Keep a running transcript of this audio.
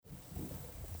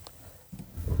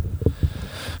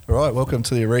All right, welcome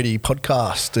to the Areti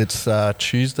podcast. It's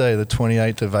Tuesday, the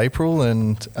 28th of April,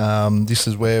 and this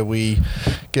is where we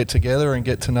get together and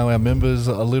get to know our members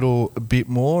a little bit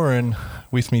more. And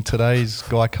with me today is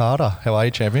Guy Carter. How are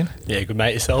you, champion? Yeah, good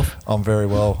mate, yourself? I'm very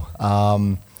well.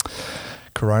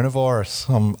 Coronavirus,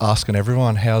 I'm asking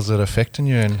everyone, how's it affecting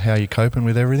you and how are you coping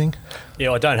with everything? Yeah,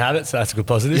 well, I don't have it, so that's a good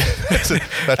positive.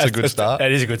 That's a good start.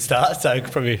 That is a good start, so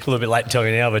probably a little bit late to tell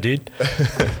you now if I did.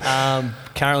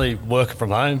 Currently working from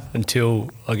home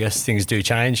until, I guess, things do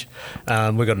change.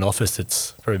 We've got an office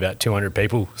that's probably about 200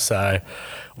 people, so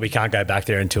we can't go back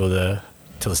there until the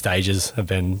stages have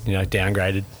been,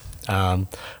 downgraded.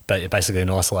 But basically in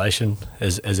isolation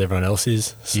as everyone else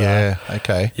is. So, yeah,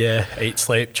 okay. Yeah, eat,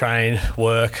 sleep, train,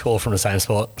 work, all from the same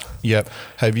spot. Yep.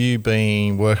 Have you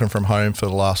been working from home for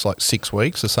the last 6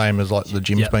 weeks, the same as the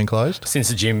gym's been closed? Since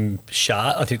the gym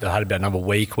shut, I think they had about another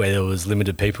week where there was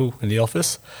limited people in the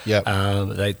office. Yep.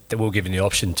 They were given the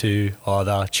option to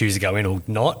either choose to go in or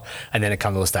not, and then it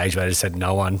came to a stage where they just said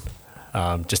no one,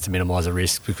 just to minimise the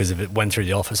risk, because if it went through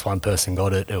the office, one person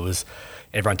got it, it was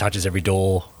everyone touches every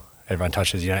door. Everyone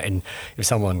touches, and if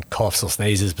someone coughs or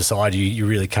sneezes beside you, you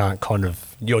really can't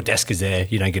your desk is there,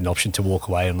 you don't get an option to walk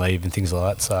away and leave and things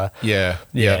like that. So,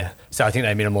 yeah. So I think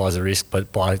they minimise the risk,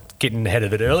 but by getting ahead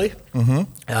of it early,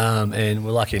 and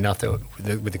we're lucky enough that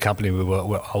with the company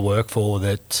I work for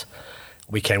that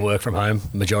we can work from home,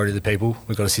 majority of the people.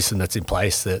 We've got a system that's in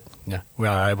place that we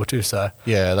are able to. So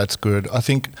yeah, that's good. I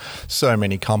think so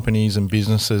many companies and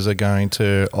businesses are going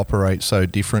to operate so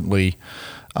differently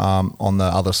on the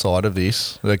other side of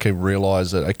this. They can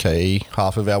realise that, okay,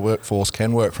 half of our workforce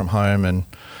can work from home and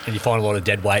you find a lot of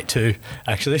dead weight too,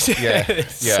 actually. Yeah.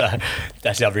 So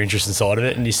that's the other interesting side of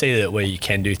it. And you see that where you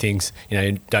can do things,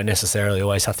 you don't necessarily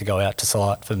always have to go out to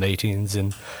site for meetings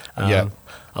and a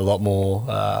lot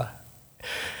more.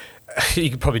 You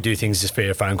could probably do things just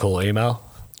via phone call or email,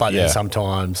 but then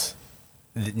sometimes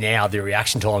now the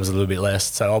reaction time is a little bit less.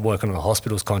 So I'm working on a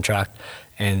hospital's contract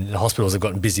and the hospitals have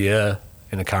gotten busier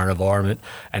in the current environment,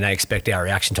 and they expect our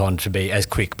reaction time to be as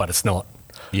quick, but it's not.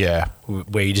 Yeah.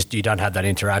 Where you don't have that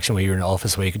interaction where you're in an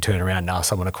office where you can turn around and ask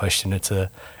someone a question. It's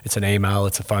an email,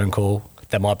 it's a phone call.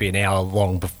 That might be an hour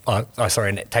long.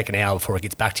 Take an hour before it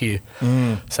gets back to you.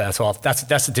 So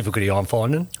that's the difficulty I'm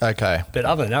finding. Okay. But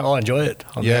other than that, I enjoy it.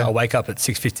 I wake up at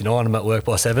 6:59. I'm at work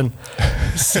by 7.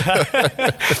 So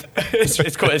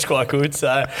it's quite good.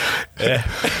 So yeah.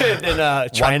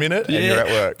 And, 1 minute and you're at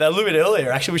work. They're a little bit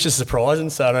earlier actually, which is surprising.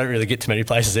 So I don't really get to many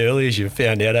places early, as you've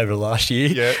found out over the last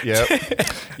year.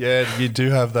 Yeah. You do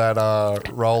have that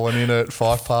rolling in at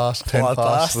 5 past, 10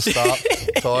 past the start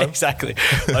time. Exactly.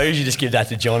 I usually just give that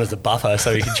to John as a buffer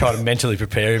so he can try to mentally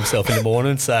prepare himself in the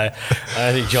morning. So I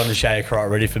don't think John and Shay are quite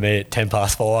ready for me at 10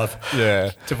 past 5.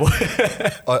 Yeah.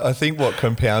 I think what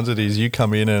compounds it is you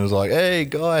come in and it's like, hey,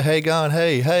 Guy, how you going?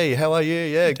 Hey, how are you?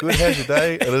 Yeah, good. How's your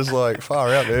day? And it's like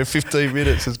far out there. 15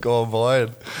 minutes has gone by.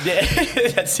 And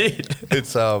that's it.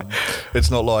 It's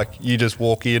not like you just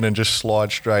walk in and just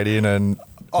slide straight in and...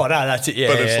 Oh, no, that's it, yeah.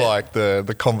 But it's like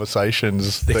the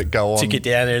conversations that go on. To get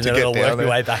down there and then I'll work my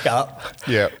way back up.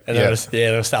 Yeah. And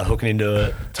then I'll start hooking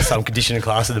into some conditioning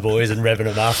class with the boys and revving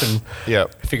them up and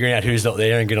figuring out who's not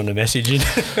there and get on the messaging.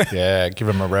 Yeah, give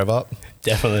them a rev up.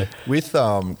 Definitely. With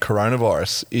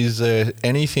coronavirus, is there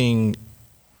anything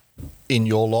in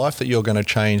your life that you're going to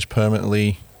change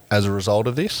permanently as a result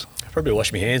of this? Probably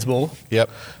wash my hands more. Yep.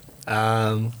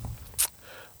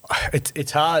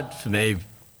 It's hard for me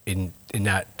in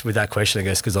that with that question, I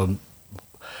guess, because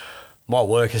my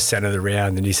work is centred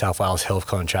around the New South Wales health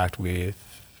contract with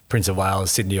Prince of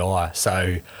Wales, Sydney Eye.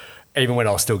 So even when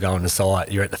I was still going to site,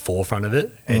 you're at the forefront of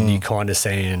it, and you're kind of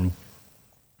seeing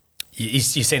you've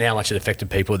seen how much it affected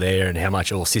people there and how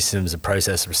much all systems and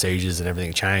process procedures and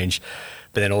everything changed.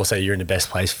 But then also you're in the best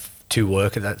place to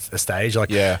work at that stage.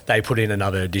 They put in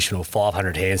another additional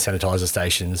 500 hand sanitizer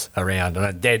stations around,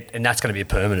 and that's going to be a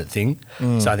permanent thing.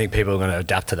 So I think people are going to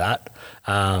adapt to that.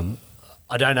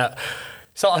 I don't know.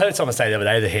 So I heard someone say the other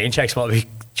day the handshakes might be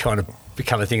trying to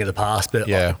become a thing of the past, but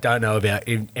I don't know about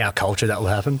in our culture that will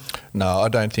happen. No, I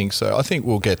don't think so. I think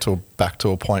we'll get back to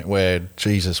a point where,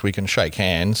 Jesus, we can shake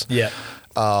hands. Yeah.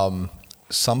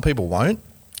 Some people won't.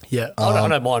 Yeah. I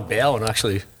don't mind bowing,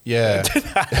 actually. Yeah.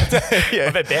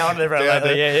 I've been bowing to everyone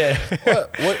lately,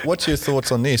 What's your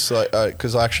thoughts on this?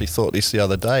 Because I actually thought this the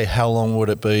other day. How long would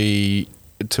it be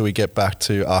till we get back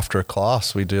to after a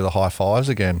class we do the high fives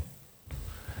again?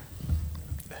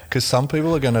 Because some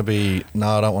people are going to be,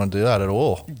 no, I don't want to do that at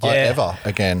all, ever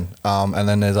again. And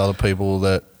then there's other people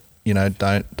that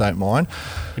don't mind.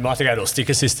 You might have to go to a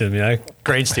sticker system,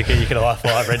 green sticker you can high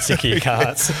five, red sticker you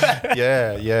can't.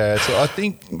 Yeah. So I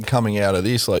think coming out of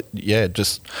this,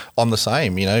 just I'm the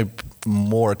same,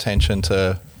 more attention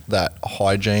to that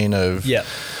hygiene of,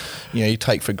 you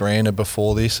take for granted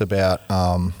before this about,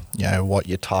 what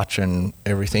you touch and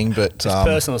everything. But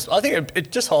personal, I think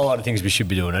it just highlighted things we should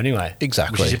be doing anyway.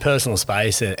 Exactly. Which is your personal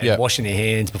space and washing your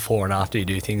hands before and after you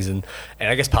do things. And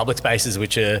I guess public spaces,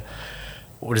 which are,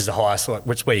 what is the highest,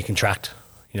 which where you contract,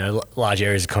 large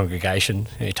areas of congregation.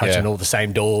 You're touching all the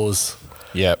same doors,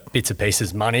 bits and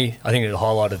pieces, money. I think it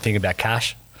highlighted the thing about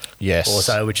cash. Yes.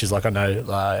 Also, which is I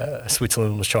know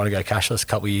Switzerland was trying to go cashless a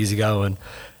couple of years ago, and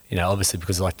obviously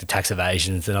because of the tax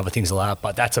evasions and other things like that.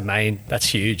 But that's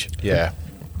huge. Yeah.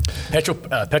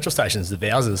 Petrol stations, the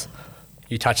Bowsers,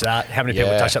 you touch that. How many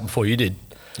people touched that before you did?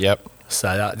 Yep.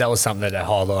 So that was something that they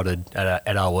highlighted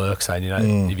at our work, saying,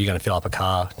 if you're going to fill up a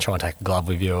car, try and take a glove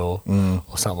with you or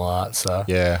something like that. So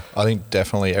yeah, I think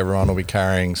definitely everyone will be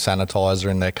carrying sanitizer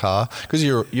in their car, because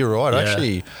you're right. Yeah.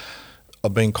 Actually,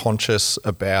 I've been conscious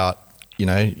about,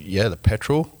 the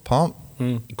petrol pump,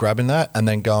 grabbing that and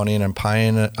then going in and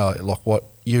paying it. What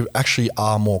you actually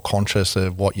are more conscious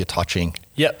of what you're touching.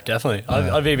 Yep, definitely.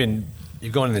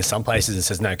 You've gone into some places and it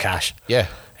says no cash. Yeah.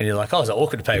 And you're like, is it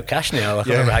awkward to pay with cash now? I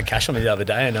remember I had cash on me the other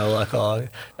day and they were like,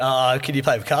 can you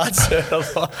pay with cards? I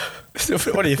was like,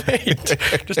 what do you mean?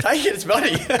 Just take it, it's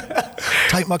money.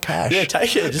 Take my cash. Yeah,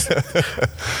 take it.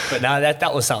 But no,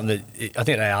 that was something that I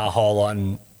think they are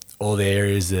highlighting all the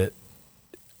areas that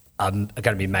are going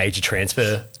to be major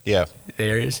transfer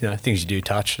areas, things you do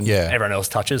touch and everyone else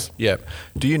touches. Yeah.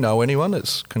 Do you know anyone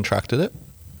that's contracted it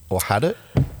or had it?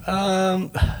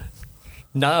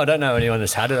 No, I don't know anyone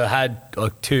that's had it. I had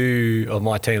two of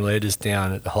my team leaders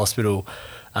down at the hospital.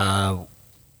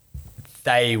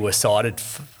 They were cited.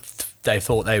 They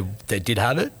thought they did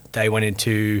have it. They went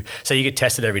into, so you get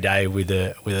tested every day with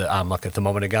a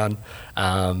thermometer gun.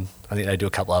 I think they do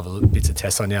a couple other bits of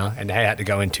tests on you, and they had to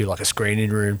go into a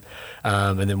screening room,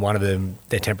 and then one of them,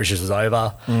 their temperatures was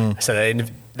over, so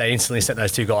they instantly sent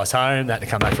those two guys home. They had to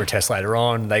come back for a test later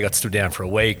on. They got stood down for a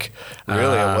week.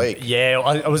 Really, a week? Yeah,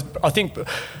 I think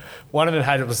one of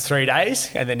them it was 3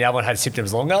 days, and then the other one had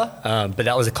symptoms longer. But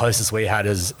that was the closest we had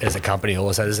as a company.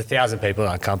 Also, there's 1,000 people in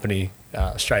our company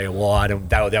Australia wide, and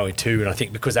they were only two. And I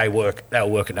think because they were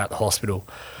working at the hospital.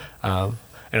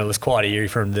 And it was quite eerie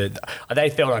for them. They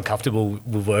felt uncomfortable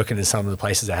with working in some of the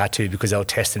places they had to because they were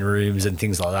testing rooms and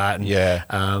things like that.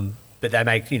 And, but they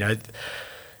make,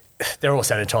 they're all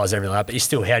sanitised and everything like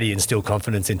that, but how do you instill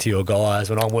confidence into your guys?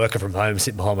 When I'm working from home,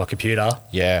 sitting behind my computer,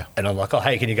 and I'm like,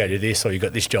 hey, can you go do this? Or you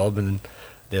got this job? And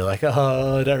they're like,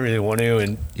 I don't really want to.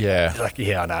 And they're like,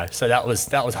 I know. So that was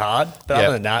hard. But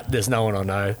other than that, there's no one I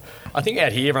know. I think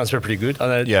out here, everyone's pretty good.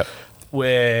 I know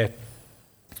where...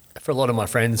 For a lot of my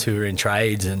friends who are in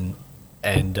trades and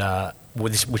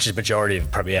which is majority of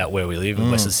probably out where we live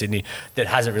in Western Sydney, that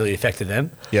hasn't really affected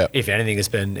them. Yeah. If anything, it's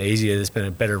been easier. There's been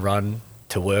a better run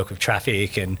to work with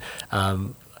traffic and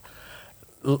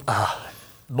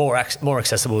more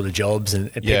accessible to jobs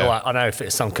and people. I know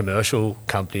for some commercial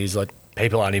companies,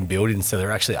 people aren't in buildings, so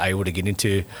they're actually able to get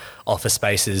into office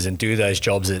spaces and do those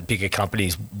jobs that bigger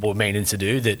companies were meaning to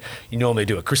do that you normally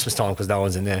do at Christmas time because no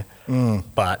one's in there.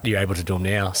 But you're able to do them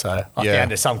now. So I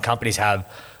found that some companies have,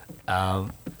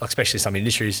 especially some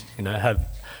industries,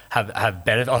 have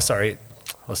benefit. Oh, sorry,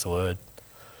 what's the word?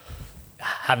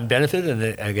 Haven't benefited,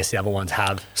 and I guess the other ones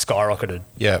have skyrocketed.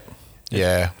 Yeah.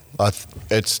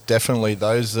 It's definitely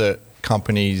those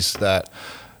companies that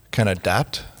can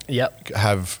adapt.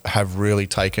 Have really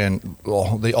taken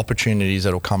the opportunities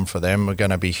that'll come for them are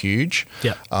going to be huge.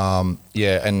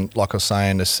 And like I was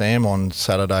saying to Sam on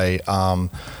Saturday,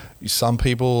 some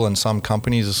people and some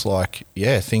companies, it's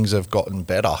things have gotten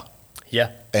better.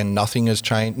 And nothing has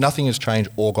changed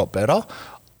or got better,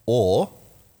 or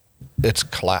it's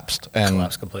collapsed and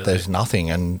there's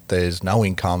nothing and there's no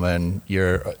income and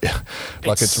you're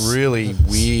it's really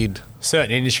weird.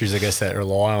 Certain industries, I guess, that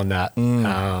rely on that.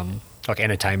 Like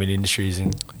entertainment industries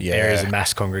and areas of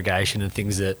mass congregation and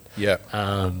things that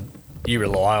you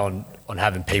rely on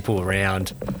having people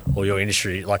around, or your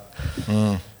industry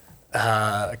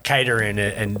catering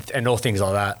and all things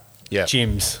like that.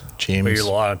 Gyms where you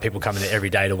rely on people coming every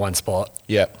day to one spot.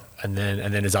 And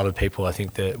then there's other people I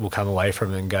think that will come away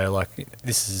from it and go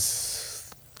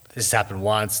this has happened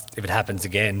once. If it happens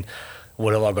again,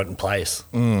 what have I got in place?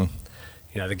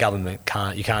 The government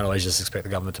you can't always just expect the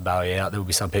government to bail you out. There will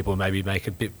be some people who maybe make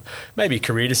maybe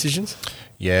career decisions.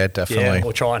 Yeah, definitely.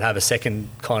 Or try and have a second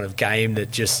kind of game that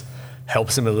just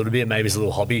helps them a little bit. Maybe it's a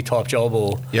little hobby type job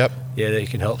or that you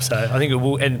can help. So I think it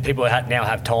will, and people now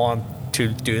have time to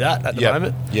do that at the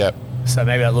moment. Yep. So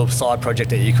maybe that little side project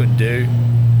that you couldn't do,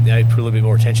 put a little bit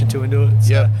more attention to and do it.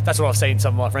 So that's what I've seen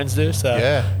some of my friends do. So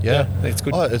yeah, it's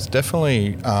good. Oh, it's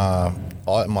definitely.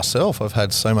 I've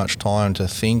had so much time to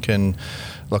think, and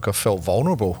like I felt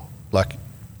vulnerable. Like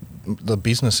the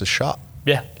business is shut.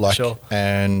 Yeah, sure.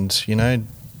 And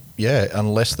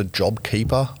unless the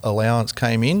JobKeeper allowance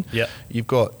came in,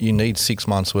 you need 6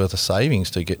 months worth of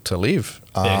savings to get to live.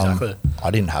 Exactly.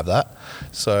 I didn't have that,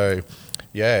 so.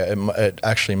 Yeah, it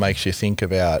actually makes you think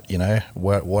about,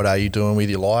 what are you doing with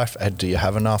your life? Do you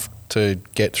have enough to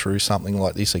get through something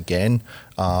like this again?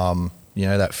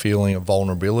 That feeling of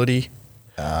vulnerability.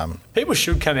 People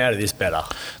should come out of this better.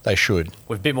 They should.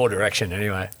 With a bit more direction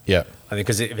anyway. Yeah. I think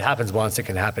because if it happens once, it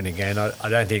can happen again. I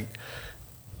don't think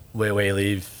where we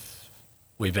live,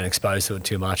 we've been exposed to it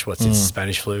too much. Since the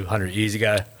Spanish flu 100 years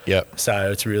ago? Yep.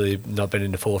 So it's really not been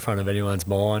in the forefront of anyone's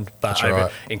mind. But That's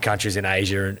right. In countries in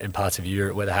Asia and parts of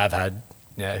Europe where they have had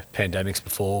pandemics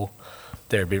before,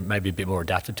 they're maybe a bit more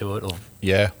adapted to it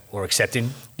or accepting.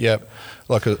 Yep.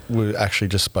 Like we actually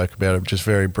just spoke about it just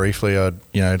very briefly.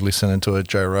 Listening to a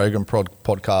Joe Rogan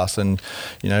podcast, and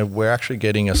we're actually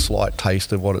getting a slight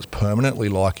taste of what it's permanently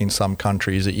like in some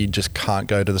countries, that you just can't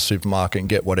go to the supermarket and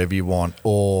get whatever you want,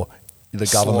 or the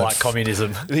government, slight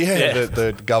communism.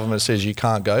 The government says you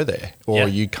can't go there, or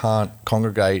you can't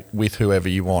congregate with whoever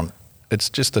you want. It's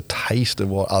just a taste of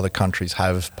what other countries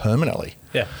have permanently.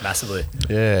 Yeah, massively.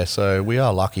 Yeah, so we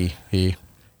are lucky here.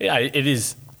 Yeah, it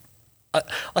is.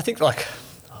 I think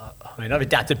I've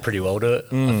adapted pretty well to it.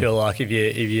 I feel like if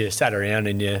you sat around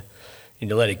and you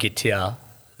let it get to you,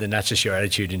 then that's just your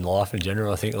attitude in life in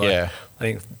general. I think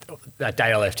that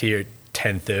day I left here at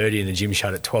 10:30 and the gym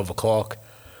shut at 12 o'clock.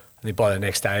 And then by the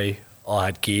next day, I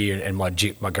had gear and my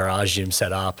garage gym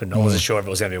set up, and I wasn't sure if it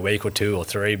was going to be a week or 2 or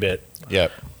 3, but I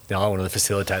wanted to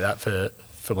facilitate that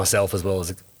for myself as well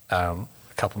as a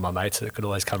couple of my mates that could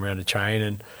always come around to train.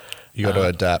 And you got to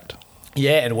adapt.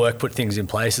 Yeah, and work put things in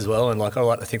place as well. And I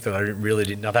like to think that I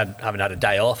didn't. Haven't had a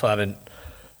day off.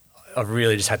 I've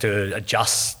really just had to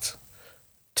adjust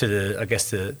to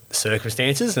the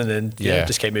circumstances, and then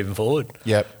just keep moving forward.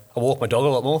 Yep. I walk my dog a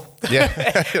lot more. Yeah.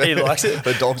 He likes it.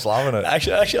 The dog's loving it.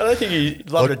 Actually, I don't think he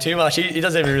loved it too much. He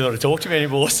doesn't even really want to talk to me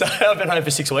anymore. So I've been home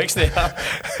for 6 weeks now.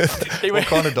 What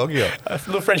kind of dog you got? A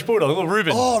little French bulldog, a little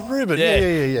Reuben. Oh, Reuben.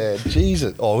 Yeah.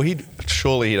 Jesus. Oh,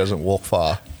 surely he doesn't walk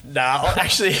far. No,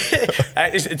 actually,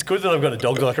 it's good that I've got a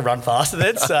dog that I can run faster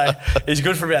than. So he's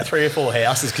good for about 3 or 4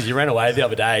 houses, because he ran away the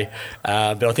other day.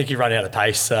 But I think he ran out of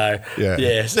pace. So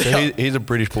yeah. So he's a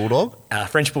British bulldog?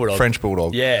 French bulldog. French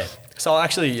bulldog. Yeah. So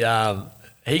actually,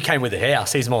 he came with the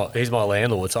house. He's my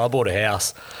landlord. So I bought a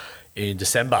house in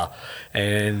December,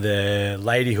 and the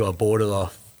lady who I bought it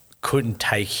off couldn't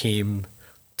take him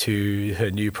to her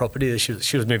new property. She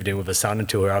was moving in with her son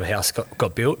until her other house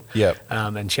got built. Yep.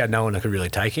 And she had no one that could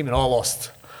really take him. And I lost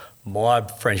my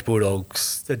French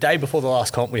bulldogs the day before the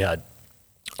last comp we had.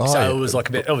 Oh, so it was like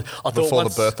a bit. I thought before the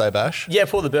birthday bash. Yeah,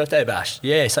 before the birthday bash.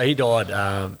 Yeah, so he died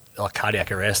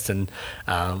cardiac arrest, and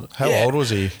how old was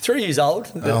he? 3 years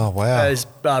old. Oh wow! There's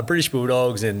British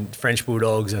bulldogs and French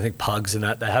bulldogs, and I think pugs and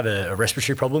that, they have a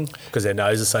respiratory problem because their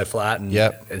nose is so flat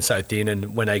and so thin,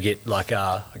 and when they get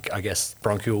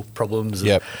bronchial problems.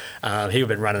 Yep. He'd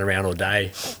been running around all day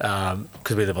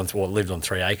because we lived on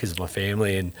 3 acres with my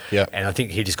family, and I think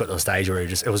he just got to a stage where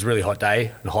it was a really hot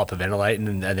day and hyperventilating,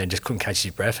 and then just couldn't catch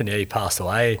his breath, and he passed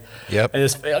away. Yep.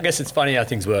 And I guess it's funny how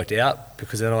things worked out,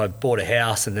 because then I bought a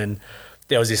house, and then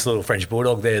there was this little French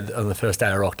bulldog there on the first day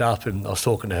I rocked up, and I was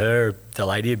talking to her, the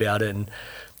lady, about it. And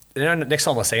next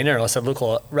time I seen her, I said, look,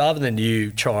 rather than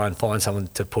you try and find someone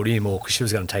to put him, or because she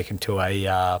was going to take him to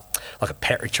a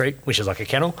pet retreat, which is like a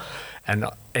kennel, and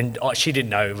she didn't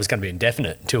know it was going to be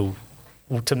indefinite until,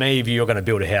 to me, if you're going to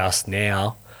build a house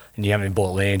now and you haven't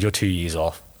bought land, you're 2 years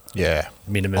off. Yeah.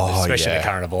 Minimum, especially in the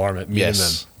current environment. Minimum.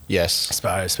 Yes. I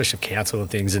suppose, especially with council and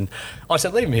things. And I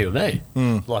said, leave him here with me.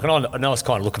 And I was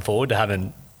kind of looking forward to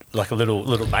having like a little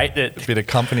mate that... A bit of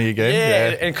company again.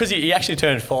 Yeah, and because he actually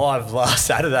turned 5 last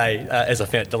Saturday, as I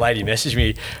found, the lady messaged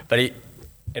me, but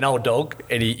an old dog,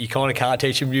 and you kind of can't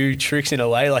teach him new tricks in a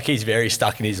way. Like, he's very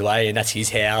stuck in his way, and that's his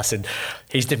house, and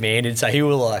he's demanded, so he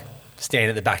will stand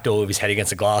at the back door with his head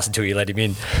against the glass until you let him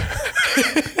in.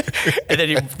 And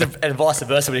then and vice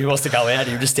versa, when he wants to go out,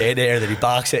 he'll just stand there, and then he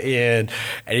barks at you, and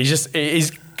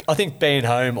he's I think being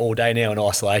home all day now in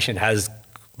isolation has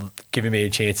given me a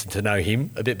chance to know him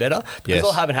a bit better, because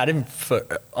I haven't had him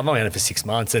I've only had him for 6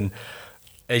 months, and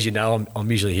as you know,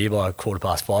 I'm usually here by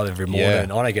 5:15 every morning,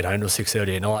 and I don't get home till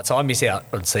 6:30 at night, so I miss out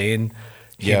on seeing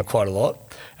him quite a lot.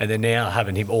 And then now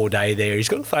having him all day there, he's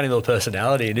got a funny little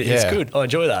personality, and it's good. I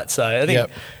enjoy that. So I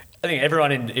think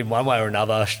everyone in one way or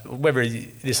another, whether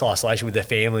this isolation with their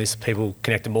families, people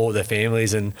connecting more with their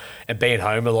families and being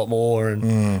home a lot more,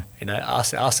 and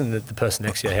asking the person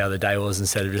next to you how the day was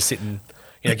instead of just sitting,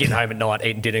 getting home at night,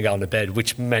 eating dinner, going to bed,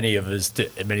 which many of us do,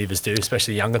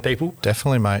 especially younger people.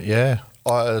 Definitely, mate. Yeah,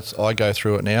 I go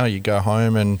through it now. You go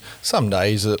home, and some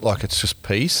days it's just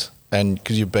peace, and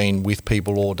because you've been with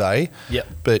people all day. Yep.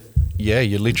 But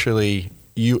you literally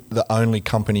the only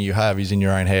company you have is in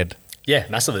your own head. Yeah,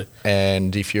 massively.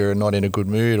 And if you're not in a good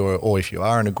mood, or if you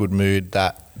are in a good mood,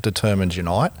 that determines your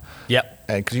night. Yep.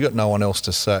 And because you've got no one else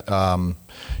to say, don't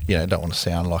want to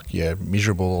sound like you're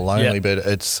miserable or lonely, but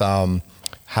it's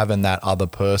having that other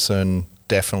person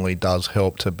definitely does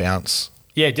help to bounce.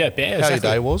 How your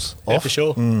day was off. Yeah, for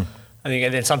sure. I think,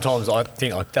 and then sometimes I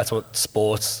think that's what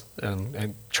sports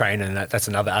and training, that's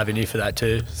another avenue for that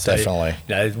too. So,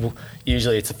 definitely.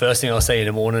 Usually it's the first thing I see in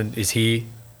the morning is here,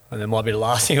 and it might be the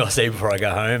last thing I see before I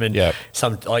go home. And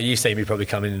you see me probably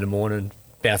come in the morning,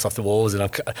 bounce off the walls,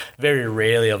 and very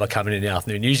rarely have I come in the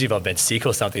afternoon. Usually if I've been sick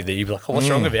or something, that you'd be like, what's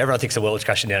wrong with me? Everyone thinks the world's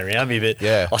crashing down around me, but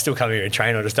I still come here and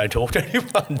train. I just don't talk to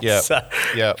anyone.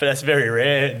 But that's very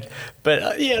rare. But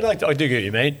I do get what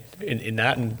you mean in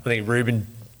that, and I think Ruben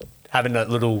having that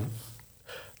little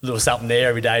something there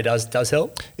every day does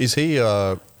help. Is he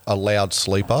a loud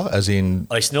sleeper, as in...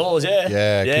 Oh, he snores,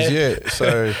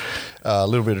 So a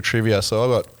little bit of trivia. So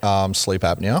I got sleep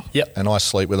apnea. Yep. And I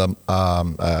sleep with a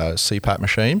CPAP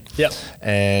machine. Yep.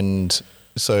 And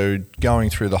so going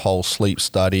through the whole sleep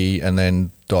study and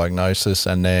then diagnosis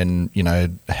and then,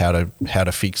 how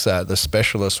to fix that, the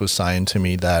specialist was saying to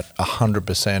me that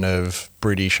 100% of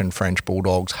British and French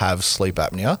bulldogs have sleep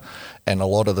apnea. And a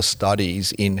lot of the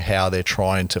studies in how they're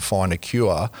trying to find a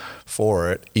cure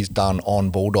for it is done on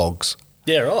bulldogs.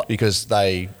 Yeah, right. Because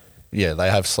they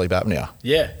have sleep apnea.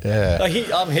 Yeah. Yeah. Like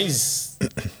he's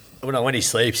when he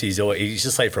sleeps, he's just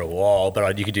asleep for a while,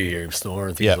 but you could hear him snore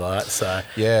and things like that. So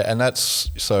and that's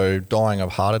dying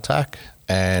of heart attack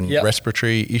and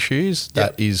respiratory issues.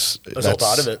 That's all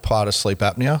part of it. Part of sleep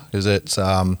apnea, because it's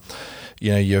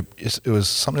it was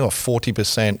something like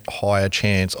 40% higher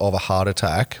chance of a heart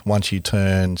attack once you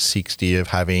turn 60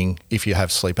 if you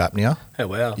have sleep apnea. Oh,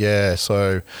 wow. Yeah,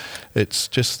 so it's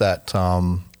just that,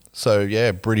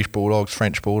 British bulldogs,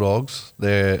 French bulldogs,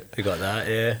 they got that,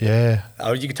 yeah. Yeah.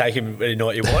 Oh, you can take him any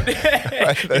night you want. You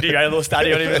do your own little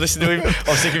study on him and listen to him.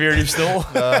 I'm sick of hearing him snore.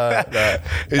 No.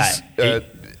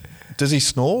 Does he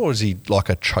snore, or is he like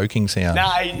a choking sound? No,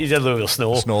 he's a little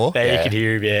snore. Snore? Yeah, you can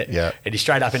hear him, yeah. And he's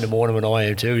straight up in the morning when I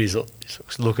am too. He's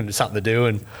looking for something to do,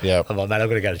 and I'm like, mate, I've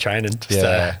got to go to training.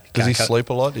 Does he sleep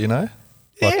a lot, do you know?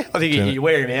 Yeah, I think you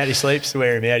wear him out, he sleeps.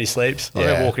 I've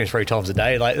been walking him 3 times a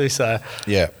day lately, so...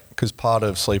 Yeah, because part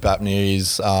of sleep apnea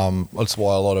is, that's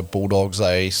why a lot of bulldogs,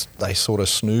 they sort of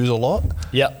snooze a lot.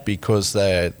 Yep. Because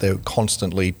they're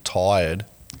constantly tired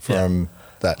from...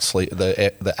 that sleep,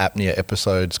 the apnea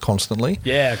episodes constantly.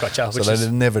 Yeah, gotcha. So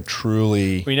they're never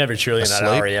truly... We never truly in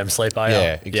that REM sleep, are you?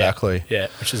 Yeah, exactly. Yeah,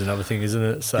 which is another thing, isn't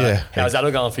it? So how's that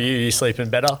all going for you? Are you sleeping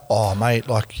better? Oh, mate,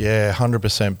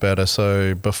 100% better.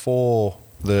 So before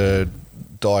the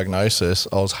diagnosis,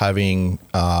 I was having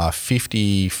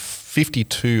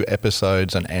 52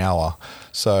 episodes an hour.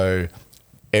 So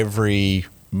every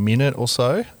minute or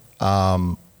so,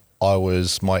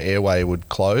 my airway would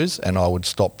close and I would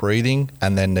stop breathing,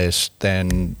 and then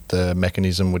the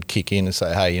mechanism would kick in and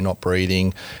say, hey, you're not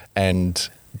breathing, and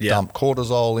dump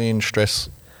cortisol in, stress,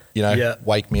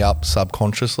 wake me up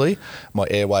subconsciously. My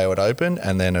airway would open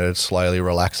and then it would slowly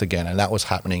relax again, and that was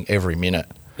happening every minute.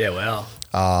 Yeah, wow.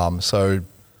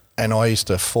 And I used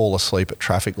to fall asleep at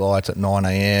traffic lights at 9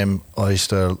 a.m. I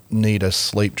used to need a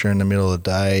sleep during the middle of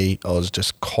the day. I was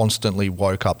just constantly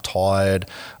woke up tired.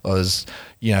 I was,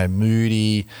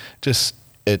 moody. Just,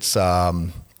 it's, but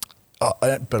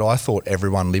I thought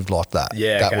everyone lived like that.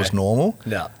 Yeah, that was normal.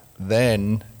 No.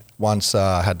 Then once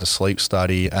I had the sleep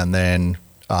study, and then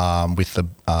with the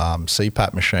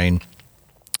CPAP machine,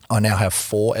 I now have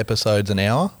 4 episodes an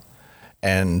hour.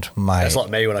 And that's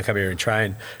like me when I come here and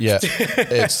train. Yeah,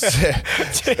 it's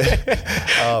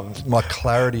my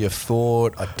clarity of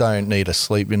thought. I don't need to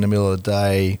sleep in the middle of the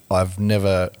day. I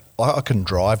can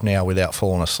drive now without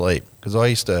falling asleep, because I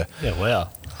used to. Yeah, wow.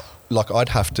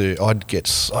 I'd get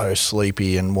so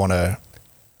sleepy and want to,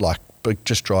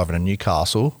 just driving to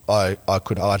Newcastle, I'd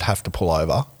have to pull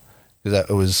over, because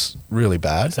it was really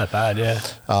bad. It's that bad, yeah.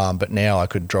 But now I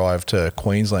could drive to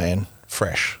Queensland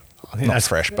fresh. I think not that's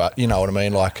fresh, but you know what I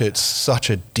mean. Like it's such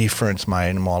a difference, mate,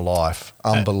 in my life.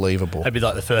 Unbelievable. It'd be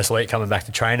like the first week coming back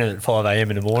to training at 5 a.m.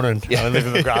 in the morning. I live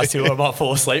in the grass hill. I might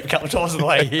fall asleep a couple of times on the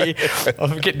way here.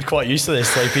 I'm getting quite used to their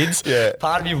sleep-ins. Yeah.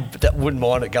 Part of me that wouldn't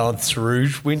mind it going through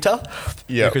winter.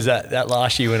 Yeah. Because that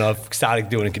last year when I started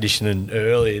doing conditioning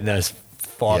early in those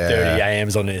 5:30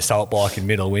 a.m.s on the assault bike in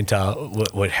middle of winter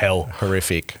were hell.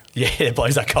 Horrific. Yeah, it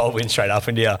blows that cold wind straight up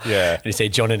into you. Yeah. And you see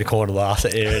John in the corner laughs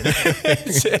at you. And you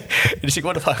think,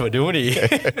 what the fuck am I doing here?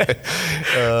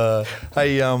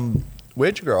 Hey,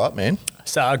 where'd you grow up, man?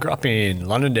 So I grew up in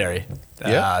Londonderry.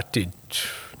 Yeah. Grew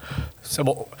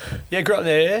up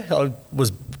there.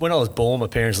 When I was born, my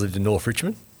parents lived in North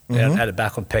Richmond. Out at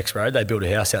back on Peck's Road. They built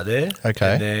a house out there.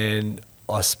 Okay. And then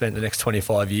I spent the next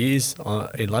 25 years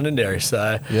in Londonderry.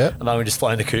 So Yep. I've only just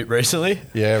flown the coop recently.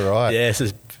 Yeah, right. Yeah, so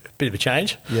it's a bit of a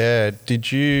change. Yeah.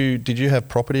 Did you have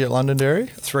property at Londonderry?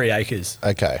 3 acres.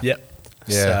 Okay. Yep.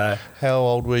 Yeah. How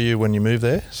old were you when you moved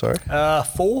there? Sorry.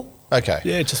 4. Okay.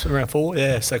 Yeah, just around 4.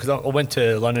 Yeah, so because I went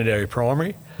to Londonderry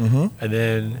Primary, and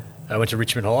then I went to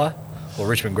Richmond High, or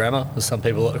Richmond Grammar, as some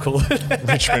people like to call it.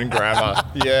 Richmond Grammar.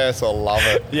 Yes, I love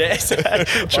it. Yeah, so I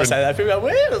say that, people go,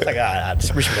 where? I was like,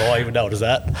 it's Richmond High, even know what is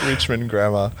that? Richmond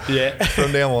Grammar. Yeah.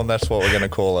 From now on, that's what we're going to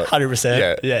call it.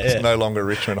 100%. Yeah. It's no longer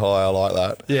Richmond High. I like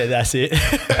that. Yeah, that's it.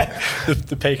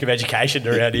 the peak of education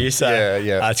around here, so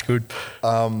Yeah. that's good.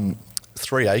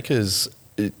 3 acres.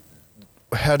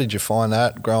 How did you find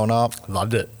that growing up?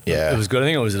 Loved it. Yeah. It was good. I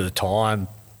think it was at a time,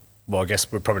 well, I guess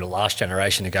we're probably the last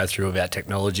generation to go through about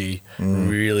technology,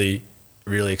 really,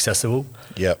 really accessible.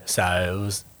 Yep. So it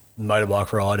was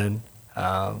motorbike riding.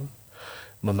 My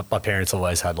parents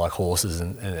always had like horses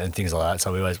and things like that.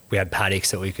 So we had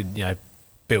paddocks that we could,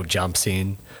 build jumps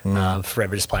in,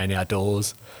 forever just playing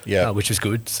outdoors, which was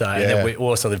good. So and then we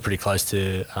also lived pretty close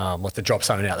to like the drop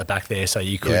zone out the back there, so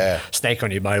you could sneak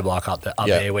on your motorbike up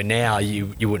there, where now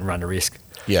you wouldn't run the risk.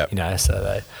 Yeah.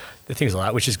 So the things like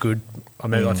that, which is good. I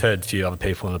mean, I've heard a few other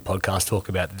people on the podcast talk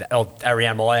about that,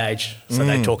 around my age. So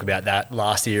they talk about that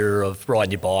last year of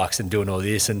riding your bikes and doing all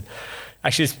this. And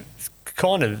actually,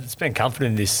 it's been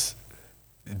comforting, this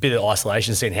bit of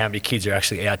isolation, seeing how many kids are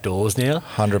actually outdoors now.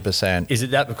 100%. Is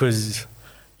it that because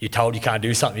you're told you can't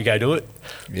do something, you go do it?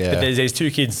 Yeah. But there's these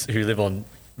 2 kids who live on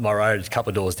my road, a couple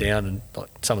of doors down, and like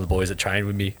some of the boys that train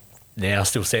with me now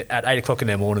still set at 8 o'clock in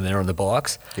the morning, they're on the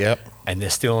bikes. Yep. And they're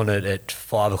still on it at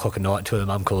 5 o'clock at night until their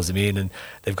mum calls them in, and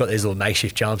they've got these little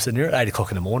makeshift jumps, and they're at 8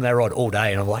 o'clock in the morning, they ride all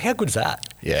day, and I'm like, how good is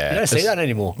that? Yeah. You don't see that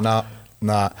anymore. Nah.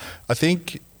 I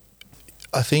think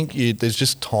there's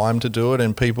just time to do it,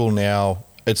 and people now,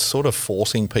 it's sort of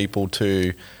forcing people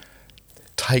to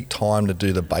take time to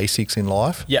do the basics in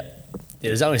life. Yep. Yeah,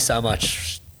 there's only so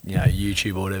much,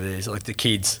 YouTube or whatever it is, like the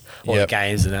kids or the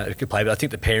games and that they could play. But I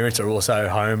think the parents are also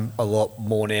home a lot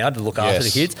more now to look after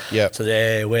the kids. Yep. So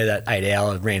where that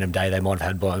 8-hour random day they might have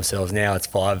had by themselves, now it's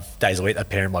 5 days a week that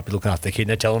parent might be looking after the kid and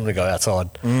they're telling them to go outside.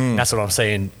 And that's what I'm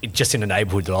seeing just in the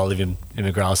neighbourhood that I live in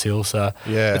McGrath Hill. So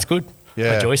it's good.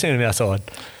 Yeah. I enjoy seeing them outside.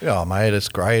 Yeah, mate, it's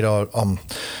great.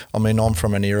 I'm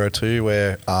from an era too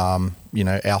where,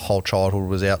 our whole childhood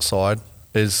was outside.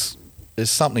 There's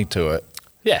something to it.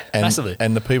 Yeah, massively.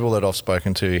 And the people that I've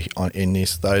spoken to in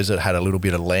this, those that had a little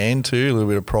bit of land too, a little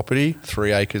bit of property,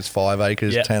 3 acres, 5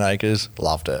 acres, 10 acres,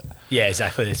 loved it. Yeah,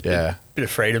 exactly. It's a bit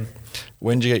of freedom.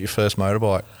 When did you get your first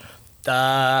motorbike?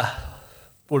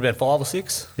 Would have been 5 or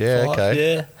 6. Yeah, 5,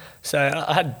 okay. Yeah. So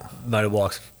I had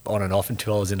motorbikes on and off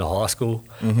until I was into high school.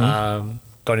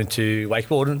 Got into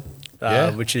wakeboarding,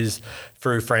 which is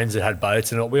through friends that had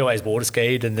boats, and we always water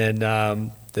skied. And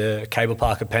then the cable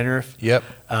park at Penrith,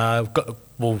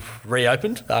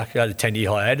 reopened after a 10-year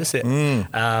hiatus.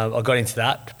 I got into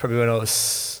that probably when I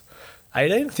was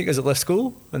 18. I think I was at left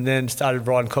school, and then started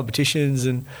riding competitions.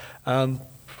 And I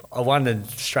won an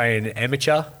Australian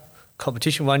amateur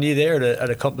competition one year there at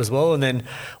a comp as well, and then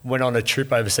went on a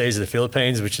trip overseas to the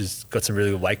Philippines, which has got some really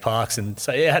good wake parks. And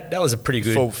so that was a pretty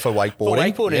good for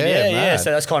wakeboarding. For wakeboarding, yeah.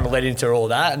 So that's kind of led into all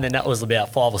that, and then that was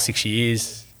about 5 or 6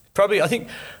 years. Probably, I think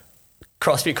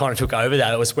CrossFit kind of took over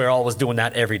that. It was where I was doing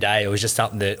that every day. It was just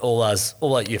something that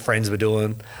all your friends were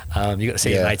doing. You got to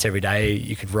see your mates every day.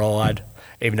 You could ride,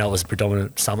 even though it was a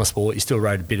predominant summer sport. You still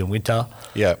rode a bit in winter.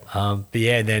 Yeah. And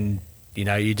then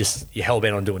you're hell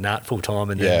bent on doing that full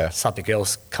time, and then something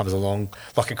else comes along,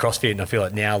 like a CrossFit. And I feel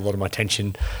like now a lot of my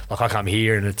attention, like I come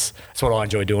here, and it's what I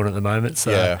enjoy doing at the moment.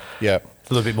 So a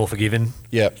little bit more forgiving.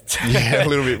 Yeah, a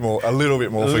little bit more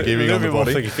forgiving on the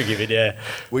body. Forgiving, yeah.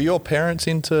 Were your parents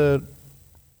into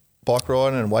bike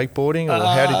riding and wakeboarding, or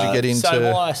how did you get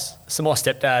into? So my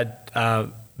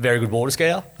stepdad very good water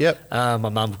skier. Yep. My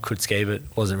mum could ski, but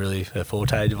wasn't really her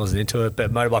forte. Wasn't into it.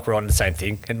 But motorbike riding, the same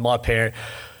thing. And my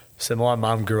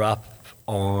mum grew up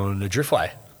on a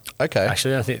driftway. Okay.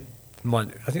 Actually, I think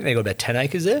they got about 10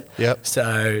 acres there. Yep.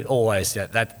 So always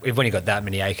when you got that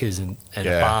many acres and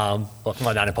a farm, like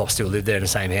my nan and pop still live there in the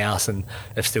same house, and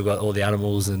they've still got all the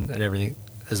animals and everything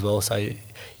as well. So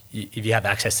if you have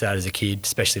access to that as a kid,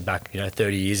 especially back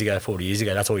 30 years ago, 40 years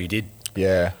ago, that's all you did.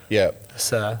 Yeah, yeah.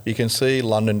 So you can see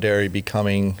Londonderry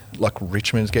becoming, like,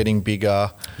 Richmond's getting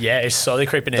bigger. Yeah, it's slowly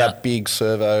creeping out. That big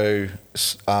servo,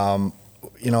 on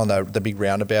the big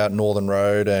roundabout, Northern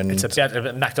Road, and it's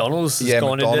about McDonald's. Yeah,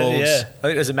 gone McDonald's. Into, I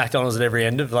think there's a McDonald's at every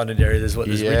end of Londonderry. There's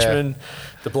Richmond,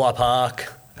 the Bly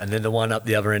Park, and then the one up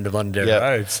the other end of Londonderry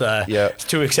Road. So it's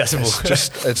too accessible.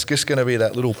 It's just going to be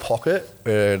that little pocket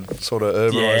where sort of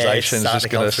urbanisation is just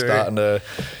going to start to.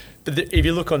 But if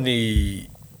you look on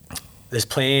there's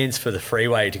plans for the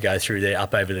freeway to go through there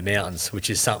up over the mountains, which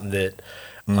is something that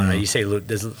I know you see. Look,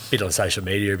 there's a bit on social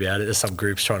media about it. There's some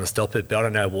groups trying to stop it, but I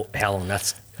don't know how long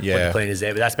what the plan is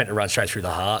there. But that's meant to run straight through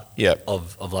the heart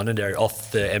of Londonderry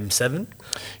off the M7.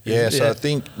 Yeah, so I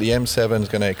think the M7 is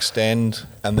going to extend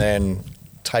and then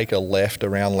take a left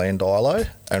around Landilo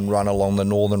and run along the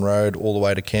Northern Road all the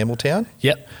way to Campbelltown.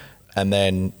 Yep. And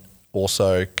then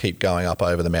also keep going up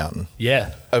over the mountain.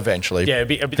 Yeah. Eventually. Yeah,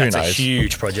 that's a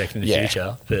huge project in the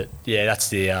future. But yeah, that's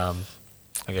the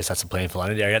I guess that's the plan for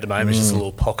Londonderry. At the moment, it's just a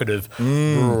little pocket of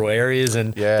rural areas,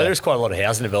 and there's quite a lot of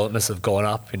housing developments that have gone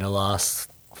up in the last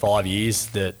 5 years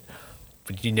that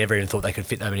you never even thought they could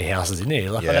fit that many houses in there.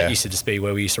 Like that used to just be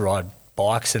where we used to ride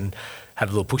bikes and have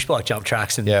little push bike jump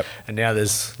tracks, and now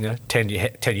there's 10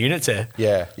 units there.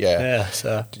 Yeah.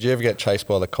 So did you ever get chased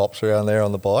by the cops around there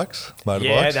on the motorbikes?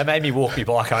 Yeah, they made me walk my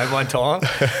bike home one time,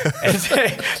 and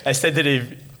they said that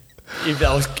if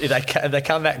they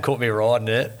come back and caught me riding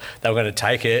it, they were going to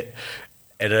take it.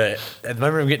 And I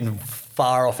remember getting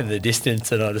far off in the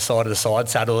distance, and I decided to side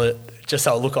saddle it just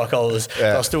so it looked like I was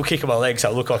still kicking my legs, so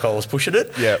it looked like I was pushing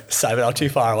it. Yeah. So but I was too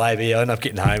far away, but I ended up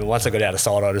getting home. And once I got out of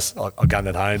sight, I gunned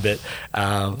it home. But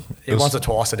once or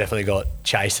twice I definitely got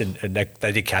chased, and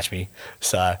they did catch me.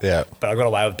 So but I got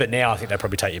away with it. But now I think they'd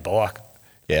probably take your bike.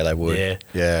 Yeah, they would.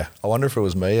 Yeah. I wonder if it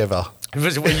was me ever.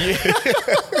 Were you?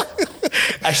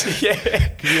 Actually,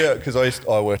 Yeah, because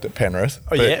I worked at Penrith.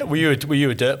 Oh, yeah? Were you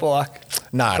a dirt bike?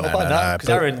 No. Because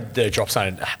they were in the drop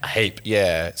zone a heap.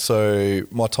 Yeah, so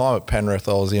my time at Penrith,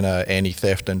 I was in an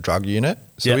anti-theft and drug unit.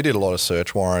 So we did a lot of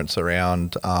search warrants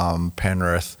around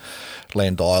Penrith,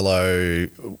 Landilo,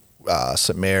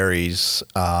 St Mary's,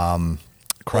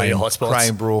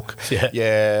 Cranebrook.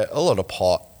 Yeah, a lot of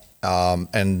pot.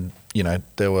 And,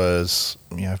 there was,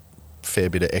 fair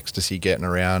bit of ecstasy getting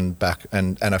around back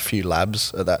and a few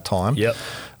labs at that time. Yep.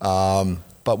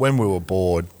 But when we were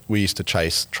bored, we used to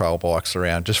chase trail bikes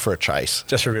around just for a chase.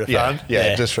 Just for a bit of fun?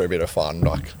 Yeah, just for a bit of fun.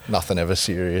 Like, nothing ever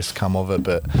serious come of it.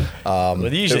 But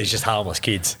usually it's just harmless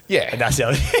kids. Yeah. And that's the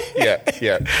other thing.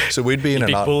 Yeah. So we'd be in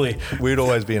we'd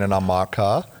always be in an unmarked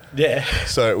car. Yeah.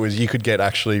 So it was, you could get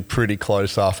actually pretty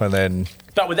close up, and then...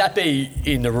 But would that be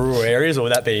in the rural areas, or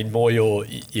would that be more your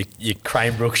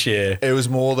Cranebrook? It was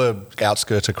more the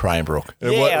outskirts of Cranebrook.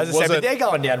 I was saying, but they're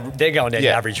going down the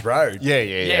average road.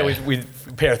 Yeah. With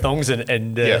a pair of thongs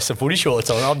and some footy shorts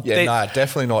on.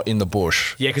 Definitely not in the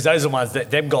bush. Yeah, because those are the ones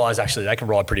that them guys actually they can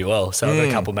ride pretty well. So I've got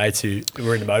a couple of mates who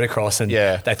were in the motocross, and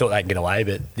they thought they could get away,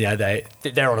 but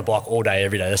they're on a bike all day,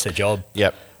 every day. That's their job.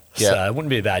 Yep. So it wouldn't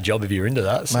be a bad job if you were into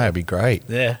that. So. Mate, it'd be great.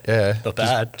 Yeah. Not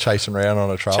bad. Chasing around on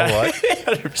a trail bike.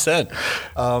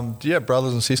 100%. Do you have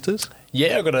brothers and sisters?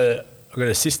 Yeah, I've got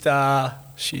a sister.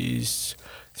 She's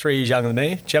 3 years younger than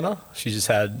me, Gemma. She just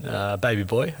had a baby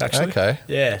boy, actually. Okay.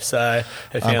 Yeah, so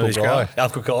her family's grown.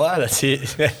 Uncle Guy, that's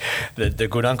it. the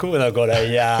good uncle. And I've got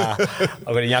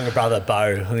a younger brother,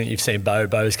 Bo. I think you've seen Bo.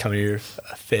 Bo's come here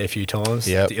a fair few times.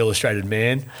 Yep. The illustrated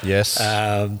man. Yes.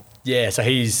 So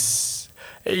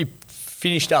he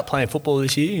finished up playing football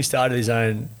this year. He started his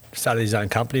own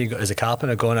company as a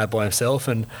carpenter, gone out by himself,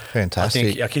 and fantastic.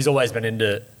 I think he's always been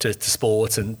into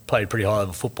sports and played pretty high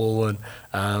level football, and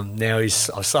now I've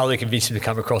slowly convinced him to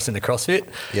come across into CrossFit.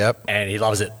 Yep. And he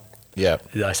loves it.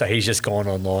 Yep. So he's just gone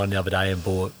online the other day and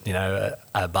bought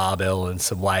a barbell and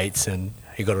some weights, and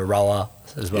he got a rower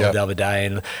as well the other day,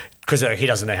 and because he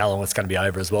doesn't know how long it's going to be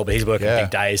over as well, but he's working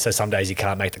big days, so some days he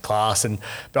can't make the class,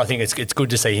 but I think it's good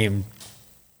to see him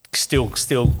still,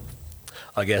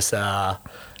 I guess, have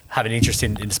an interest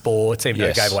in sports, even though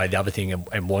he gave away the other thing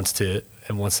and wants to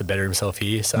better himself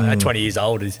here. So at 20 years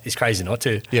old, it's crazy not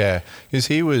to. Yeah, because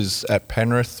he was at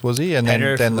Penrith, was he? And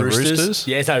then the Roosters?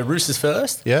 Yeah, so Roosters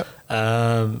first. Yep.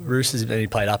 Roosters, then he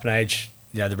played up an age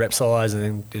the rep size, and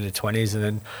then did the 20s, and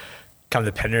then come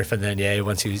to Penrith, and then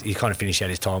once he kind of finished out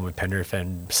his time with Penrith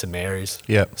and St Mary's.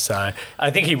 Yeah. So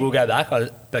I think he will go back,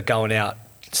 but going out,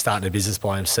 starting a business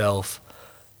by himself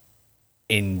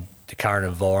in the current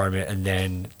environment, and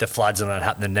then the floods and that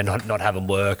happened, and then not having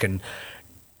work, and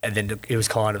then it was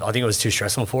kind of, I think it was too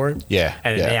stressful for him. Yeah.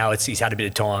 And now he's had a bit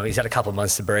of time. He's had a couple of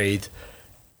months to breathe,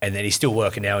 and then he's still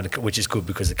working now, which is good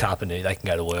because the carpenter, they can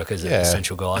go to work as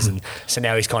essential guys. And so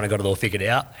now he's kind of got it all figured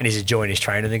out, and he's enjoying his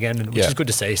training again, which is good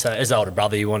to see. So as an older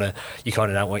brother, you kind of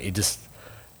don't want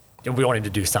we want him to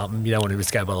do something. You don't want him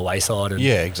to go by the wayside. And,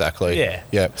 yeah, exactly.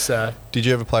 Yeah. So did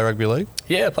you ever play rugby league?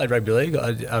 Yeah, I played rugby league.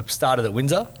 I started at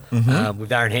Windsor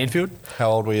with Aaron Handfield.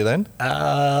 How old were you then?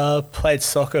 Played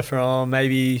soccer from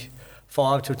maybe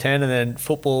 5 to 10, and then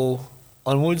football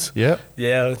onwards. Yeah.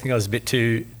 Yeah, I think I was a bit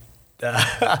too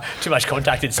much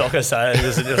contact in soccer, so it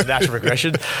was a natural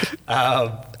progression.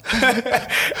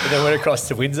 And then went across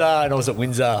to Windsor, and I was at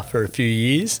Windsor for a few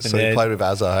years. So you played with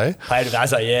Azza, eh? Played with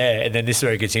Azza, yeah. And then this is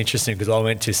where it gets interesting, because I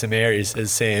went to St Mary's,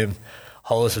 as Sam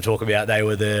Hollis would talk about. They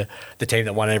were the team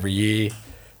that won every year.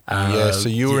 So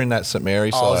you were in that St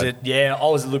Mary's side. I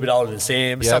was a little bit older than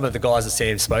Sam. Yep. Some of the guys that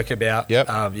Sam spoke about, your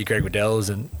Greg Waddells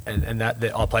and that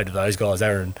I played with those guys.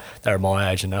 They were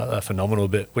my age, and they're phenomenal.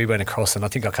 But we went across, and I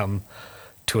think I come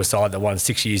to a side that won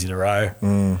 6 years in a row.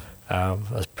 I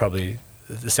was probably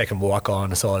the second white guy on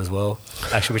the side as well,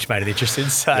 actually, which made it interesting.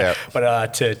 So,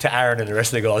 But to Aaron and the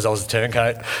rest of the guys, I was a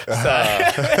turncoat.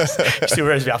 So he still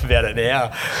wears me up about it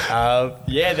now.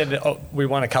 Then we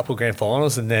won a couple of grand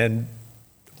finals, and then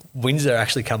Windsor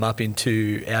actually come up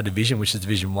into our division, which is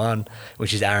Division 1,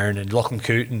 which is Aaron and Lachlan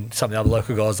Coote and some of the other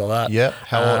local guys like that. Yeah.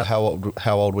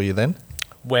 How old were you then?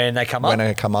 When they come up? When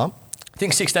they come up? I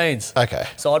think 16s. Okay.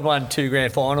 So I'd won 2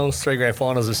 grand finals, 3 grand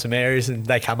finals with St Mary's, and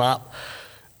they come up.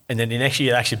 And then the next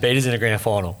year, they actually beat us in a grand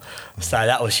final. So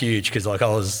that was huge, because I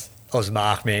was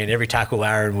marked, man. Every tackle,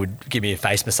 Aaron would give me a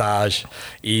face massage,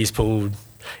 ears pulled,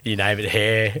 you name it,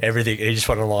 hair, everything. He just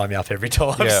wanted to line me up every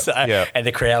time. And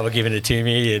the crowd were giving it to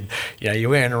me, and you're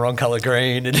wearing the wrong colour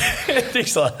green and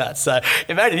things like that. So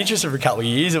it made it interesting for a couple of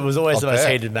years. It was always the most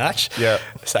heated match. Yeah.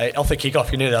 So off the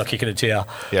kickoff, you knew they were kicking it to you.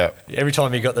 Yeah. Every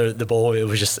time you got the ball, it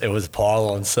was a pile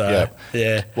on. So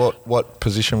yeah. What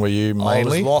position were you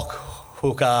mainly? I was lock,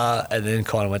 hooker, and then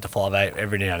kind of went to 5'8"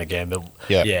 every now and again. But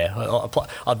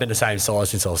I've been the same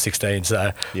size since I was 16.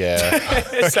 So so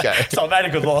I made a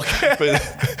good lock. But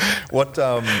what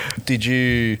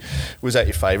was that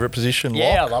your favourite position? Lock?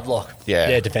 Yeah, I love lock.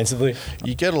 Yeah, defensively.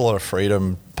 You get a lot of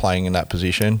freedom playing in that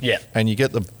position. Yeah, and you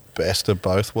get the best of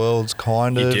both worlds,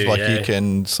 kind of. You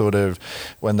can sort of,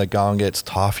 when the going gets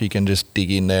tough, you can just dig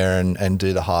in there and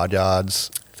do the hard yards.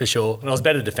 For sure. And I was a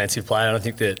better defensive player, and I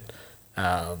think that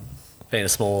being a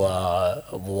small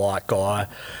white guy,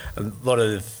 a lot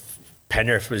of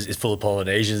Penrith is full of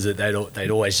Polynesians that they'd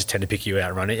always just tend to pick you out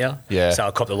and run at you. Yeah. So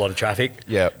I copped a lot of traffic.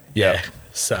 Yeah.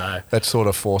 So that sort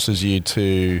of forces you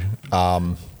to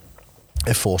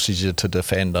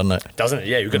defend, doesn't it? Doesn't it?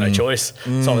 Yeah, you've got no choice.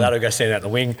 So that'll go stand out the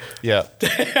wing. Yeah.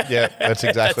 Yeah, that's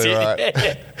exactly right.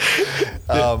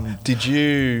 Yeah. Did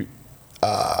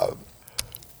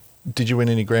you win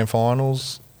any grand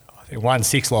finals? I think won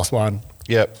 6, lost 1.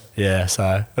 Yep. Yeah,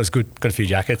 so it was good. Got a few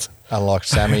jackets. Unlike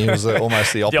Sammy, it was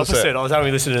almost the opposite. The opposite. I was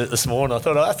only listening to it this morning. I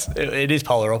thought, it is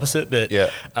polar opposite. But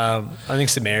I think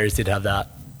St Mary's did have that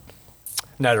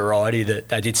notoriety that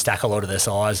they did stack a lot of their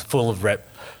size, full of rep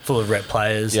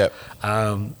players. Yep.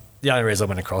 The only reason I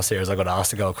went across there is I got asked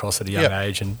to go across at a young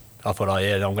age, and I thought,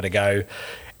 I'm going to go.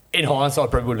 In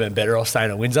hindsight, probably would have been better off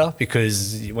staying at Windsor,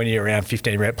 because when you're around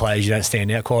 15 rep players, you don't stand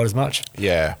out quite as much.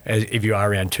 Yeah. As if you are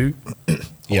around 2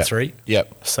 or 3.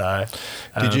 Yep. So,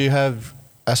 did you have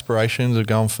aspirations of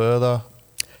going further?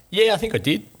 Yeah, I think I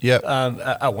did. Yep.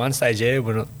 At one stage,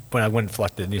 when I went for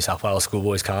like the New South Wales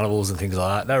schoolboys carnivals and things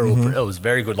like that, they were all, it was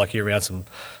very good. Like, you're around some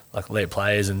like elite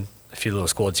players and a few little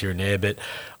squads here and there. But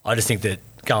I just think that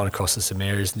going across the St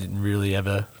Mary's didn't really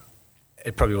ever.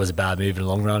 It probably was a bad move in the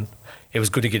long run. It was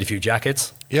good to get a few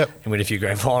jackets and win a few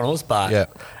grand finals,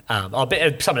 but I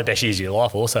bet some of the best years of your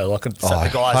life also. Like the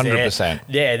guys 100%.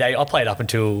 There, I played up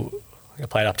until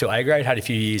A grade, had a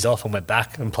few years off, and went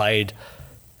back and played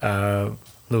a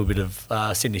little bit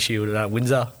of Sydney Shield at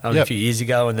Windsor a few years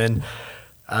ago, and then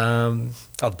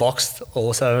I've boxed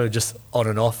also just on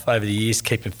and off over the years,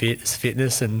 keeping fit,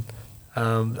 fitness, and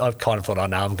I've kind of thought, I'm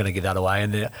going to give that away,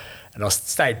 and I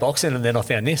stayed boxing, and then I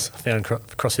found this. I found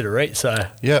CrossFit Elite. So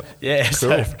cool.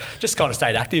 So just kind of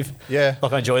stayed active. Yeah,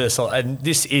 like I enjoy this, and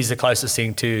this is the closest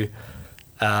thing to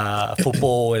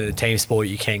football and a team sport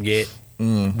you can get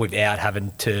without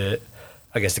having to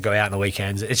I guess, to go out on the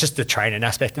weekends. It's just the training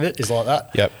aspect of it is like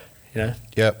that. Yep. You know?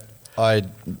 Yep.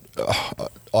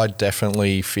 I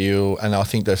definitely feel, and I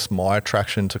think that's my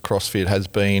attraction to CrossFit has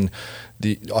been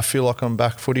I feel like I'm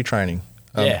back footy training.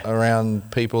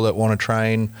 Around people that want to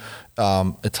train.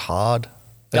 It's hard.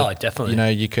 No, definitely. You know,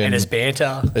 you can... And there's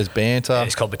banter.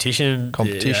 There's competition.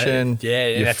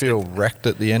 You feel wrecked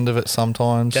at the end of it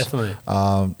sometimes. Definitely.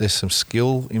 There's some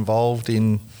skill involved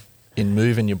in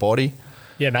moving your body.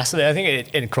 Yeah, massively. I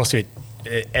think in CrossFit,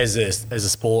 as a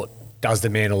sport, does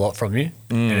demand a lot from you,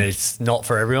 and it's not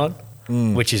for everyone,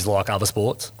 which is like other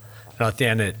sports. And I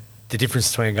found that the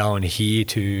difference between going here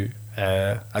to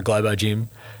a Globo gym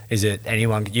is that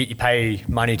you pay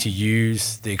money to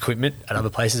use the equipment at other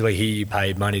places, where here you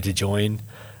pay money to join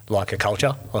like a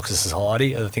culture, like a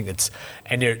society. I think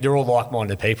and they're all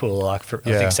like-minded people. Like I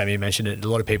think Sammy mentioned it. A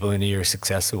lot of people in here are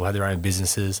successful, have their own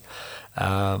businesses.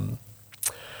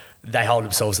 They hold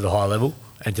themselves at a high level,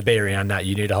 and to be around that,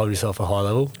 you need to hold yourself at a high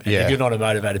level. And if you're not a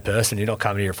motivated person, you're not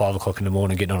coming here at 5 o'clock in the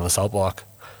morning getting on an assault bike,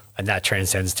 and that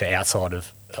transcends to outside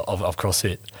of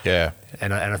CrossFit. Yeah,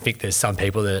 and I think there's some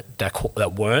people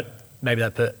that weren't maybe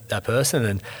that person,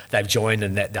 and they've joined,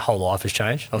 and their whole life has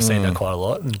changed. I've seen that quite a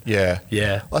lot. And yeah.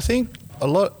 I think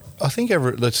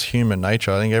that's human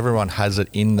nature. I think everyone has it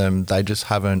in them. They just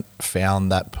haven't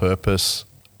found that purpose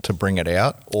to bring it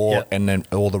out, or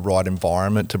the right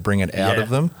environment to bring it out of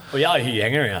them. Well, yeah, who you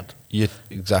hang around. Yeah,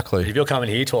 exactly. If you're coming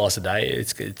here twice a day,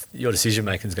 it's your decision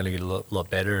making is going to get a lot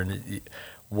better, and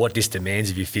what this demands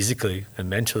of you physically and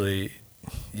mentally,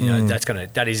 you know,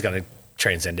 that is going to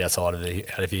transcend outside of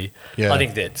here. Yeah. I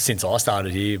think that since I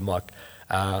started here,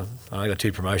 I got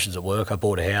 2 promotions at work. I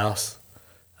bought a house.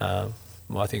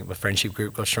 I think my friendship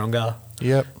group got stronger.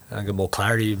 Yep. I got more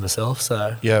clarity in myself.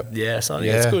 So yep. Yeah, so I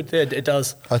think it's good. Yeah, it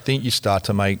does. I think you start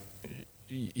to make,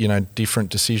 different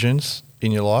decisions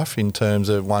in your life in terms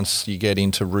of once you get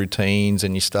into routines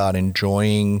and you start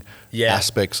enjoying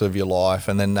aspects of your life,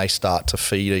 and then they start to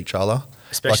feed each other.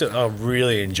 Especially, I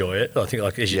really enjoy it. I think,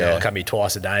 as you know, I come here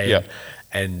twice a day,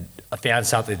 and I found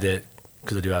something that,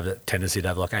 because I do have a tendency to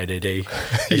have like ADD,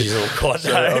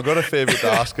 I've got a fair bit to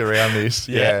ask around this.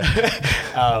 It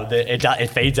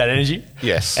feeds that energy.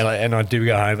 Yes. And I do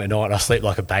go home at night and I sleep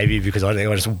like a baby, because I think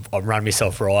I run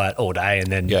myself right all day,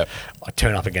 and then I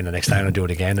turn up again the next day and I do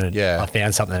it again. And I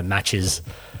found something that matches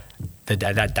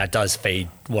that does feed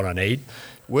what I need.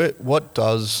 What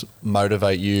does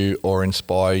motivate you or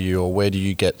inspire you, or where do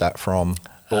you get that from?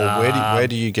 Or where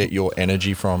do you get your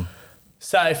energy from?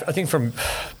 So I think from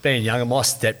being younger, my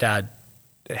stepdad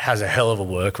has a hell of a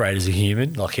work rate as a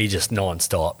human. Like, he just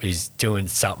non-stop. He's doing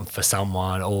something for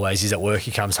someone always. He's at work,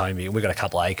 he comes home, we've got a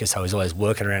couple of acres, so he's always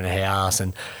working around the house.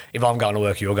 And if I'm going to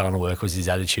work, you're going to work, was his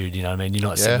attitude, you know what I mean? You're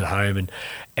not sitting at home.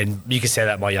 And you can say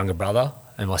that my younger brother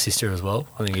and my sister as well.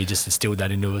 I think he just instilled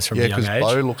that into us from a young age. Yeah,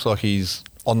 because Bo looks like he's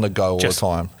on the go all the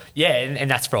time. Yeah,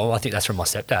 and I think that's from my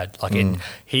stepdad. Like,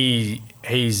 he's...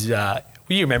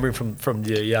 you remember him from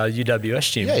the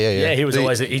UWS gym? Yeah.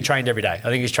 He trained every day. I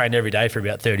think he's trained every day for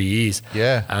about 30 years.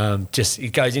 Yeah. He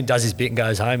goes in, does his bit, and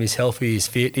goes home. He's healthy. He's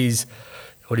fit.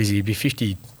 He'd be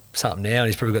 50 something now, and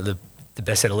he's probably got the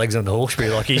best set of legs on the horse.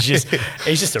 Like, he's just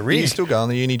a rig. Are you still going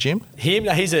to the uni gym?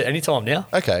 No, he's at any time now.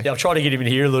 Okay. Yeah, I've tried to get him in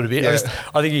here a little bit. Yeah.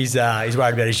 I think he's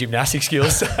worried about his gymnastic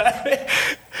skills.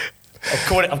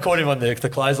 I've caught him on the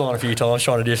clothesline a few times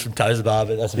trying to do some toes to bar,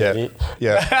 but that's about it.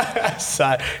 Yeah.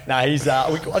 So, no, he's.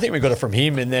 I think we got it from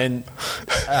him, and then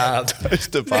toes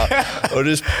to bar. I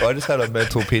just had a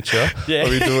mental picture of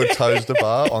you doing toes to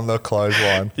bar on the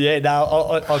clothesline. Yeah,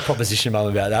 no, I propositioned Mum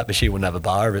about that, but she wouldn't have a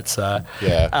bar of it. So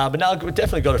but no, we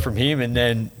definitely got it from him, and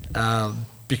then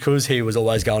because he was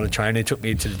always going to train, he took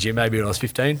me into the gym maybe when I was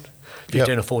 15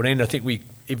 or 14. I think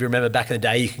if you remember back in the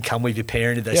day, you could come with your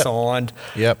parent if they signed.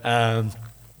 Yep. And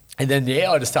then,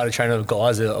 I just started training with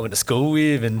guys that I went to school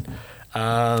with, and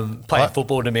playing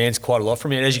football demands quite a lot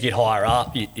from you. And as you get higher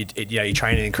up, your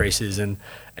training increases, and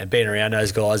being around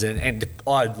those guys. And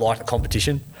I like the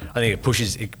competition. I think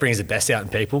it brings the best out in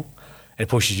people, and it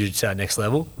pushes you to that next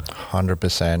level.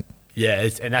 100%. Yeah,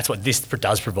 and that's what this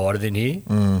does provide within here.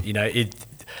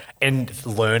 And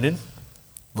learning.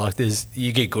 Like,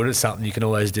 you get good at something, you can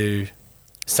always do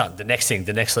something,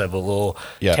 the next level, or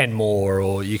 10 more,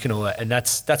 or you can always, and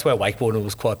that's where wakeboarding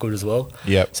was quite good as well.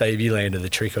 Yep. So if you landed the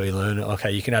trick or you learn it,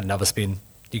 okay, you can add another spin,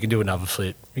 you can do another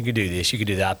flip, you can do this, you can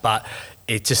do that, but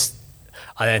it just,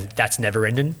 I think that's never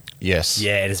ending. Yes.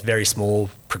 Yeah, and it's very small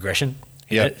progression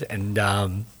in it, and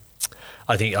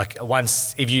I think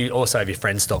if you also have your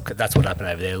friends stock, that's what happened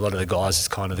over there. A lot of the guys, just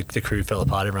kind of the crew fell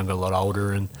apart. Everyone got a lot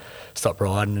older and stopped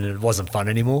riding, and it wasn't fun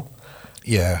anymore.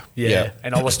 Yeah.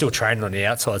 And I was still training on the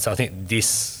outside, so I think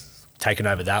this taking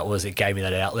over that it gave me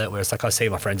that outlet where it's like I see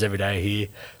my friends every day here,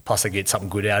 plus I get something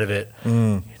good out of it.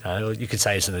 You know, you could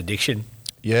say it's an addiction.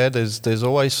 Yeah, there's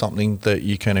always something that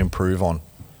you can improve on.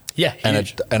 Yeah,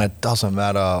 huge. And it doesn't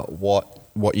matter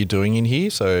what you're doing in here.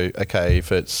 So, okay,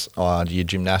 if it's your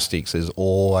gymnastics, there's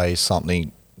always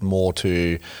something more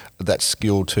to that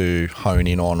skill to hone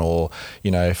in on, or, you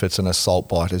know, if it's an assault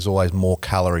bike, there's always more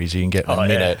calories you can get in a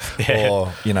minute. Yeah.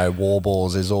 Or, you know, wall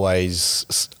balls, there's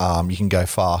always you can go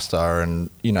faster and,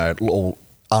 you know, all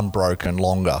unbroken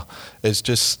longer. It's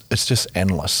just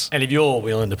endless. And if you're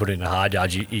willing to put in a hard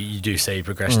yard, you do see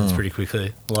progressions pretty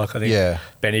quickly. Like I think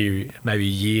Benny, maybe a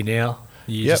year now,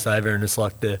 just over, and it's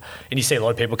like and you see a lot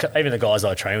of people, even the guys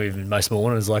I train with most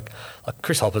mornings, like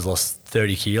Chris Hopper's lost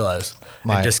 30 kilos.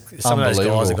 Mate, and just some of those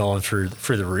guys are going through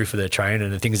the roof of their training,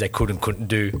 and the things they couldn't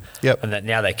do. Yep. And that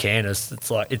now they can.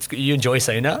 It's like you enjoy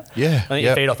seeing that. Yeah. I think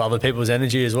you feed off other people's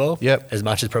energy as well. Yep. As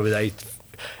much as probably they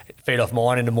feed off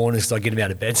mine in the mornings, because I get them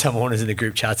out of bed some mornings in the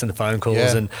group chats and the phone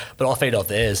calls, but I feed off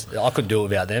theirs. I couldn't do it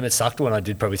without them. It sucked when I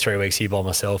did probably 3 weeks here by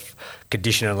myself,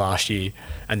 conditioning last year,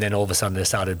 and then all of a sudden they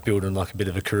started building like a bit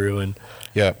of a crew, and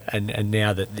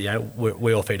now that, you know,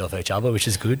 we all feed off each other, which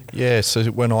is good. Yeah, so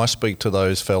when I speak to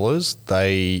those fellas,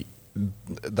 they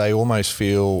almost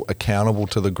feel accountable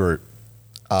to the group.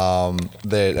 And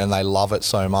they love it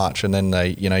so much, and then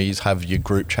they, you know, you have your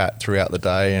group chat throughout the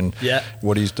day and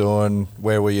what he's doing,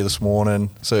 where were you this morning?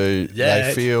 So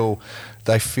they feel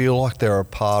like they're a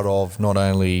part of not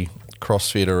only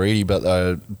CrossFit or Edie, but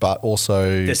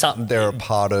also they're a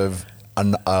part of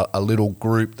a little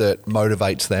group that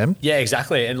motivates them. Yeah,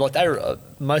 exactly. And like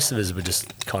most of us were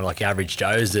just kind of like average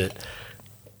Joes that,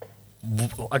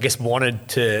 I guess, wanted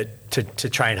to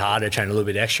train harder, train a little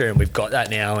bit extra, and we've got that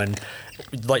now. And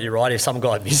like you're right, if some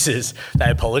guy misses, they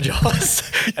apologise,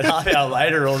 and half an hour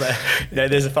later,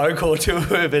 there's a phone call to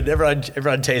him, and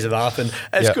everyone tees him up, and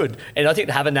it's good. And I think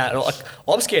having that,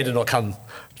 I'm scared to not come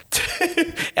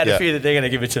out of fear that they're going to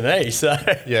give it to me. So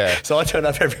I turn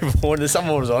up every morning. There's some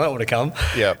mornings I don't want to come,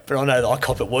 but I know that I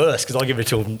cop it worse because I give it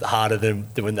to them harder than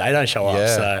when they don't show up.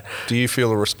 So do you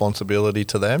feel a responsibility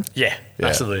to them? Yeah.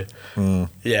 Absolutely.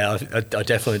 Yeah, I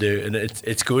definitely do, and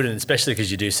it's good, and especially because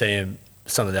you do see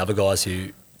some of the other guys who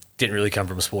didn't really come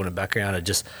from a sporting background, and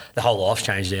just the whole life's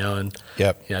changed now, and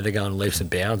you know, they're going leaps and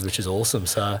bounds, which is awesome.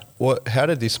 So how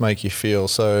did this make you feel?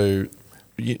 So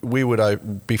we would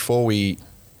we'd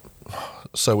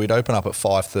open up at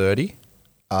 5:30,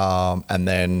 and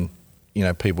then, you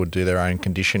know, people would do their own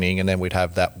conditioning, and then we'd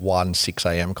have that 6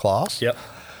 a.m. class.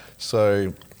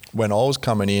 So when I was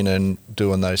coming in and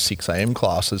doing those 6 a.m.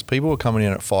 classes, people were coming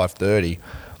in at 5:30,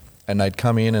 and they'd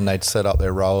come in and they'd set up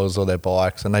their rowers or their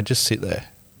bikes, and they'd just sit there.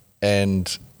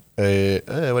 And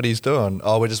what he's doing?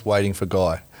 Oh, we're just waiting for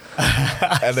Guy.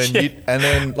 And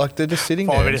then like they're just sitting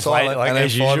 5 minutes silent, late, and then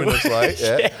 5 minutes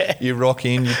late, you rock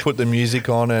in, you put the music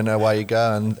on, and away you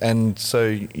go. And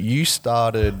so you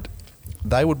started.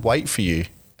 They would wait for you.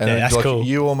 And that's cool.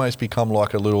 You almost become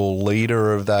like a little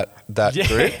leader of that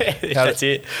group. That's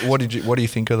it. What do you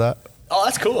think of that? Oh,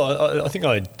 that's cool. I think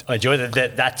I enjoy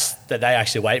that they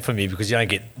actually wait for me, because you don't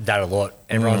get that a lot.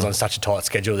 Everyone's on such a tight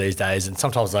schedule these days, and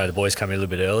sometimes the boys come in a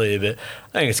little bit earlier. But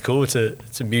I think it's cool. It's a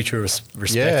mutual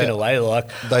respect in a way. Like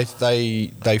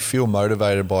they feel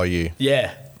motivated by you.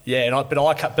 Yeah.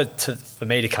 For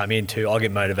me to come in too, I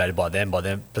get motivated by them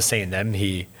for seeing them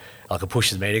here. Like, it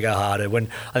pushes me to go harder. When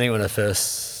I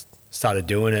first started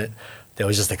doing it, there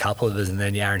was just a couple of us, and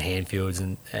then your Aaron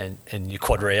Handfields and your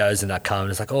Quad Rios and that come, and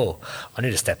it's like, oh, I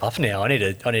need to step up now. I need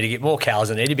to get more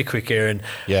cows. I need to be quicker. And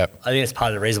I think it's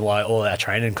part of the reason why all our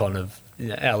training kind of, you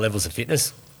know, our levels of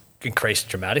fitness increased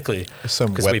dramatically. There's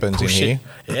some weapons in here.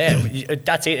 Yeah,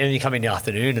 that's it. And you come in the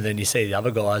afternoon, and then you see the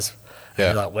other guys,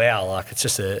 and you're like, wow, like, it's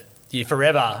just you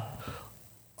forever.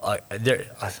 Like, how do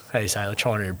you say? They're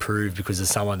trying to improve because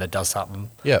there's someone that does something.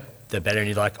 They're better, and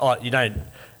you're like, oh, you don't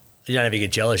ever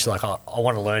get jealous. You're like, oh, I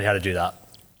want to learn how to do that.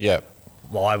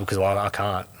 Why? Because I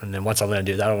can't. And then once I learn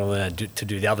to do that, I want to learn to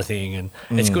do the other thing, and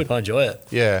it's good. I enjoy it.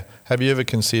 Yeah. Have you ever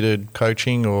considered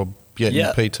coaching or getting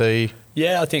PT?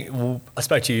 Yeah, I think I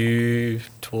spoke to you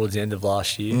towards the end of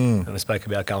last year, and I spoke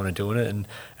about going and doing it,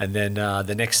 and then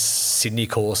the next Sydney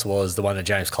course was the one that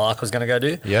James Clark was going to go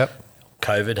do.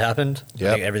 COVID happened. I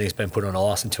think everything's been put on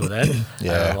ice until then.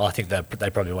 I think that they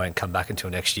probably won't come back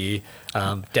until next year.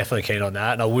 Definitely keen on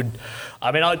that. And I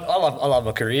love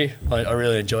my career. I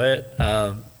really enjoy it.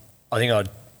 I think I'd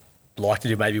like to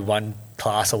do maybe one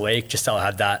class a week, just so I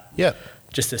had that.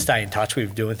 Just to stay in touch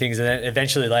with doing things, and then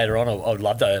eventually later on, I would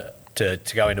love to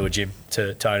go into a gym,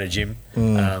 to own a gym.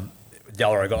 the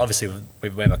older I got, obviously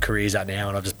with where my career's at now,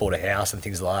 and I've just bought a house and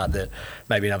things like that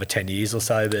maybe another 10 years or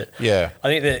so. But Yeah. I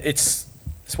think that it's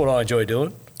what I enjoy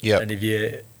doing. Yeah. And if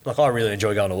you, like, I really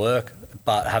enjoy going to work,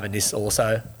 but having this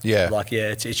also, Yeah. like,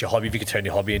 it's your hobby. If you could turn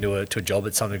your hobby into a job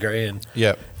at some degree. And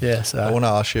Yep. yeah, so. I want to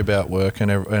ask you about work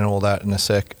and all that in a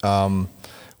sec.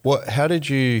 How did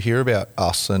you hear about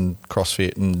us and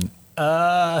CrossFit and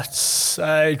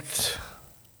So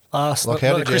last, like how not did the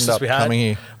you end Christmas up we had, coming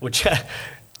here? which I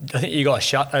think you guys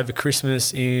shut over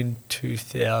Christmas in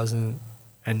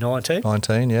 2019.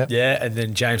 19, yeah. Yeah, and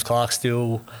then James Clark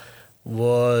still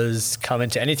was coming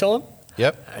to Anytime.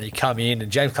 Yep. And he come in,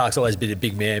 and James Clark's always been a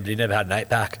big man, but he never had an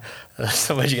 8-pack.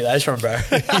 So where'd you get those from, bro?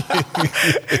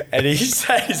 And he's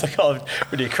like, oh,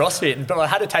 we do CrossFit. But I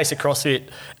had a taste of CrossFit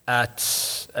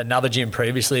at another gym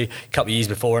previously, a couple of years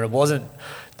before, and it wasn't,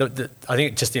 I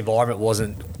think just the environment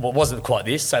wasn't quite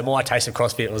this. So my taste of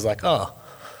CrossFit was like, I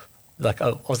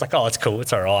was like, oh, it's cool,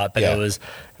 it's all right. But Yeah. it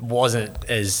wasn't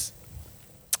as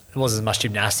much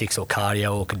gymnastics or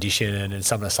cardio or conditioning and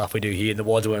some of the stuff we do here. And the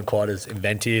WODs weren't quite as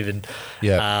inventive, and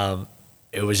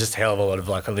it was just a hell of a lot of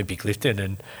like Olympic lifting,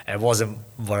 and it wasn't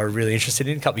what I was really interested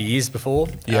in a couple of years before.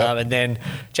 Yeah. And then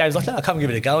James was like, no, come give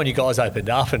it a go, and you guys opened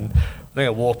up, and I think I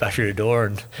walked back through the door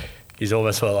and he's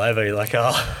almost fell over. You're like,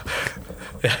 oh,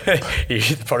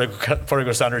 the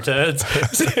prodigal son returns.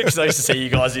 Because I used to see you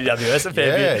guys in WS a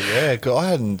fair bit. Yeah. 'Cause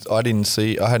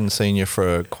I hadn't seen you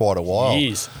for quite a while.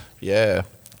 Years. Yeah.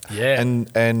 Yeah.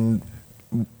 And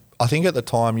I think at the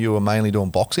time you were mainly doing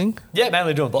boxing. Yeah,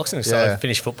 mainly doing boxing. So Yeah. I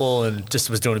finished football and just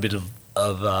was doing a bit of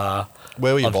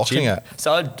Where were you of boxing gym. at?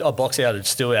 So I box out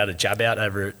at Jab Out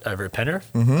over at Penrith.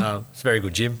 It's a very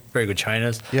good gym, very good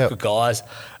trainers, Yep. good guys.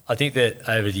 I think that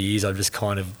over the years I've just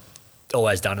kind of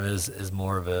always done it as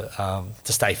more of a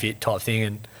to stay fit type thing,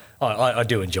 and I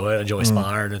do enjoy it. I enjoy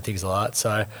sparring and things like that.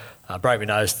 So I broke my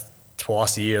nose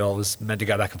twice a year. I was meant to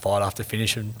go back and fight after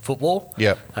finishing football.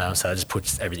 Yep. So it just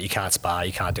puts everything. You can't spar,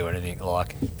 you can't do anything.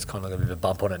 Like, it's kind of like a bit of a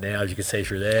bump on it now, as you can see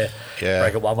through there. Yeah.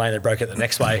 Broke it one way and then broke it the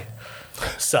next way.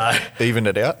 So Evened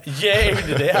it out. yeah, even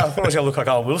today I thought I was going to look like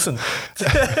Owen Wilson.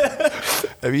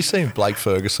 Have you seen Blake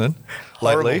Ferguson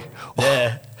lately?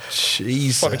 Yeah.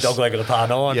 Jesus. Like a dog leg on a par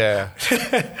 9. Yeah.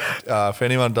 If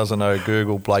anyone doesn't know,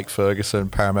 Google Blake Ferguson,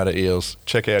 Parramatta Eels.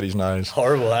 Check out his nose.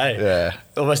 Horrible, eh? Yeah.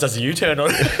 Almost does a U-turn on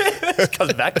it.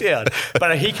 Comes back down.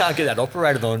 But he can't get that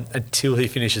operated on until he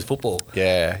finishes football.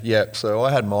 Yeah. So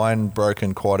I had mine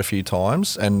broken quite a few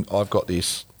times, and I've got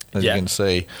this, as Yeah. you can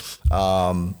see.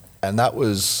 And that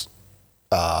was...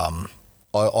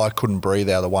 I couldn't breathe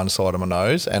out of one side of my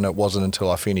nose, and it wasn't until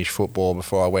I finished football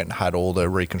before I went and had all the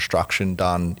reconstruction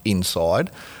done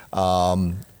inside.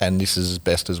 And this is as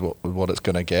best as what it's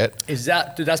going to get. Did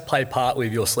that play part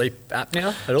with your sleep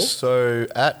apnea at all? So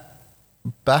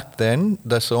back then,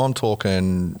 so I'm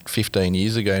talking 15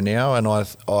 years ago now, and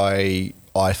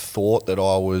I thought that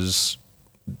I was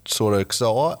sort of,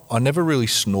 so I never really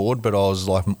snored, but I was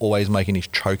like always making this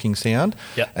choking sound.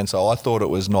 Yep. And so I thought it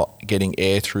was not getting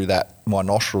air through my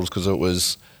nostrils because it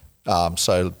was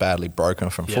so badly broken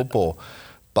from Yep. football.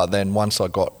 But then once I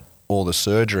got all the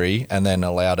surgery and then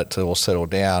allowed it to all settle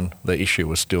down, the issue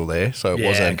was still there. So it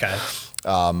wasn't, okay.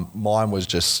 mine was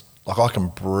just like, I can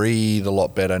breathe a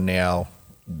lot better now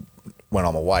when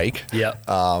I'm awake. Yep.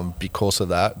 Because of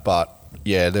that. But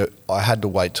yeah, I had to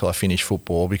wait till I finished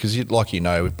football because,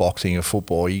 with boxing and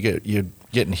football, you're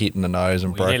getting hit in the nose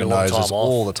and Well, you need broken a long noses time off.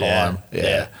 all the time.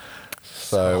 Yeah.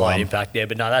 So High impact, yeah.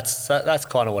 But no, that's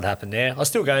kind of what happened there. I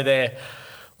still go there.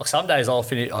 Like, some days I'll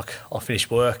finish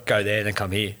work, go there, then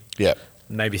come here. yeah,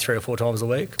 Maybe 3 or 4 times a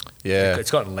week. Yeah.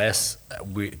 It's gotten less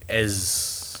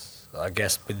as, I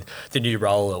guess, with the new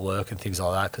role at work and things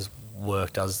like that, because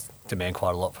work does demand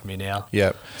quite a lot from you now.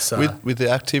 yeah. So With the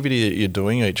activity that you're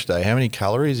doing each day, how many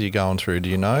calories are you going through? Do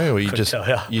you know, or you Couldn't just tell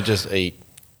ya. you just eat?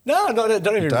 No, don't even.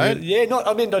 don't? Really, yeah, not.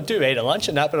 I mean, I do eat at lunch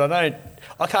and that, but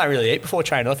I can't really eat before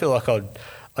training. I feel like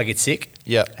I get sick.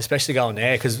 Yeah. Especially going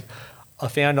there, because I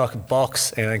found I could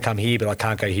box and then come here, but I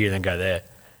can't go here and then go there.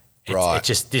 Right.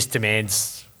 This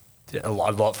demands a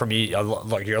lot from you.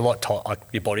 Like, you're a lot tired. Like,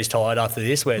 your body's tired after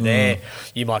this. Where there,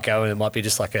 you might go and it might be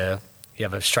just like you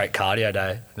have a straight cardio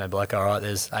day, and they'd be like, all right,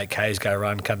 there's 8Ks, go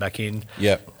run, come back in,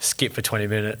 Yep. skip for 20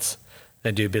 minutes,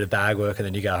 then do a bit of bag work, and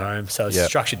then you go home. So it's Yep.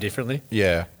 structured differently.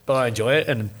 Yeah. But I enjoy it,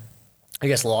 and I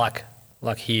guess like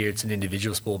here, it's an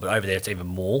individual sport, but over there it's even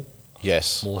more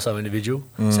Yes. so individual.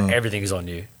 So everything is on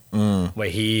you. Where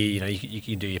here, you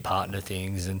can do your partner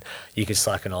things, and you can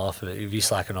slacken off. If you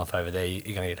slacken off over there, you're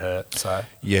going to get hurt. So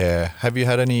Yeah. Have you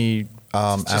had any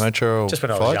amateur or just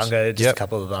when I fights? was younger, just Yep. a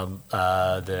couple of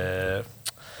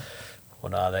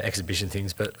what are the exhibition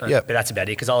things, but Yep. but that's about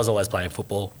it because I was always playing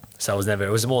football, so it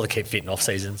was more to keep fit in off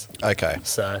seasons. Okay.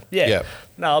 So yeah, Yep.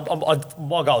 no,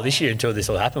 my goal this year until this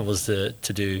all happened was to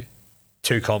do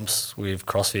 2 comps with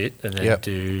CrossFit and then Yep.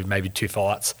 do maybe 2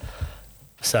 fights.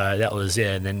 So that was,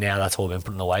 and then now that's all been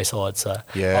put on the wayside. So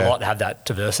Yeah. I like to have that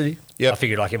diversity. Yep. I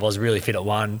figured like if I was really fit at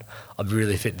one, I'd be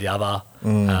really fit at the other.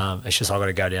 It's just I've got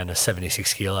to go down to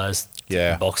 76 kilos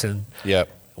Yeah. in boxing. Yep.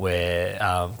 Where,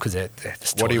 because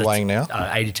What are you weighing now?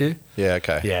 82. Yeah.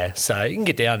 Okay. Yeah, so you can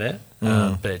get down there.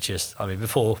 But it's just, I mean,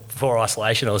 before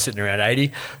isolation, I was sitting around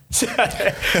 80. So I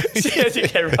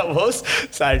think everyone was.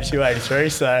 So 82, 83.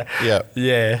 So Yeah.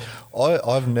 yeah.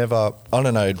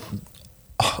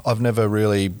 I've never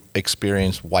really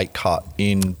experienced weight cut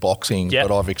in boxing, Yep.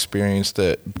 but I've experienced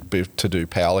it to do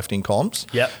powerlifting comps.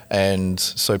 Yep. And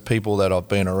so people that I've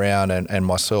been around and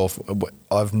myself,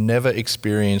 I've never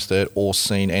experienced it or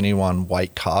seen anyone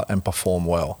weight cut and perform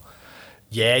well.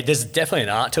 Yeah, there's definitely an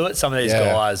art to it. Some of these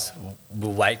Yeah. guys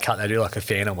will weight cut. They do like a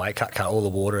phantom weight cut all the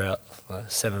water out,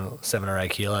 like 7 or 8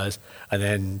 kilos, and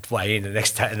then weigh in the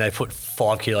next day, and they put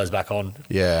 5 kilos back on.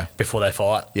 Yeah. Before they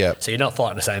fight. Yeah. So you're not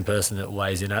fighting the same person that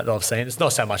weighs in that I've seen. It's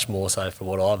not so much more so for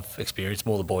what I've experienced,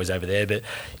 more the boys over there, but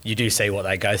you do see what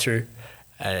they go through,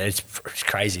 and it's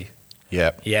crazy.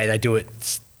 Yeah. Yeah, they do it.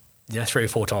 3 or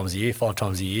 4 times a year, 5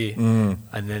 times a year, and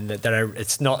then they don't.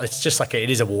 It's not. It's just like it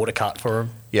is a water cut for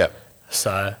them. Yeah.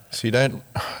 So you don't,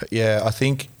 I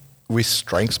think with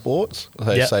strength sports,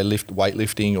 they Yep. say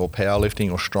weightlifting or powerlifting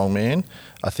or strongman,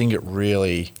 I think it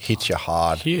really hits you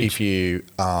hard Huge. if you,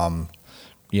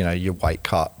 your weight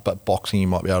cut. But boxing, you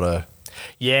might be able to.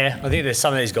 yeah, I think there's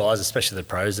some of these guys, especially the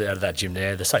pros out of that gym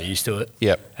there, they're so used to it.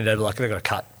 Yep. And they're like, they've got to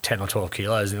cut 10 or 12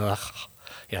 kilos, and they're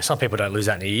like, some people don't lose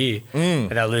that in a year, and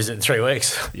they'll lose it in 3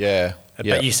 weeks. Yeah.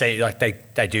 But you see, like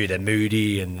they do, they're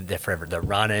moody and they're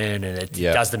running, and it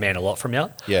Yep. does demand a lot from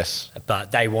you. Yes.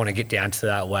 But they want to get down to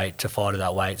that weight, to fight at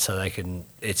that weight, so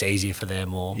it's easier for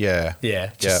them. Or Yeah.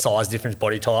 just Yep. size difference,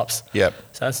 body types. Yep.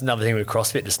 So that's another thing with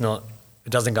CrossFit. It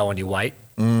doesn't go on your weight.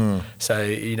 So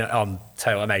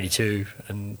I'm 82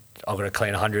 and I've got to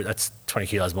clean 100. That's 20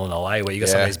 kilos more than I weigh. Where you got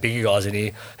some of Yeah. these bigger guys in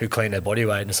here who clean their body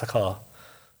weight, and it's like,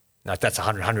 that's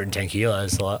 100, 110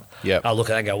 kilos. Like, Yep. I look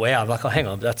at that and go, wow. I'm like, hang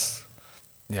on, that's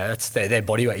their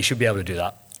body weight. You should be able to do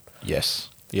that. Yes.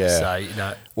 Yeah.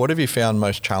 So What have you found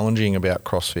most challenging about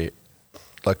CrossFit?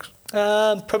 Like,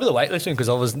 probably the weightlifting, because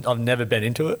I've never been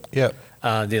into it. yeah.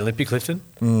 The Olympic lifting.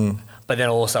 But then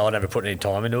also I never put any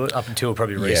time into it up until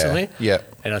probably recently. Yeah.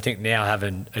 And I think now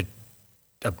having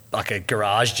a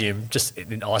garage gym just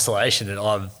in isolation, and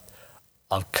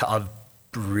I've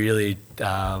really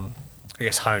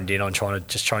honed in on trying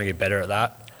to get better at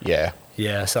that. Yeah.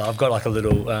 Yeah, so I've got like a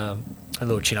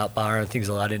little chin up bar and things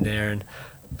like that in there,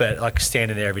 but like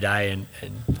standing there every day and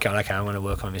going, okay, I'm going to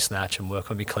work on my snatch and work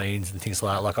on my cleans and things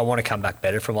like that. Like I want to come back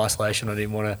better from isolation. I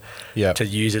didn't want to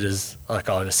use it as like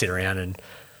I want to sit around and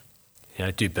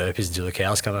do burpees until the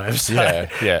cows come home. So,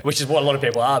 yeah. Which is what a lot of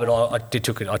people are, but I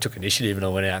took initiative and I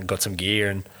went out and got some gear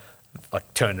and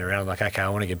like turned it around. Like, okay, I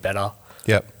want to get better.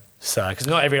 Yep. So, because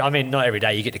not every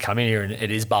day you get to come in here and it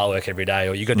is bar work every day,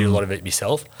 or you got to do a lot of it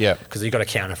yourself. Yeah. Because you got to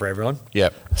counter for everyone.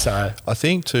 Yep. So I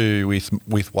think too with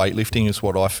weightlifting is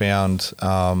what I found,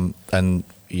 and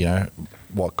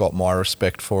what got my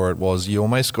respect for it was you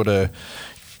almost got to.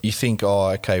 You think,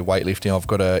 weightlifting, I've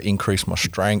got to increase my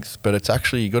strength, but it's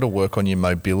actually you got to work on your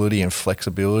mobility and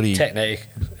flexibility, technique,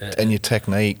 and your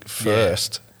technique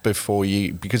first before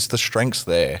because the strength's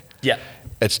there. Yeah.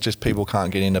 It's just people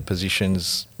can't get into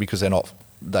positions because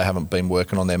they haven't been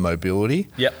working on their mobility.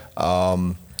 Yep.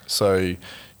 So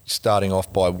starting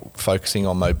off by focusing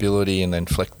on mobility, and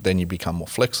then you become more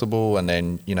flexible, and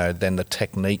then then the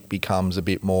technique becomes a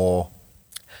bit more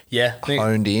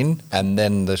honed in, and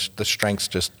then the strengths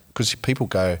just because people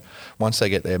go once they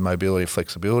get their mobility,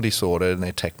 flexibility sorted, and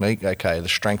their technique, the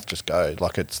strength just goes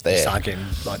like it's there. Start getting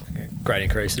like great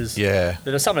increases. Yeah.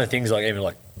 There are some of the things like even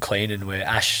like cleaning where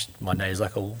Ash one day is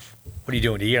like, "Oh, what are you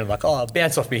doing here?" And I'm like, "Oh, I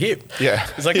bounce off my hip." Yeah.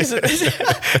 It's like, he goes,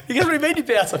 "What do you mean you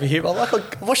bounce off your hip?" I'm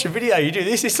like, "I watched a video. You do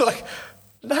this." It's like,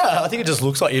 no, I think it just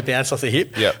looks like you bounce off the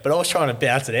hip. Yeah. But I was trying to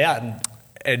bounce it out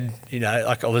and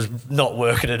like I was not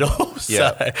working at all.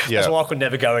 So that's why I could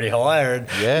never go any higher. And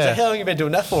he's like, how long have you been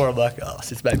doing that for? I'm like,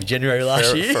 since maybe January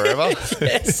last year. Forever.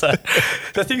 Yeah, so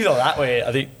the things like that where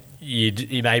I think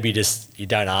you maybe just you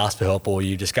don't ask for help, or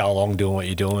you just go along doing what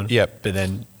you're doing. Yep. But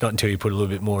then not until you put a little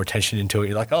bit more attention into it,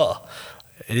 you're like,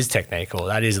 it is technique, or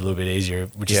that is a little bit easier,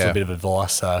 which is a bit of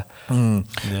advice. So, Do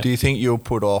you think you'll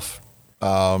put off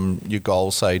your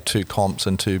goals, say 2 comps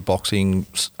and 2 boxing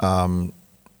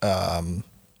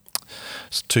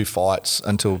 2 fights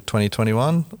until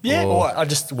 2021? Yeah, or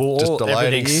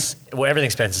everything's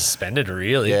been suspended,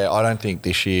 really. Yeah, I don't think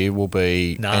this year will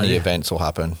be any events will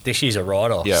happen. This year's a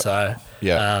write-off. Yep. So,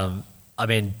 Yep. I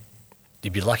mean,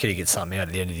 you'd be lucky to get something out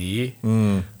at the end of the year.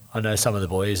 I know some of the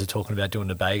boys are talking about doing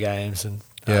the Bay Games and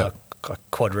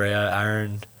Quadrio,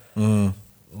 Aaron,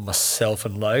 myself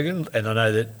and Logan. And I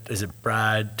know that, is it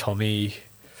Brad, Tommy,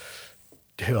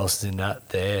 who else is in that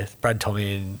there? Brad,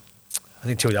 Tommy and I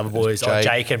think 2 of the other boys,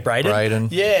 Jake and Braden.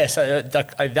 Yeah, so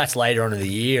that's later on in the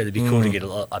year. It'd be cool to get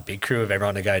a big crew of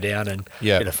everyone to go down and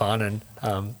bit of fun. And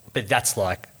but that's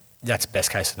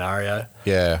best case scenario.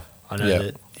 Yeah. I know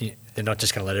that they're not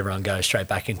just going to let everyone go straight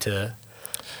back into,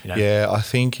 Yeah, I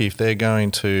think if they're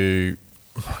going to,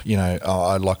 like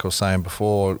I was saying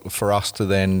before, for us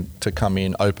to come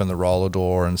in, open the roller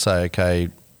door and say, okay,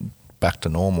 back to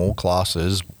normal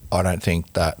classes, I don't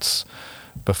think that's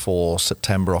before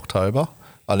September, October.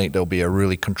 I think there'll be a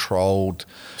really controlled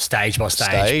stage by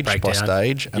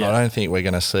stage, and I don't think we're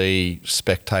going to see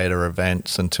spectator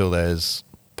events until there's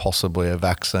possibly a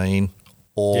vaccine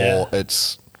or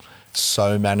it's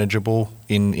so manageable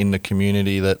in the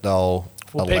community that they'll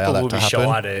allow that to happen. People will be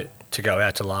shy to go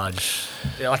out to large.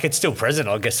 Like, it's still present,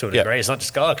 I guess, to a degree. It's not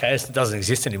just it doesn't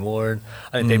exist anymore. And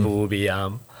I think people will be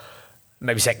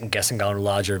maybe second guessing going to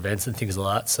larger events and things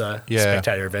like that. So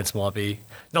spectator events might be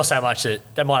not so much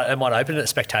that they might open it to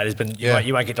spectators, but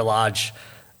you won't get a large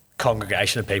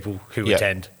congregation of people who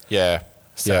attend. Yeah.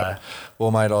 So, yeah.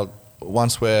 Well, mate,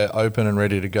 once we're open and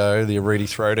ready to go, the Ariti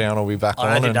Throwdown will be back on.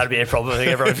 I don't think that'd be a problem. I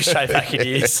think everyone will be straight back in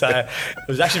here. So it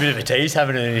was actually a bit of a tease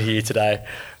having it in here today.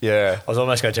 Yeah. I was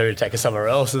almost going to tell you to take us somewhere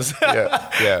else.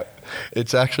 Yeah.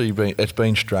 It's actually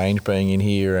been strange being in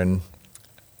here and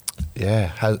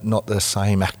has not the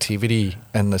same activity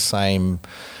and the same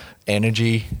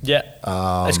energy. Yeah.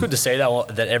 It's good to see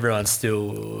that everyone's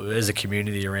still, there's a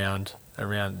community around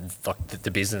like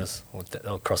the business or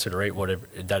CrossFit or Eat, whatever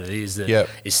that it is, that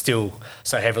is still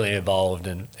so heavily involved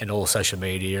in all social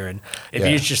media. And it'd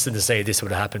be interesting to see if this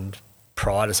would have happened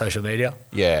prior to social media.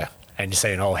 Yeah. And just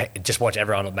saying, just watch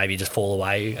everyone maybe just fall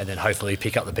away and then hopefully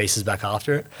pick up the pieces back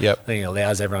after it. Yep. I think it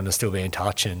allows everyone to still be in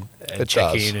touch and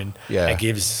check in and it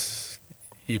gives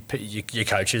your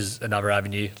coaches another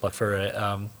avenue, like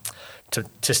for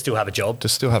to still have a job. To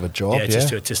still have a job,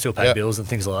 to still pay bills and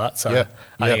things like that. So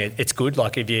I think it's good.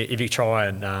 Like if you try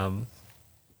and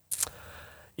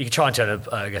you can try and turn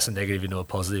a negative into a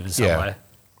positive in some way.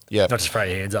 Yeah. Not just throw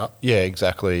your hands up. Yeah,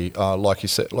 exactly. Like you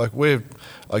said,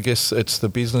 I guess it's the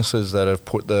businesses that have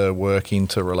put the work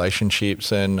into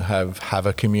relationships and have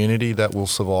a community that will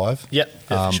survive. Yep,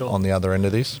 for sure. On the other end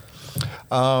of this.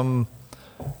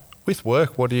 With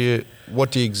work, what do you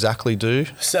exactly do?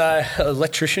 So,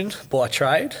 electrician by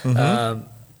trade. Over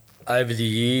the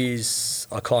years,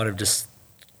 I kind of just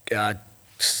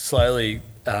slowly,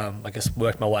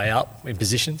 worked my way up in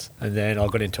positions, and then I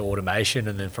got into automation,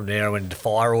 and then from there I went into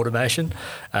fire automation,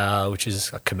 which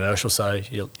is a commercial. So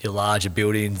your larger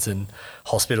buildings and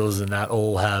hospitals and that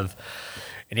all have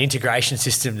an integration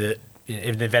system that,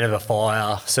 in the event of a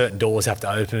fire, certain doors have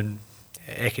to open,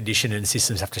 air conditioning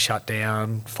systems have to shut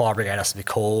down, fire brigade has to be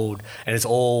called, and it's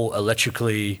all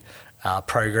electrically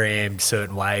programmed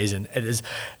certain ways. And it is,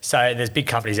 so there's big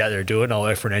companies out there who do it, and I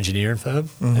work for an engineering firm,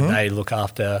 and they look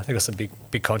after, they've got some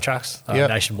big contracts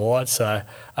nationwide. So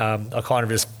I kind of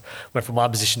just went from one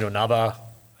position to another,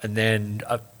 and then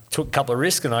I took a couple of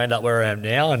risks and I ended up where I am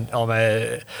now. And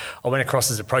I went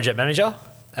across as a project manager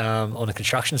on the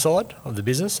construction side of the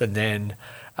business, and then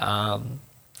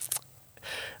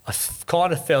I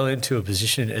kind of fell into a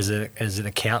position as an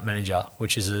account manager,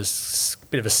 which is a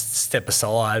bit of a step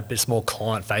aside, but it's more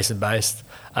client-facing based.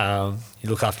 You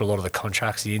look after a lot of the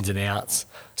contracts, the ins and outs.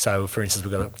 So, for instance,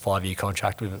 we've got a 5-year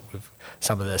contract with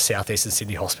some of the southeastern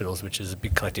Sydney hospitals, which is a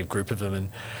big collective group of them, and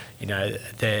you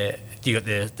got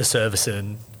the service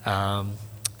and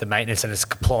the maintenance, and it's a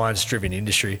compliance-driven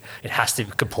industry. It has to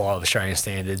comply with Australian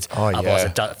standards.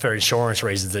 Otherwise, for insurance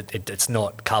reasons, it's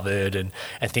not covered and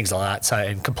things like that. So,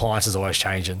 and compliance is always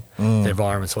changing. The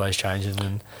environment's always changing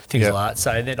and things like that.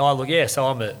 So, and then so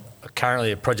I'm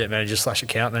currently a project manager /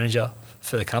 account manager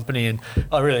for the company, and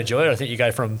I really enjoy it. I think you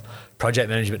go from project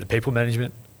management to people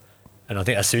management, and I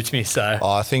think that suits me. So,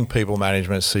 I think people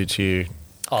management suits you.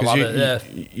 I love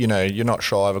it. You're not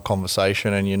shy of a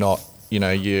conversation, and you're not,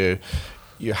 you're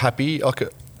happy. I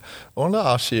want to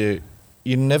ask you,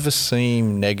 you never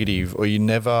seem negative or you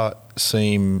never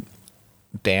seem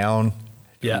down.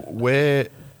 Yeah. Where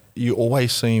you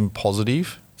always seem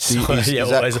positive. Is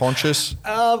that conscious?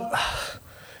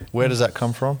 Where does that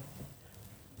come from?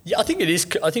 Yeah, I think it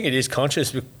is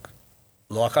conscious.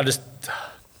 Like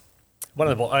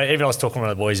Even I was talking to one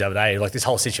of the boys the other day, like this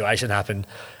whole situation happened,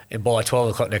 and by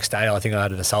 12 o'clock next day, I think I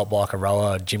had an assault bike, a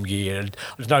rower, gym gear, and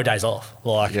there's no days off.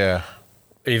 Like, Yeah.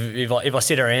 if I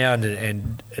sit around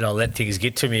and I let things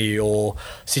get to me or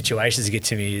situations get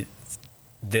to me,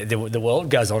 the world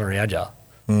goes on around you.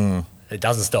 Mm. It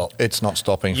doesn't stop. It's not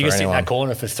stopping You for can sit in anyone. that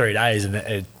corner for 3 days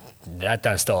and that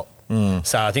don't stop. Mm.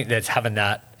 So I think that's having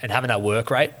that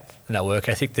work rate and that work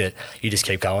ethic that you just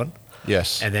keep going.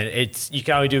 Yes. And then you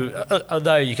can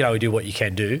only do what you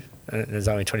can do. And there's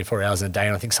only 24 hours in a day,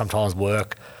 and I think sometimes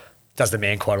work does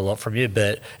demand quite a lot from you.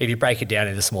 But if you break it down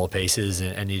into small pieces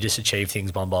and you just achieve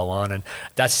things one by one, and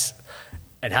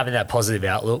having that positive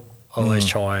outlook, I always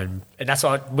try and that's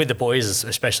why with the boys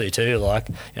especially too. Like,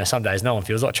 some days no one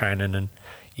feels like training, and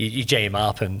you jam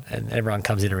up and everyone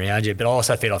comes in around you. But I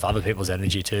also feed off other people's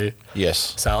energy too.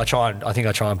 Yes. So I try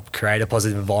and create a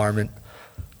positive environment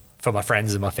for my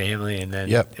friends and my family, and then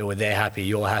when they're happy,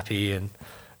 you're happy, and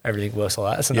everything works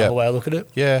like that. That's another way I look at it.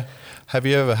 Yeah. Have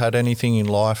you ever had anything in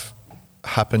life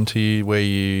happen to you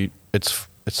where it's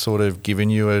sort of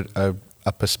given you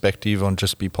a perspective on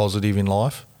just be positive in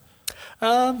life?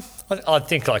 I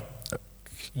think I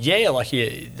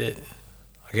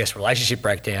guess relationship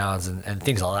breakdowns and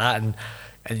things like that,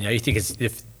 and you think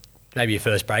if maybe your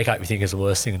first breakup, you think it's the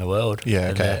worst thing in the world. Yeah.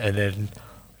 Okay. And then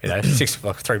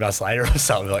 3 months later or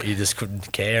something, like you just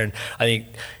couldn't care. And I think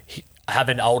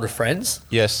having older friends,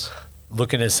 Yes.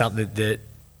 looking at something that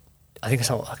I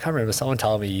can't remember, someone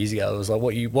told me years ago, it was like,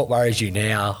 what worries you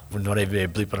now will not even be a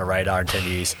blip on a radar in 10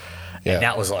 years. Yeah. And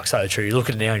that was like so true. You look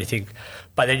at it now and you think,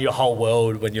 but then your whole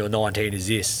world when you're 19 is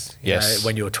this. Yes.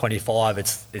 When you're 25,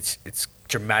 it's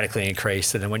dramatically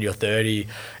increased, and then when you're 30,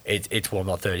 it's well,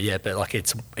 not 30 yet, but like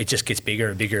it just gets bigger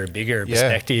and bigger and bigger in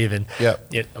perspective, and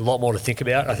a lot more to think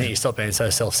about. I think you stop being so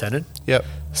self-centered. Yep.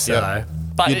 So,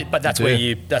 but that's where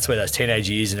those teenage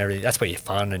years and everything. That's where you're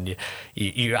fun, and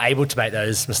you're able to make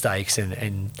those mistakes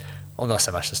and well, not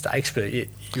so much mistakes, but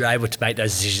you're able to make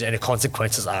those decisions, and the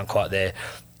consequences aren't quite there.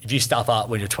 If you stuff up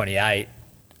when you're 28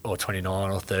 or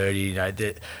 29 or 30,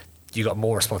 that you got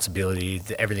more responsibility.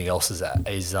 Everything else is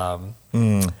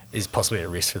possibly at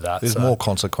risk for that. There's more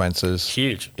consequences.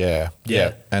 Huge. Yeah.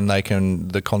 And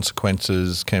the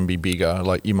consequences can be bigger.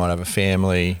 Like you might have a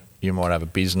family, you might have a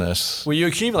business. Well, you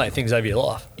accumulate things over your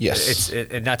life. Yes.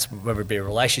 And that's whether it be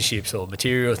relationships or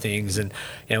material things. And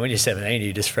when you're 17,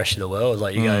 you're just fresh to the world.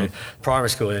 Like you go primary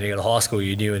school, and then you go to high school,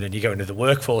 you're new, and then you go into the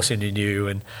workforce and you're new,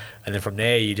 and then from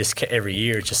there, you just every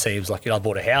year it just seems like I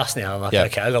bought a house now. I'm like,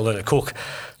 okay, I got to learn to cook.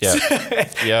 Yeah.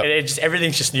 And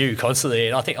everything's just new constantly,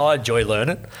 and I think I enjoy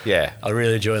learning. Yeah. I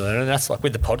really enjoy learning. That's like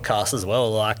with the podcast as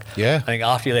well. Like, yeah. I think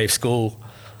after you leave school,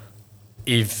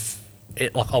 I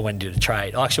went into the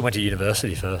trade. I actually went to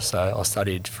university first, so I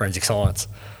studied forensic science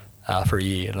for a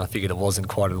year, and I figured it wasn't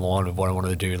quite in line with what I wanted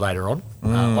to do later on.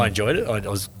 I enjoyed it.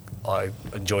 I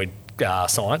enjoyed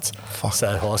science. Fuck, so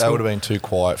high school. that would have been too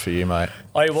quiet for you, mate.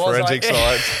 It was forensic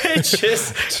science. It's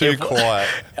just too quiet.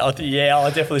 I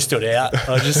definitely stood out.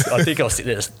 I think I was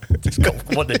sitting there just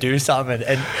wanting to do something,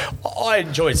 and I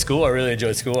enjoyed school. I really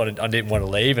enjoyed school. I didn't want to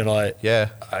leave, and I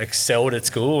excelled at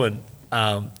school, and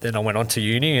then I went on to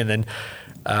uni, and then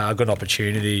I got an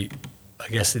opportunity, I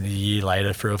guess, in a year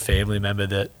later for a family member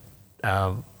that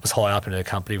was high up in a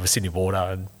company with Sydney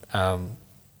Water, and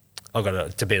I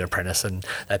got to be an apprentice, and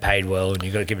they paid well, and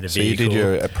you got to give it a vehicle. So you did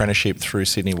your apprenticeship through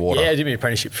Sydney Water? Yeah, I did my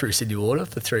apprenticeship through Sydney Water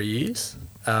for 3 years,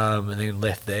 and then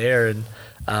left there, and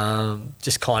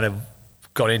just kind of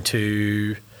got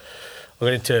into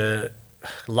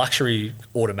luxury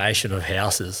automation of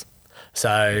houses.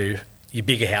 So your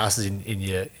bigger houses in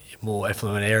your more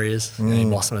affluent areas, in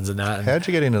Mosmans and that. How'd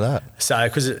you get into that? So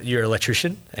because you're an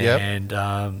electrician,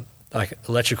 and like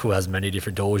electrical has many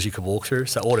different doors you can walk through.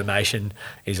 So automation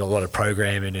is a lot of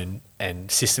programming and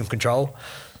system control.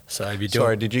 So if you do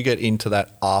Sorry, did you get into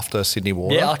that after Sydney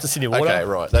Water? Yeah, after Sydney Water. Okay,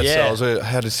 right.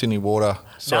 How did Sydney Water?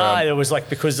 Sorry, it was like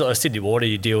because of Sydney Water,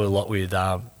 you deal a lot with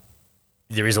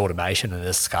there is automation and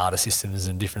there's SCADA systems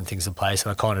and different things in place.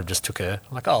 And I kind of just took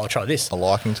I'll try this. A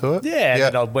liking to it? Yeah, and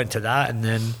then I went to that, and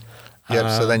then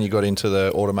so then you got into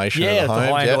the automation of the home. Yeah,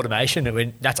 the high-end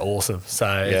automation. That's awesome.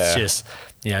 So it's just,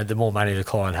 the more money the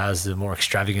client has, the more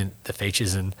extravagant the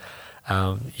features. And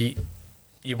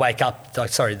you wake up,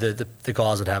 the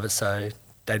guys would have it so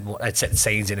they'd set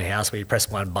scenes in a house where you press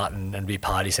one button and be a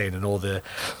party scene, and all the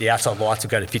outside lights would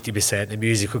go to 50%, the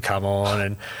music would come on,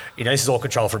 and this is all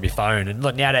controlled from your phone. And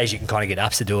nowadays you can kind of get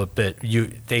apps to do it, but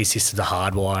these systems are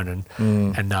hardwired,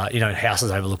 and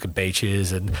houses overlooking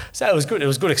beaches, and so it was good. It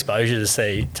was good exposure to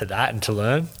see to that and to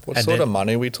learn. What sort of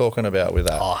money are we talking about with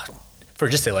that? for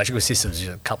just the electrical systems,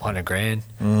 a couple $100,000,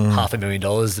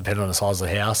 $500,000, depending on the size of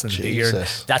the house and bigger. And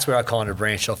that's where I kind of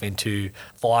branched off into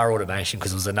fire automation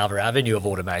because it was another avenue of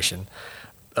automation.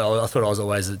 I thought I was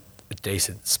always a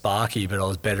decent sparky, but I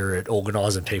was better at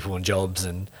organising people and jobs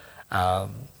and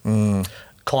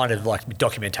kind of like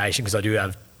documentation because I do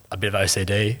have a bit of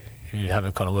OCD. You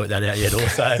haven't kind of worked that out yet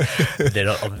also. Then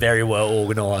I'm very well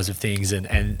organised with things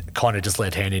and kind of just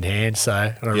led hand in hand. So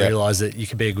I realised that you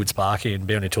can be a good sparky and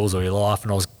be on your tools all your life.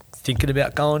 And I was thinking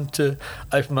about going to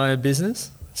open my own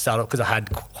business, start up because I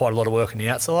had quite a lot of work on the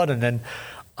outside. And then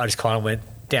I just kind of went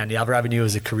down the other avenue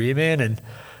as a career man.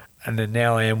 And then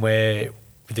now I am with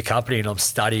the company and I'm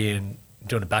studying,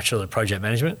 doing a Bachelor of Project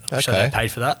Management. So they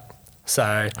paid for that.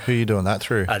 So who are you doing that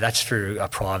through? That's through a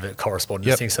private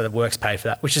correspondence thing. So the work's paid for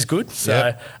that, which is good.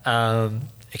 So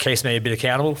it keeps me a bit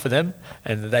accountable for them,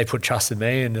 and they put trust in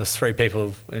me. And there's 3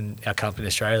 people in our company in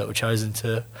Australia that were chosen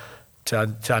to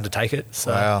undertake it.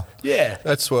 So, wow. Yeah.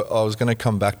 That's what I was going to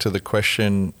come back to the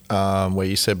question where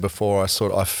you said before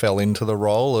I fell into the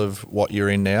role of what you're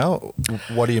in now.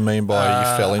 What do you mean by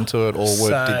you fell into it, or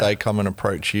did they come and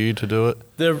approach you to do it?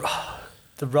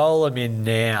 The role I'm in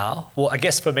now, well, I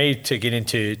guess for me to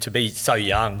be so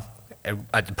young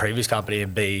at the previous company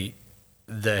and be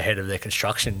the head of their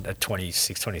construction at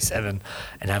 26, 27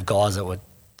 and have guys that were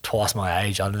twice my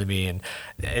age under me, and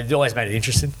it always made it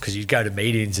interesting because you'd go to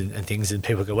meetings and things and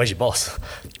people go, "Where's your boss?"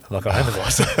 I'm like, "I'm the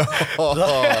boss." I'm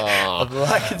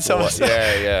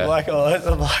like,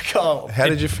 I'm like, oh. How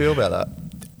did you feel about that?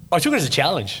 I took it as a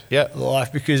challenge. Yeah.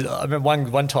 Like, because I remember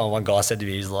one time one guy said to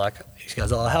me, he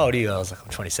goes, "Oh, how old are you?" I was like, "I'm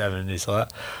 27. And he's like,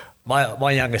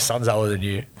 my youngest son's older than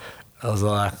you." I was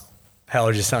like, "How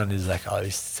old is your son?" He's like, "Oh,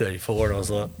 he's 34. And I was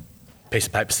like, "Piece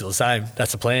of paper's still the same.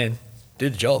 That's the plan. Do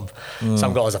the job."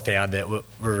 Some guys I found that were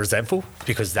resentful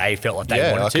because they felt like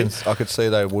they wanted to. I could see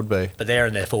they would be. But they're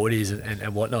in their 40s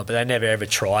and whatnot, but they never ever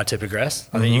tried to progress.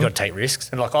 I think you've got to take risks.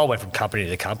 And like I went from company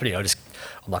to company. I was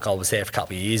there for a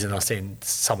couple of years and I seen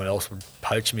someone else would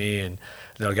poach me and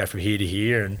then I'd go from here to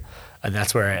here and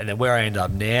that's where then where I end up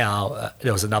now,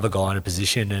 there was another guy in a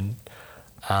position and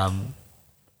I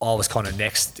was kind of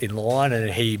next in line and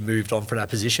he moved on from that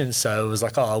position. So it was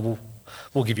like,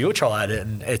 we'll give you a try at it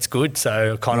and it's good.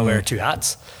 So I kind of wear 2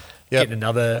 hats, getting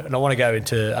another, and I want to go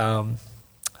into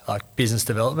like business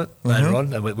development later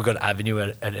on. And we've got an avenue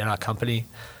in our company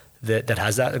that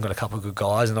has that. I've got a couple of good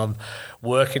guys and I'm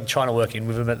trying to work in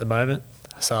with them at the moment.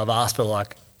 So I've asked for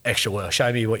like extra work.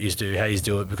 Show me what you do, how you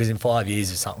do it, because in 5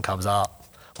 years if something comes up,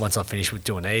 once I'm finished with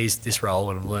doing this role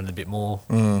and I'm learning a bit more,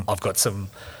 I've got some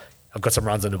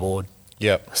runs on the board.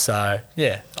 Yep. So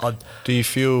yeah. Do you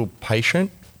feel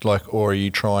patient? Like, or are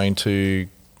you trying to?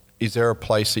 Is there a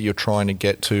place that you're trying to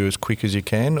get to as quick as you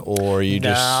can, or are you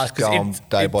just going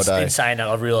day by day? In saying that,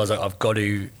 I've realised I've got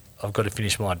to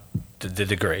finish the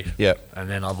degree. Yep. And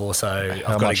then I've also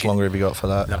how much longer have you got for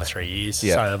that? Another 3 years.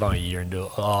 Yep. So I'm only a year into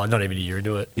it. Oh, not even a year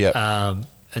into it. Yep. And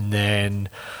then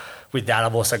with that,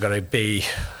 I've also got to be.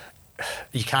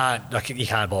 You can't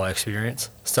buy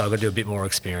experience, so I've got to do a bit more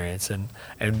experience.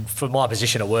 And for my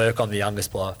position at work, I'm the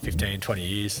youngest by 15, 20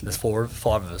 years. There's 5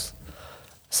 of us.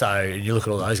 So you look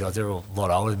at all those guys; they're all a lot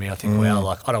older than me. I think, wow,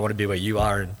 like I don't want to be where you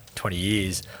are in 20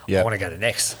 years. I want to go to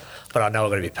next, but I know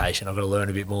I've got to be patient. I've got to learn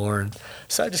a bit more, and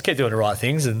so just keep doing the right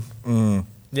things. And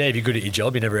if you're good at your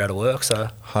job, you're never out of work. So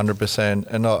 100%.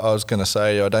 And I was going to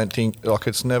say, I don't think like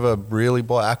it's never really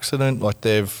by accident. Like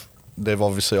they've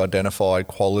obviously identified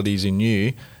qualities in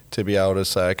you to be able to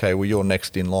say, okay, well, you're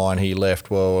next in line. He left.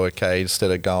 Well, okay,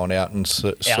 instead of going out and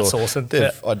outsourcing,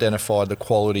 they've identified the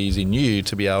qualities in you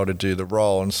to be able to do the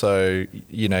role. And so,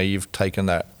 you've taken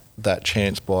that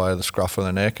chance by the scruff of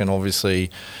the neck. And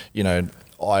obviously,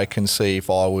 I can see if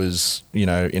I was,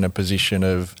 in a position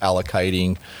of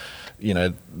allocating,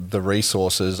 the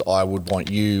resources, I would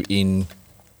want you in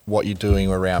what you're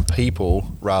doing around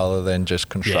people rather than just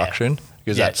construction. Yeah.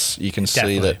 Because you can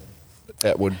definitely see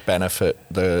that would benefit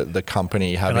the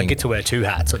company having. And I get to wear 2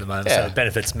 hats at the moment, so it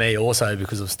benefits me also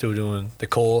because I'm still doing the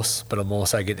course, but I'm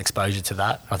also getting exposure to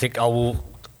that. I think I will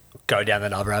go down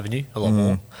that other avenue a lot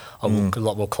more. I will a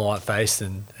lot more client faced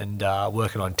and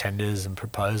working on tenders and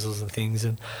proposals and things,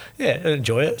 and I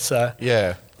enjoy it. So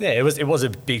it was a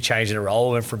big change in the role.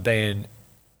 I went from being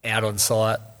out on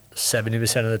site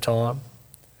 70% of the time,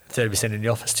 30% in the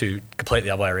office, to completely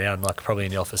the other way around, like probably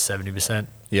in the office 70%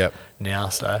 now,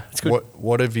 so it's good.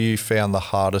 What have you found the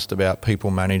hardest about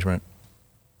people management?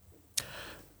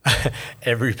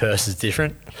 Every person's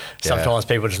different. Sometimes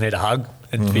people just need a hug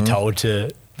and be told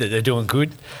that they're doing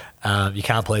good. You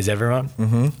can't please everyone.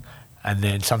 And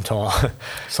then sometimes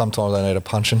they need a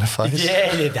punch in the face.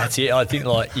 Yeah, that's it. I think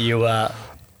like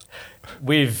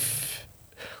with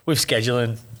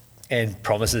scheduling and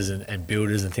promises and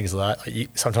builders and things like that,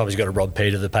 sometimes you've got to rob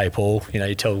Peter to pay Paul. You know,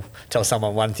 you tell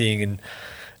someone one thing and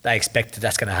they expect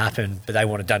that's going to happen, but they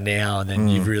want it done now, and then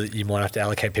you might have to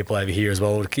allocate people over here as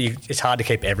well. It's hard to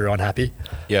keep everyone happy.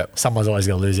 Yeah, someone's always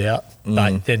going to lose out,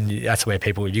 but then that's where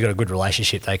people, if you've got a good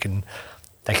relationship, they can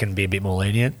be a bit more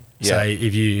lenient. Yeah. So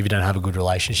if you don't have a good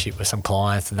relationship with some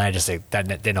clients, and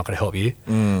they're not going to help you.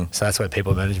 So that's where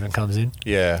people management comes in.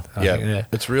 Yeah, yeah.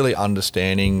 It's really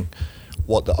understanding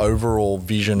what the overall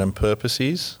vision and purpose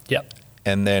is. Yep.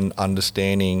 And then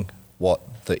understanding what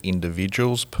the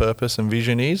individual's purpose and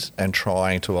vision is, and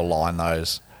trying to align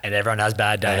those. And everyone has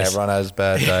bad days.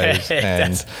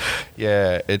 And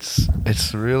yeah,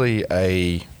 it's really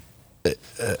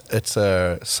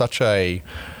such a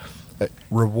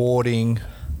rewarding,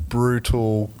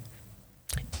 brutal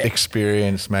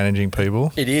experience managing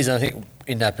people. It is. I think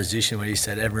in that position where you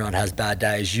said everyone has bad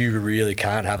days, you really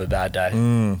can't have a bad day.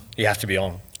 You have to be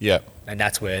on. Yeah. And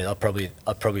that's where I'll probably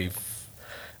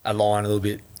align a little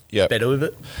bit better with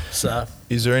it. So,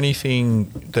 is there anything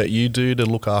that you do to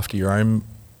look after your own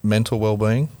mental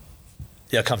well-being?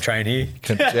 Yeah, come train here.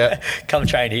 Come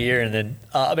train here, and then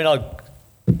I got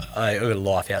a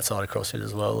life outside of CrossFit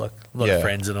as well. Like a lot of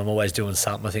friends, and I'm always doing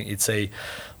something. I think you'd see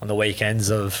on the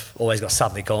weekends I've always got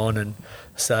something on, and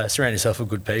so surround yourself with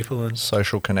good people and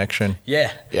social connection.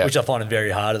 Yeah, which I find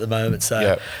very hard at the moment.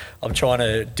 So I'm trying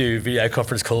to do video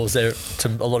conference calls there to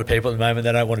a lot of people at the moment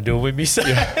that don't want to do it with me. So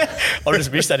I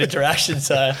just miss that interaction.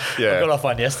 So I got off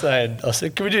one yesterday and I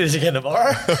said, "Can we do this again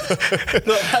tomorrow?"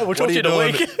 Like, hey, we'll talk to you in a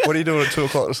week. What are you doing at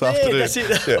 2:00 this afternoon? That's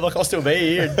it. I'm like, I'll still be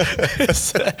here. And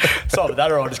so with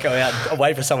that, or I'll just go out and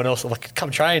wait for someone else. I'm like,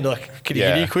 come train. Like, can you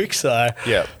get here quick? So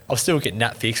I'm still getting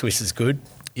that fixed, which is good.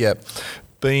 Yeah.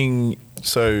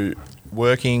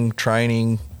 Working,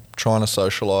 training, trying to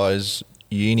socialise,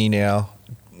 uni now,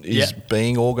 is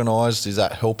being organised, is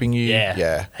that helping you?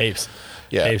 Yeah. Heaps.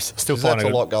 Yeah. Heaps. Still finding a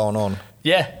lot going on.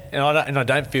 Yeah. And I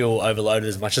don't feel overloaded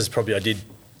as much as probably I did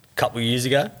a couple of years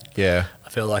ago. Yeah. I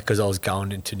feel like because I was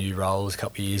going into new roles a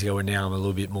couple of years ago, and now I'm a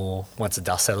little bit more, once the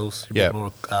dust settles, a bit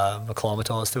more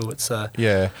acclimatised to it. So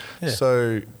yeah.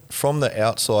 So from the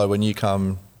outside, when you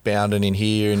come bounding in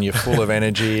here and you're full of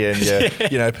energy and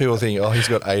people think, oh, he's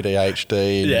got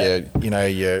ADHD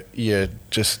and you're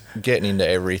just getting into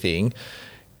everything.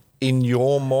 In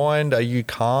your mind, are you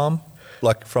calm?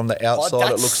 Like from the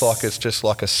outside, it looks like it's just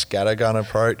like a scattergun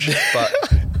approach. But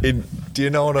do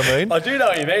you know what I mean? I do know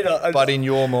what you mean. But in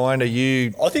your mind, are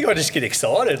you? I think I just get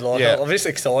excited. I'm just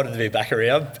excited to be back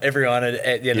around everyone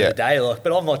at the end of the day.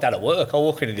 But I'm like that at work. I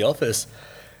walk into the office.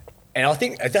 And I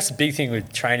think that's a big thing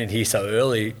with training here so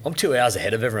early. I'm 2 hours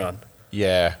ahead of everyone.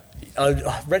 Yeah.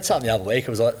 I read something the other week. It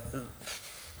was like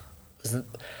a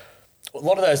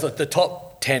lot of those, like the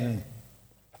top 10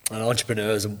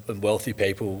 entrepreneurs and wealthy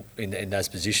people in those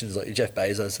positions, like Jeff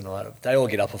Bezos and all that, they all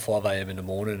get up at 5 a.m. in the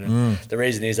morning. And the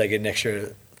reason is they get an extra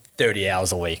 30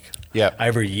 hours a week. Yeah.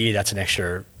 Over a year, that's an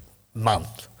extra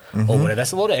month or whatever.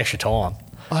 That's a lot of extra time.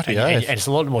 And it's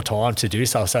a lot more time to do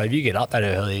so. So if you get up that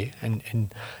early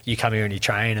and you come here and you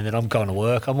train, and then I'm going to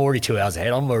work, I'm already 2 hours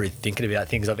ahead. I'm already thinking about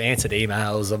things. I've answered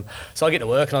emails. So I get to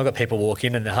work and I've got people walk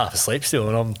in and they're half asleep still,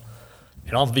 and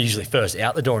I'm usually first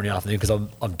out the door in the afternoon because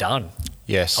I'm done.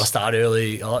 Yes. I start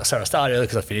early. I start early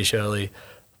because I finish early.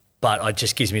 But it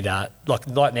just gives me that, like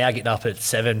now getting up at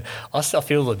 7, I still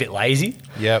feel a bit lazy.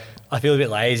 Yep. I feel a bit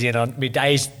lazy, and my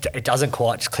days, it doesn't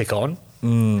quite just click on.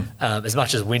 As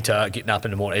much as winter, getting up in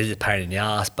the morning is a pain in the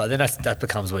ass, but then that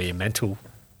becomes where your mental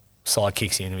side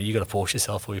kicks in. You got to force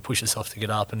yourself, or you push yourself to get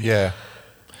up. And yeah.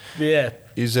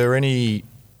 Is there any,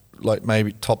 like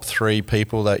maybe top 3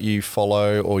 people that you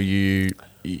follow, or you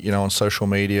on social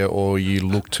media, or you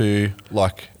look to,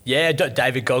 like? Yeah,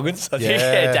 David Goggins. I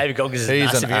think David Goggins is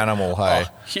he's massive. An animal, hey.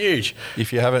 Oh, huge.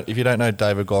 If you don't know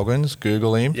David Goggins,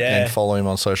 Google him and follow him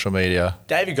on social media.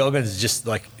 David Goggins is just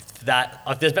like that.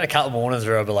 There's been a couple of mornings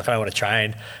where I'll be like, I don't want to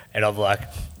train, and I'm like,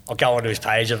 I'll go onto his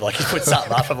page and like he puts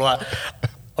something up. I'm like,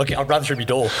 okay, I'll run through my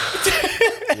door.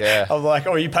 Yeah. I'm like,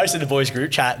 you posted the boys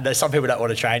group chat, and some people don't want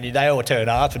to train you. They all turn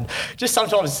up, and just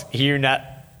sometimes hearing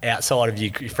that outside of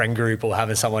your friend group or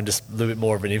having someone just a little bit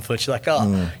more of an influence, you're like,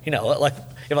 you know what, like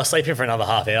if I sleep in for another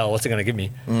half hour, what's it going to give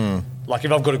me? Like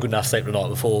if I've got a good enough sleep the night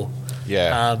before.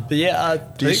 Yeah. Do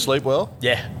you sleep well?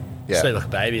 Yeah. Sleep like a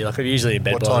baby. Like I'm usually in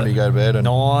bed What time do you go to bed?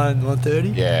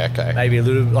 9:30. Yeah, okay. Maybe a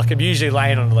little, like I'm usually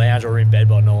laying on the lounge or in bed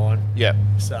by 9. Yeah.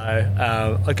 So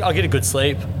I get a good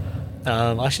sleep.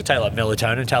 I should take like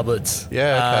melatonin tablets.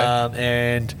 Yeah, okay.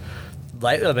 And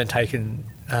lately I've been taking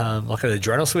like an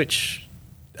adrenal switch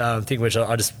thing, which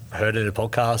I just heard in a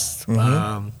podcast.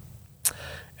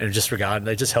 and just regard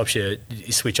it just helps you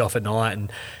switch off at night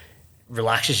and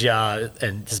relaxes you,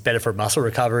 and it's better for muscle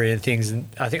recovery and things. And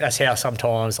I think that's how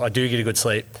sometimes I do get a good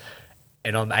sleep,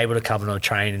 and I'm able to come and I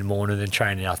train in the morning, then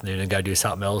train in the afternoon, and go do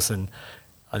something else. And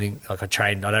I think like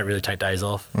I don't really take days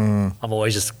off. I'm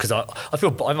always just because I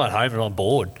feel I'm at home and I'm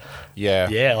bored. Yeah,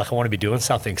 like I want to be doing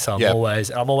something, so I'm always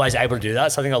able to do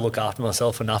that. So I think I look after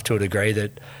myself enough to a degree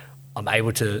that I'm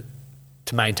able to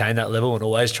maintain that level and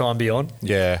always try and be on.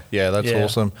 Yeah, that's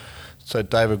awesome. So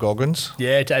David Goggins.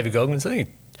 Yeah, David Goggins. I think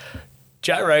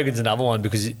Joe Rogan's another one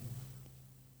because,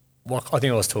 like I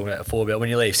think I was talking about before, about when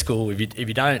you leave school, if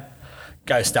you don't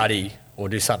go study or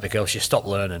do something else, you stop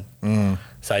learning.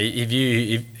 So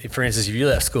if for instance, if you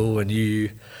left school and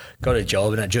you got a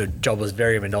job and that job was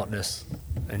very monotonous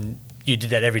and you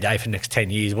did that every day for the next 10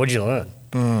 years, what did you learn?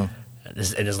 And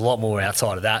there's a lot more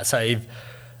outside of that. So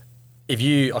if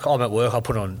you, like I'm at work, I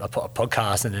put a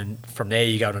podcast, and then from there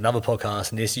you go to another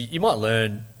podcast, and this you might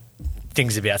learn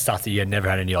things about stuff that you had never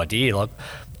had any idea. Like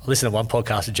I listened to one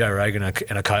podcast with Joe Rogan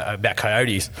about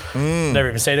coyotes. Never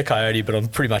even seen a coyote, but I'm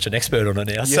pretty much an expert on it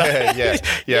now.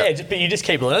 But you just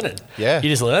keep learning. Yeah, you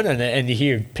just learn, and you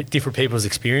hear different people's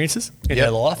experiences in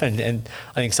their life, and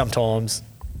I think sometimes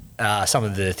some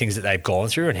of the things that they've gone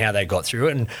through and how they got through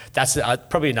it, and that's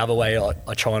probably another way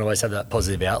I try and always have that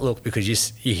positive outlook, because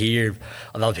you hear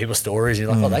of other people's stories and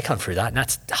you're like, oh, they come through that, and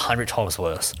that's 100 times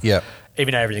worse. Yeah.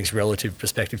 Even though everything's relative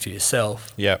perspective to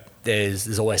yourself,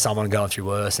 there's always someone going through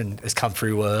worse and has come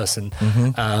through worse, and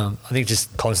I think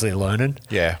just constantly learning.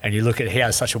 Yeah. And you look at how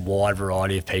such a wide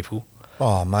variety of people.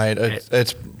 Oh, mate,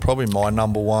 it's probably my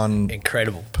number one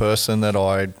incredible person that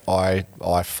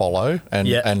I follow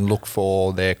and look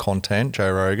for their content,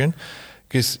 Joe Rogan,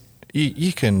 because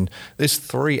you can, there's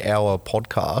 3-hour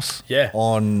podcasts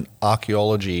on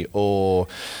archaeology or,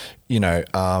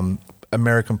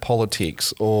 American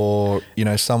politics, or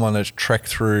someone that's trekked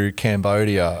through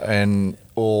Cambodia,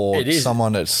 or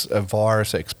someone that's a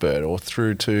virus expert, or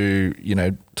through to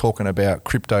talking about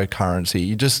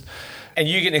cryptocurrency. And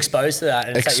you get exposed to that,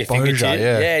 and it's at your fingertips.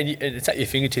 And it's at your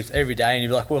fingertips every day, and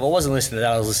you're like, well, if I wasn't listening to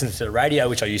that, I was listening to the radio,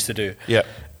 which I used to do. Yeah.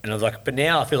 And I was like, but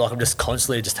now I feel like I'm just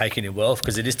constantly just taking in wealth,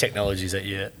 because it is technologies at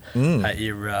your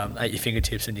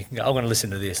fingertips, and you can go, I'm going to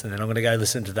listen to this, and then I'm going to go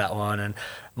listen to that one, and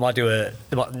I might do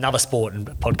another sport and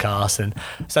podcast. And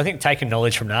so I think taking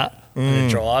knowledge from that and then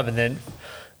drive, and then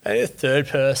a third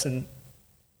person.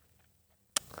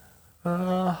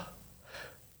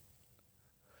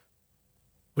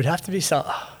 Would have to be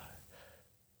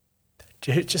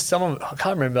just someone, I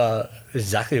can't remember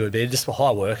exactly what it would be, just a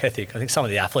high work ethic. I think some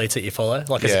of the athletes that you follow,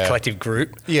 like as a collective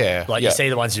group, you see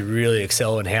the ones who really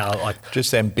excel and how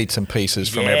just them bits and pieces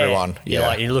from everyone.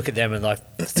 You look at them and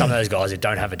some of those guys who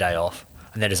don't have a day off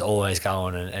and they're just always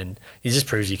going, and it just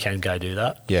proves you can go do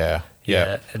that. Yeah.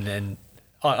 And then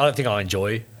I think I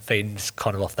enjoy feeding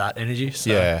kind of off that energy. So.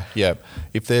 Yeah.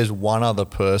 If there's one other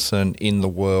person in the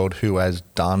world who has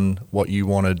done what you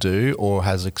want to do or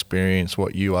has experienced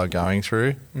what you are going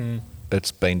through,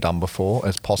 it's been done before,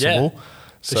 it's possible. Yeah,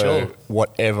 so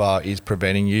whatever is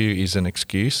preventing you is an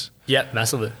excuse. Yeah,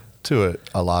 massively. To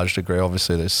a large degree,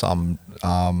 obviously there's some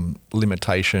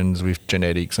limitations with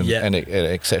genetics and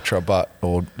et cetera,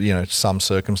 or some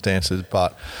circumstances,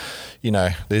 but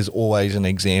there's always an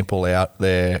example out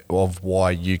there of why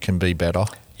you can be better.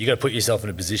 You got to put yourself in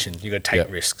a position. You got to take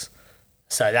risks.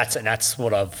 So that's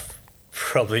what I've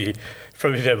probably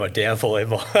been my downfall in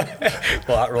my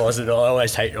rise. And I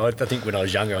always I think when I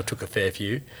was younger, I took a fair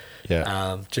few. Yeah.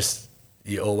 I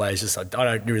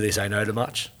don't really say no to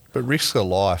much. But risks are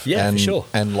life. Yeah, for sure.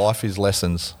 And life is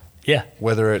lessons. Yeah.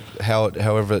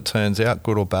 However it turns out,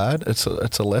 good or bad, it's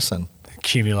a lesson.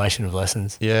 Accumulation of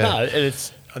lessons. Yeah. No,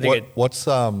 it's. I think what's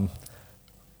the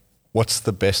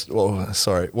best? Well,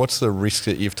 sorry, what's the risk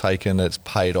that you've taken that's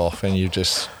paid off, and you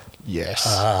just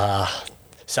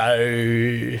So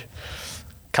a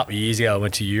couple of years ago, I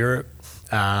went to Europe.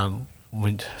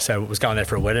 Was going there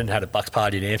for a wedding, had a bucks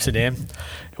party in Amsterdam,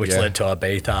 which led to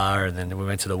Ibiza, and then we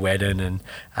went to the wedding, and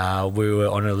we were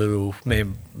on a little, me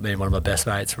and one of my best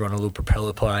mates were on a little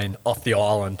propeller plane off the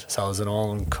island. So it was an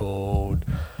island called,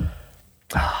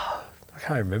 I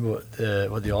can't remember what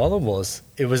the island was.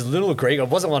 It was a little Greek. It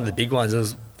wasn't one of the big ones. It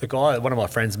was the guy, one of my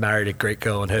friends married a Greek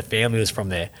girl, and her family was from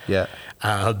there. Yeah.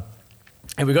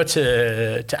 And we got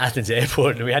to Athens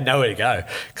airport, and we had nowhere to go,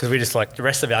 because we just the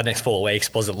rest of our next 4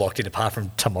 weeks wasn't locked in apart from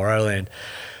Tomorrowland.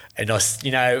 And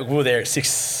we were there at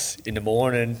 6 a.m,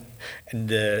 and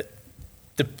the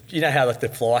how the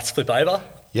flights flip over.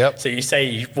 Yep. So you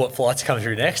say what flights are coming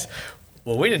through next.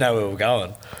 Well, we didn't know where we were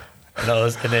going,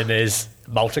 and then there's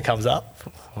Malta comes up,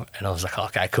 and I was like,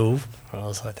 okay, cool. And I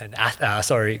was like, then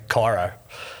Cairo.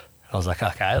 I was like,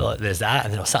 okay, like, there's that,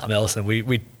 and then there was something else, and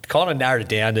we kind of narrowed it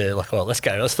down to like, well, let's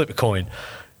flip a coin.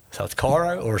 So it's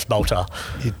Cairo or it's Malta.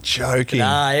 You're joking.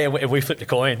 Nah, yeah, we flipped a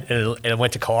coin and it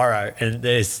went to Cairo, and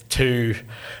there's two.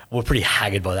 We're pretty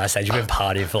haggard by that stage. We've been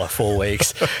partying for like 4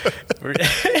 weeks.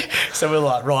 So we're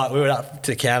like, right, we went up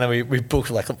to the counter, we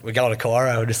booked, like, we're going to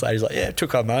Cairo, and this lady's like, yeah,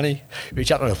 took our money. We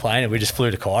jumped on the plane and we just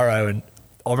flew to Cairo, and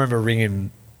I remember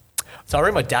ringing. So I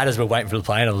rang my dad as we were waiting for the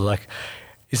plane. I was like,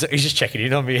 he's just checking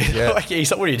in on me. Yeah. He's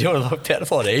like, what are you doing? I'm like, about to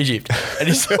fly to Egypt. And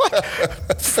he's like,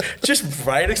 just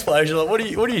brain explosion. Like, what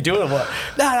are you doing? I'm like,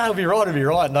 no, it'll be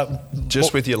right. And like,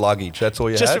 Just with your luggage, that's all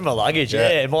you had? Just with my luggage,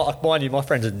 yeah. And mind you, my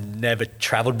friends had never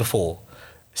travelled before.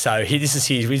 So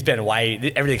he's been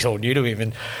away, everything's all new to him.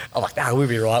 And I'm like, no, we'll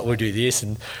be right, we'll do this.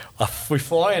 And we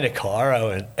fly into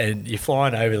Cairo, and you're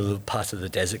flying over the parts of the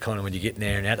desert kind of when you're getting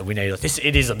there and out the window. Like,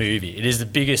 it is a movie. It is the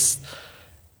biggest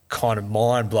kind of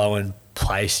mind-blowing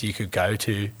place you could go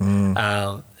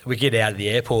to. We get out of the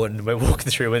airport and we're walking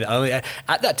through.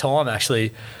 At that time,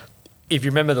 actually, if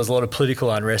you remember, there was a lot of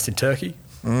political unrest in Turkey.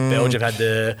 Belgium had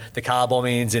the car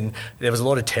bombings, and there was a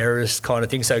lot of terrorist kind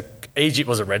of things. So Egypt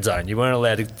was a red zone. You weren't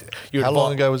allowed to. How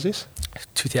long ago was this?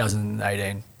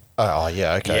 2018. Oh,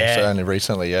 yeah, okay. Yeah. So only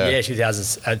recently, yeah. Yeah,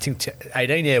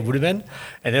 2018, yeah, it would have been.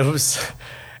 And there was.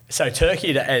 So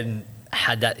Turkey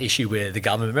had that issue where the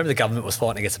government was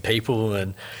fighting against the people,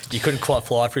 and you couldn't quite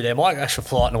fly through there. My actual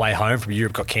flight on the way home from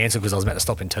Europe got cancelled because I was meant to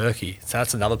stop in Turkey. So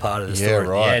that's another part of the story at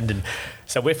the end. And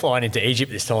so we're flying into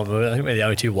Egypt this time. I think we're the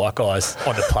only two white guys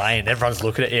on the plane. Everyone's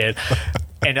looking at you.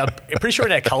 And I'm pretty sure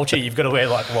in our culture, you've got to wear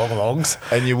like long longs.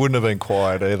 And you wouldn't have been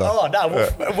quiet either. Oh,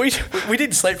 no. We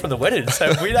didn't sleep from the wedding.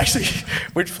 So we're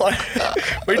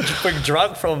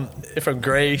drunk from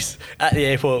Greece at the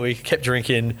airport. We kept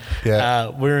drinking. Yeah.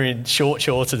 We were in shorts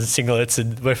and singlets,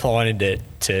 and we're flying into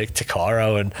to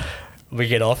Cairo, and we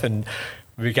get off and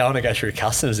we're going to go through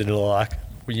customs, and we're like,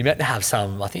 well, you meant to have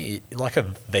some, I think, like a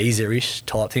visa-ish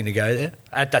type thing to go there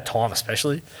at that time,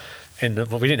 especially. And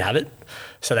we didn't have it,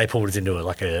 so they pulled us into a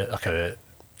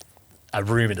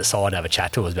room at the side to have a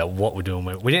chat to us about what we're doing.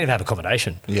 We didn't even have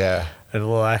accommodation. Yeah. And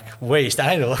we're like, where are you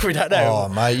staying? Like, we don't know. Oh,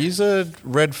 mate, you're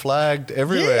red flagged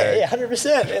everywhere. Yeah,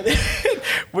 100%. And then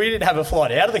we didn't have a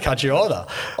flight out of the country either.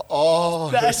 Oh.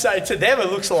 No, so to them, it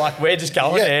looks like we're just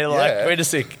going there. Like, we're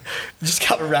just a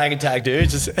couple of rag-and-tag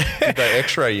dudes. Did they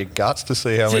x-ray your guts to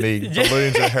see how many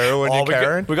balloons of heroin you're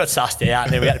carrying? We got sussed out,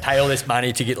 and then we had to pay all this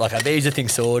money to get like a visa thing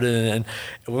sorted. And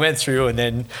we went through, and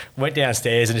then went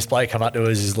downstairs, and this bloke come up to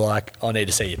us, is like, I need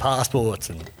to see your passports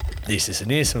and this, and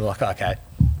this. And we're like, okay.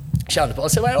 I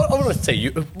said, wait, I want to see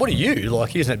you. What are you? Like,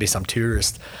 he was meant to be some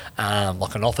tourist,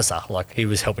 like an officer. Like, he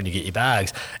was helping you get your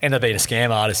bags. Ended up being a scam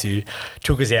artist who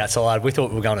took us outside. We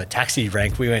thought we were going to a taxi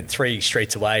rank. We went 3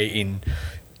 streets away in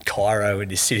Cairo, in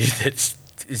this city that's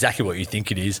exactly what you think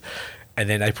it is. And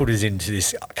then they put us into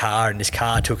this car, and this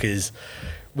car took us.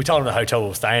 We told them the hotel we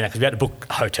were staying at, because we had to book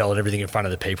a hotel and everything in front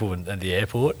of the people at the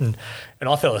airport. And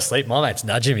I fell asleep. My mate's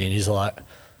nudging me, and he's like,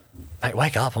 mate,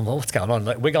 wake up. I'm like, what's going on?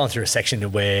 Like, we're going through a section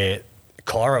where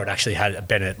Cairo had actually had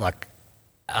been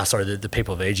the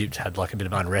people of Egypt had like a bit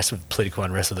of unrest, with political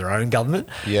unrest with their own government.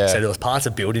 Yeah. So there was parts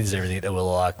of buildings and everything that were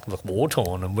like war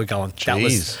torn, and we're going, so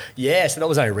that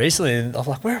was only recently. And I was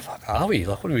like, where the fuck are we?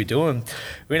 Like, what are we doing?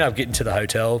 We ended up getting to the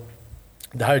hotel.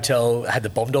 The hotel had the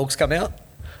bomb dogs come out.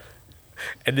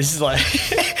 And this is like,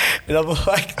 and I'm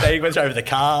like, they went over the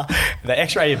car, and they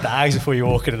x-ray your bags before you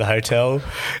walk into the hotel.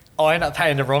 I ended up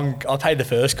paying I paid the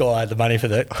first guy the money for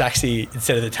the taxi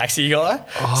instead of the taxi guy.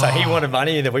 Oh. So he wanted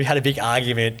money, and then we had a big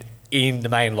argument in the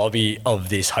main lobby of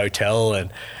this hotel,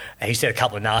 and he said a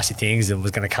couple of nasty things and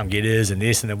was going to come get us and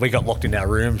this, and then we got locked in our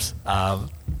rooms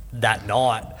that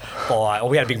night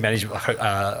we had a big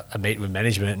a meeting with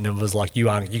management, and it was like, you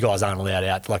guys aren't allowed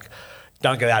out. Like,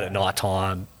 don't go out at night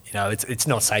time. You know, it's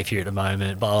not safe here at the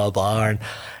moment, blah, blah, blah.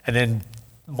 And then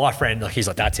my friend, like, he's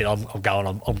like, that's it, I'm going,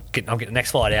 I'm getting the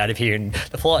next flight out of here. And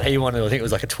the flight he wanted, I think it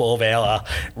was like a 12-hour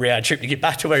round trip to get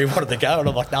back to where he wanted to go. And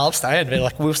I'm like, no, I'm staying. Man.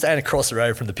 Like, we're staying across the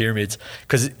road from the pyramids,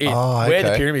 because where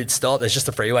the pyramids start, there's just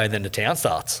a freeway, and then the town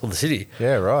starts, or the city.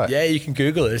 Yeah, right. Yeah, you can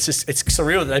Google it. It's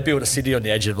surreal that they built a city on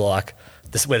the edge of, like,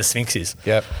 this where the Sphinx is.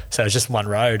 Yep. So it's just one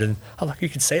road, and I'm like, you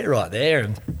can see it right there.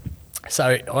 And so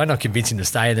I ended up convincing him to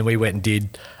stay, and then we went and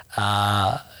did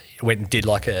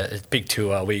like a big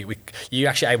tour. You're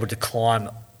actually able to climb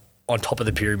on top of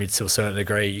the pyramids to a certain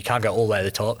degree. You can't go all the way to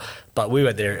the top, but we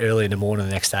went there early in the morning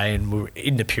the next day, and we were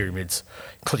in the pyramids.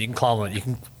 You can climb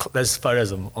on. There's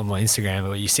photos on my Instagram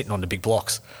where you're sitting on the big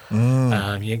blocks. You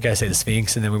can go see the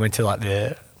Sphinx, and then we went to like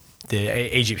the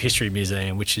Egypt History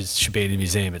Museum, which should be in the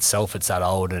museum itself. It's that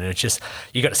old, and it's just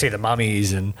you got to see the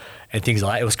mummies and things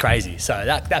like that. It was crazy. So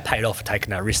that paid off for taking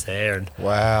that risk there. And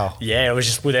wow, yeah, it was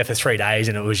just we're there for 3 days,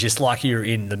 and it was just like you were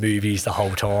in the movies the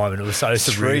whole time, and it was so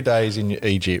surreal. 3 days in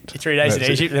Egypt. 3 days in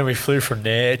Egypt, and then we flew from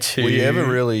there to. Were you ever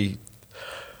really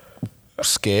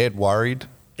scared, worried?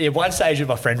 Yeah, one stage with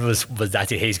my friend was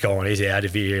that's it. He's gone. He's out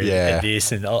of here. Yeah. And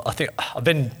this, and I think I've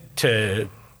been to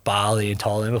Bali and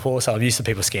Thailand before, so I'm used to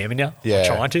people scamming you. Yeah.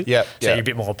 Trying to. Yep. So you're a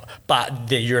bit more, but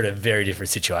then you're in a very different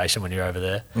situation when you're over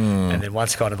there. And then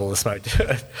once kind of all the smoke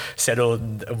settled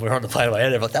and we're on the plane away,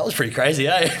 they're like, that was pretty crazy,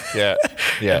 eh? Yeah.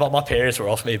 Yeah. But my parents were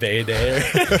off me being there.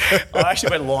 I actually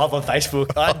went live on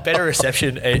Facebook. I had better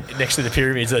reception next to the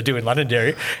pyramids than I do in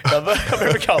Londonderry. I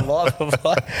remember going live,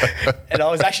 and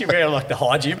I was actually wearing like the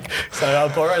high gym. So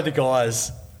I borrowed the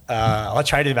guys. I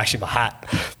traded him actually my hat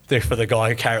for the guy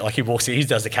who carried, like he walks in, he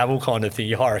does the camel kind of thing.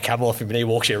 You hire a camel off him and he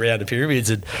walks you around the pyramids.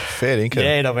 And fair income.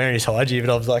 Yeah, and I'm wearing his high gym,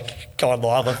 and I was like going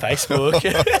live on Facebook.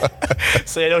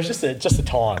 So yeah, it was just a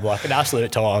time, like an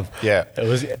absolute time. Yeah. It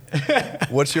was.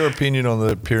 What's your opinion on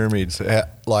the pyramids?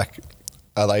 Like,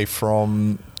 are they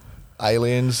from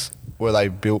aliens? Were they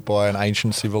built by an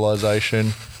ancient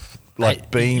civilization? Like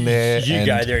being there, you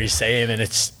go there and you see them, and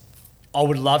it's. I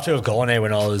would love to have gone there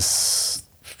when I was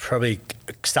probably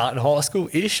starting high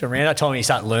school-ish, around that time when you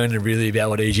start learning really about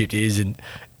what Egypt is and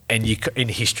you in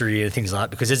history and things like that.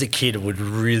 Because as a kid, it would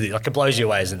really, like, it blows you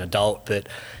away as an adult. But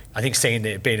I think seeing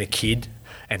that, being a kid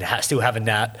and still having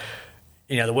that,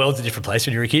 you know, the world's a different place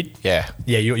when you're a kid. Yeah.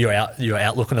 Yeah, your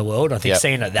outlook on the world. I think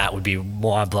seeing that would be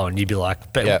mind-blowing. You'd be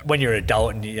like, but when you're an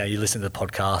adult and, you know, you listen to the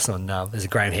podcast on, there's a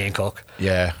Graham Hancock.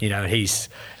 Yeah. You know, and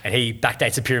he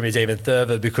backdates the pyramids even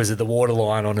further because of the water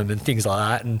line on them and things like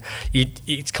that. And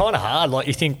it's kind of hard. Like,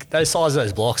 you think those size of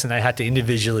those blocks, and they had to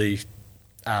individually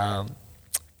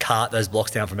cart those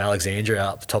blocks down from Alexandria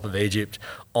up the top of Egypt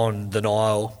on the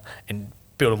Nile and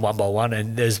build them one by one.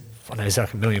 And there's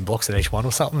like 1 million blocks in each one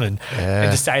or something. And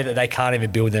to say that they can't even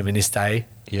build them in this day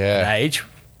and age.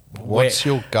 What's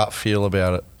your gut feel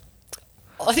about it?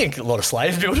 I think a lot of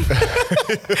slaves build them.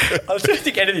 I don't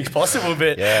think anything's possible,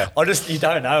 but you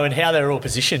don't know, and how they're all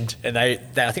positioned. And I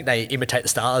think they imitate the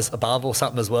stars above or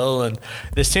something as well. And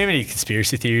there's too many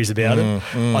conspiracy theories about it.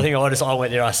 I think I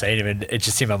went there, I seen them, and it's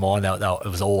just in my mind that it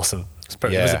was awesome. It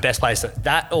was the best place.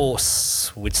 That or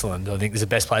Switzerland, I think, is the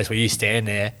best place where you stand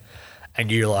there and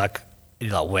you're like,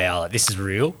 wow, this is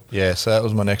real. Yeah, so that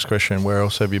was my next question. Where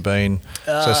else have you been?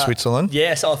 So Switzerland?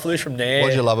 Yeah, so I flew from there. What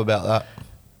did you love about that?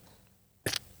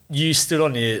 You stood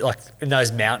on in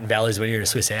those mountain valleys when you're in the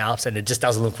Swiss Alps, and it just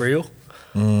doesn't look real.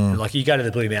 Like, you go to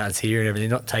the Blue Mountains here and everything,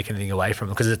 not taking anything away from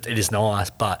it, because it is nice,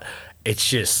 but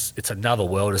it's another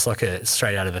world. It's like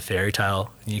straight out of a fairy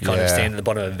tale. You kind of stand at the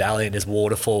bottom of a valley and there's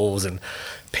waterfalls and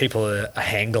people are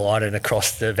hang gliding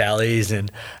across the valleys, and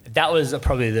that was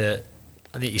probably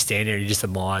I think you stand there and you just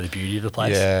admire the beauty of the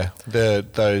place. Yeah,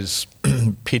 those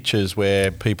pictures where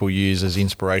people use as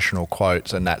inspirational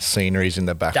quotes, and that scenery's in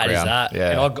the background. That is that.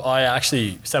 Yeah. And I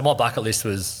actually, so my bucket list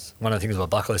was, one of the things on my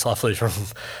bucket list, I flew from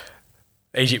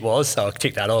Egypt so I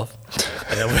ticked that off.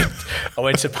 And then I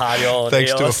went to party on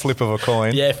Thanks to a flip of a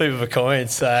coin. Yeah, flip of a coin.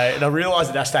 So, and I realised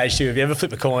at that stage too, if you ever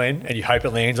flip a coin and you hope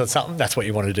it lands on something, that's what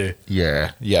you want to do.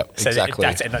 Yeah, so exactly.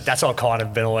 That's what I've kind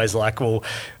of been always like, well,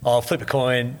 I'll flip a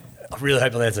coin, I really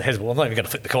hope it lands on heads. Well, I'm not even going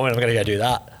to flip the coin. I'm going to go do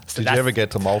that. So Did you ever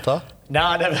get to Malta?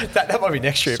 No, never. That might be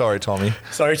next trip. Sorry, Tommy.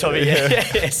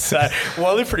 Yeah. So,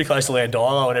 I live pretty close to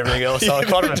Landilo and everything else, so I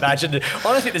kind of imagined it.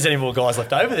 I don't think there's any more guys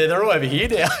left over there. They're all over here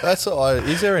now.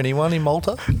 Is there anyone in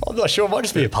Malta? I'm not sure. It might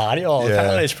just be a party.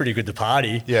 Apparently it's pretty good to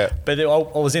party. Yeah. But I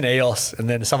was in EOS, and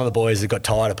then some of the boys had got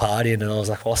tired of partying, and I was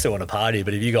like, well, I still want to party,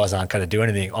 but if you guys aren't going to do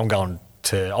anything, I wanted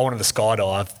to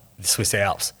skydive the Swiss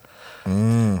Alps.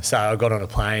 So I got on a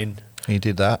plane. You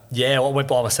did that? Yeah, I went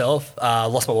by myself.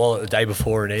 Lost my wallet the day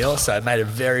before in EOS, so it made it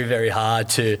very, very hard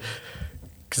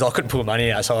because I couldn't pull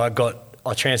money out. So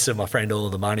I transferred my friend all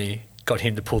of the money, got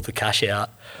him to pull the cash out,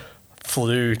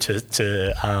 flew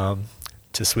to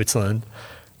Switzerland,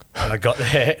 and I got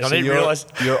there and I didn't realise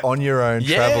you're on your own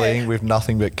travelling with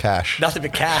nothing but cash. Nothing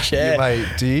but cash, yeah. Mate,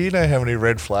 do you know how many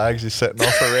red flags you're setting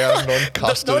off around on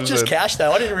customs? Not just cash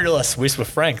though. I didn't realise Swiss were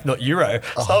franc, not euro.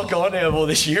 So I've gone there with all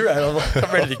this euro. And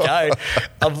I'm ready to go.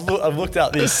 I've looked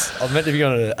up this. I'm meant to be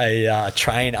on a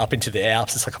train up into the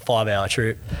Alps. It's like a 5-hour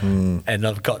trip, and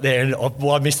I've got there and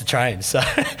I missed the train. So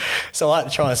I had to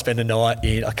try and spend a night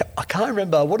in. I can't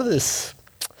remember I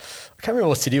can't remember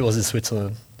what city it was in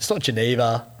Switzerland. It's not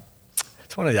Geneva.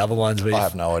 It's one of the other ones. I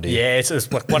have no idea. Yeah,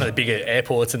 it's like one of the bigger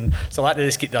airports, and so I had to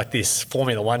just get like this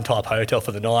Formula One type hotel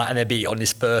for the night, and then be on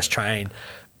this first train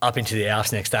up into the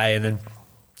Alps next day, and then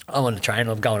I'm on the train,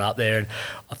 I'm going up there, and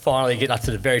I finally get up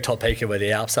to the very top peak of where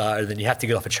the Alps are, and then you have to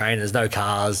get off a train. There's no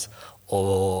cars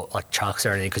or like trucks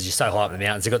or anything because you're so high up in the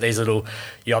mountains. They've got these little,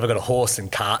 you either got a horse and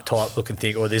cart type looking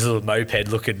thing or this little moped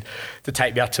looking to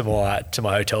take me up to my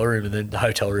hotel room, and then the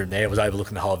hotel room there was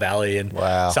overlooking the whole valley. And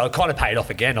so it kind of paid off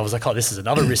again. I was like, oh, this is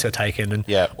another risk I've taken.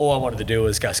 And all I wanted to do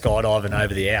was go skydiving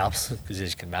over the Alps because,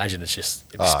 as you can imagine, it's just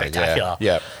spectacular.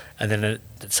 And then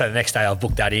so the next day I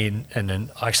booked that in, and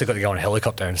then I actually got to go on a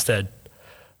helicopter instead.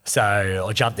 So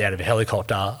I jumped out of a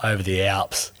helicopter over the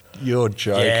Alps. You're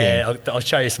joking. Yeah, I'll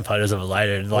show you some photos of it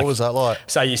later. And what was that like?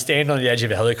 So you stand on the edge of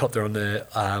a helicopter on the,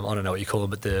 I don't know what you call them,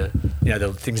 but the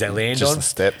things they land just on. The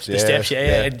steps, The steps,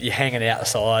 and you're hanging out the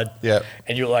side.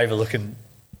 And you're overlooking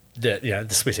the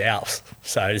Swiss Alps.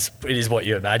 So it is what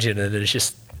you imagine, and it's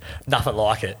just nothing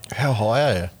like it. How high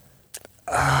are you?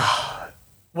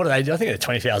 What do they do? I think they're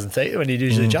 20,000 feet when you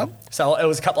usually jump. So it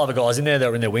was a couple other guys in there that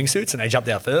were in their wingsuits, and they jumped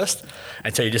out first.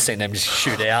 And so you just seen them just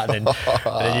shoot out, and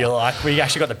then you're like, we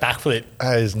actually got the backflip.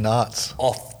 That is nuts.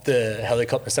 Off the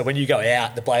helicopter. So when you go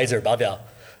out, the blades are above you.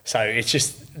 So it's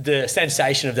just the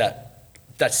sensation of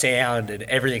that sound and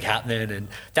everything happening, and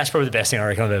that's probably the best thing I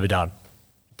reckon I've ever done.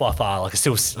 By far. Like I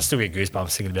still get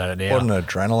goosebumps thinking about it now. What an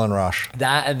adrenaline rush.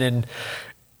 That, and then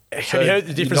so have you heard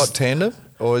the difference? Not tandem?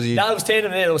 Or was he... No, it was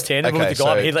tandem there. It was tandem. Okay, with the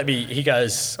guy, he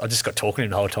goes, I just got talking to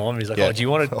him the whole time. He's like, oh, do you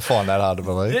want to... I find that hard to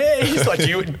believe. Yeah, he's like, do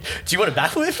you want a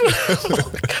backflip?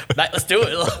 Mate, let's do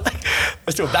it.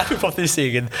 Let's do a backflip off this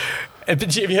thing. And but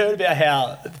have you heard about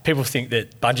how people think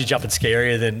that bungee jumping's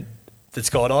scarier than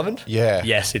skydiving? Yeah.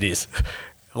 Yes, it is.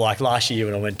 Like last year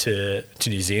when I went to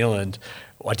New Zealand,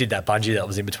 I did that bungee that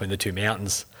was in between the two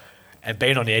mountains. And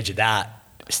being on the edge of that,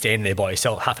 standing there by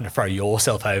yourself, having to throw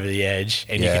yourself over the edge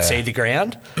and you can see the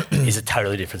ground is a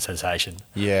totally different sensation.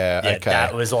 Yeah, okay.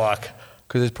 That was like...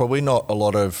 Because there's probably not a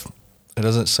lot of... It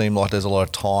doesn't seem like there's a lot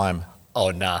of time.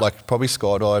 Oh, no. Like probably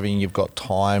skydiving, you've got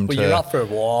time to... Well, you're up for a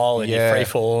while and you're free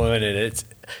falling, and it's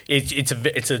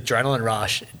adrenaline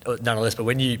rush nonetheless. But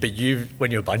when you're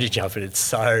bungee jumping, it's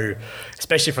so...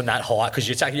 Especially from that height, because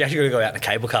you actually got to go out in a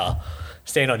cable car,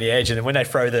 stand on the edge, and then when they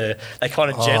throw they kind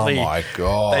of gently... Oh, my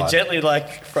God. They gently,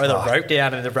 throw the rope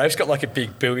down, and the rope's got, like, a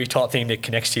big buoy type thing that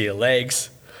connects to your legs,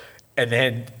 and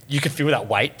then you can feel that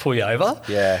weight pull you over.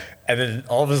 Yeah. And then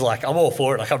I was like, I'm all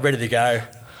for it. Like, I'm ready to go.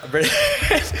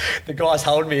 The guy's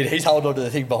holding me, and he's holding onto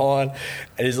the thing behind,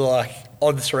 and he's like,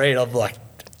 on 3, and I'm like,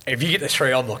 if you get the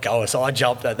 3, I'm not going. So I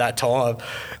jumped at that time,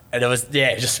 and it was,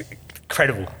 just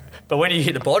incredible. But when you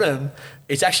hit the bottom,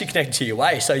 it's actually connected to your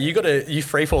waist. So you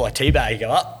free fall like teabag, you go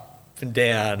up and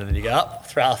down, and then you go up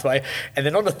through halfway. And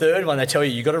then on the third one, they tell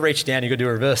you got to reach down, you got to do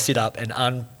a reverse sit up and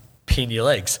unpin your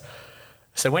legs.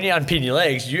 So when you unpin your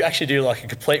legs, you actually do like a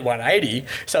complete 180.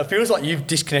 So it feels like you've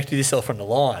disconnected yourself from the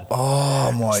line.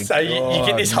 Oh my God! So you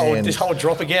get this whole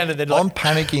drop again, and then I'm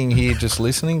panicking here just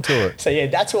listening to it. So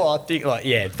that's what I think.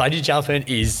 Bungee jumping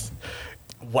is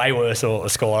way worse than what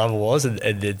skydiving was,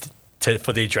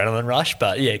 for the adrenaline rush.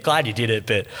 But glad you did it.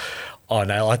 But I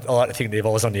like to think that if I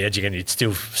was on the edge again, you'd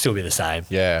still be the same.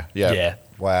 Yeah.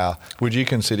 Wow. Would you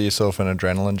consider yourself an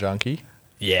adrenaline junkie?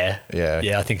 Yeah,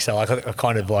 I think so. I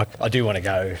kind of I do want to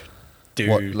go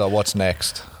do... What's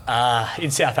next?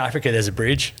 In South Africa, there's a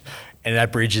bridge, and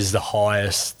that bridge is the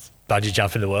highest bungee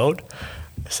jump in the world.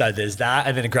 So there's that,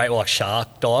 and then a great white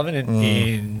shark diving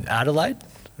in Adelaide,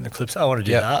 in the Calypso. I want to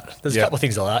do that. There's a couple of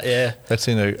things like that, yeah. That's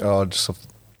in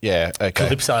okay.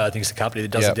 Calypso, I think, is the company that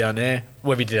does it down there.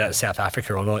 Whether you do that in South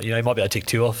Africa or not, you might be able to tick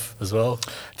 2 off as well.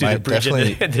 Do the bridge.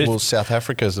 Definitely. South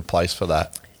Africa is the place for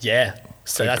that. Yeah.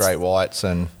 So that's great whites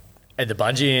and the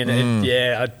bungee, and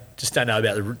I just don't know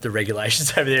about the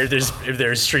regulations over there. If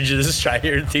they're as stringent as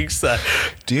Australia and things. So,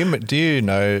 do you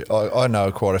know? I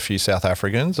know quite a few South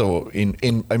Africans, or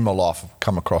in my life, I've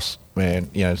come across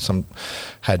some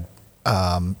had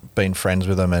been friends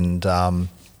with them, and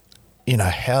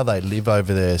how they live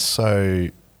over there. So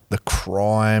the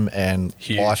crime and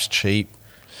huge. Life's cheap,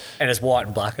 and it's white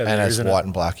and black over there, isn't it? And it's white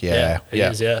and black, yeah. It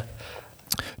is, yeah.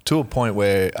 To a point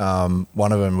where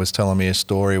one of them was telling me a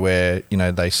story where,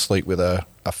 they sleep with a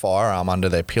firearm under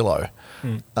their pillow.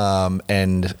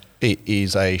 And it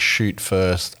is a shoot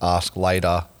first, ask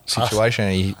later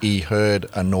situation. He heard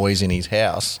a noise in his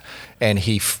house, and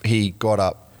he got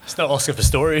up. It's not Oscar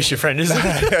Pistorius, your friend, is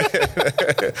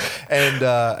it?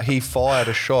 And he fired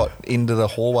a shot into the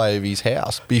hallway of his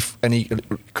house. And he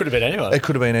could have been anyone. It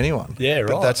could have been anyone. Yeah, right.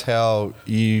 But that's how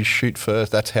you shoot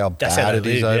first. That's how bad it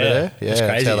is over there. Yeah,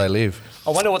 that's how they live.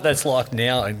 I wonder what that's like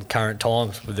now in current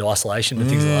times with the isolation and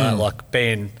things like that.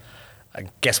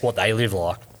 Like guess what they live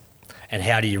like. and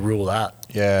how do you rule that?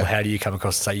 Yeah. Or how do you come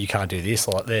across and say you can't do this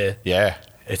like there? Yeah.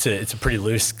 It's a pretty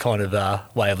loose kind of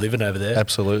way of living over there.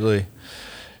 Absolutely.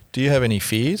 Do you have any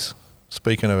fears?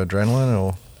 Speaking of adrenaline,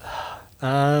 or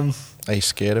are you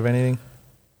scared of anything?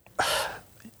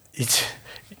 It's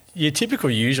your typical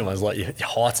usual ones like your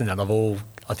heights and that.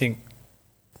 I think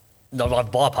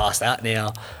I've bypassed that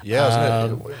now. Yeah, how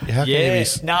can you be?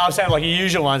 No, I'm saying like your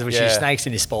usual ones, which are your snakes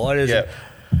and your spiders. Yeah.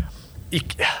 I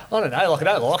don't know. Like I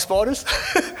don't like spiders,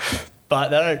 but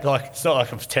they don't like. It's not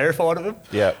like I'm terrified of them.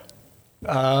 Yeah.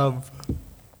 I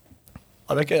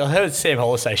heard Sam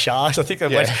Hollis say sharks. I think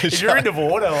if you're in the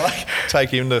water, like take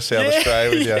him to South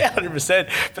Australia with you. Yeah, 100%.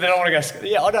 But then I want to go.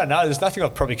 Yeah, I don't know. There's nothing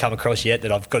I've probably come across yet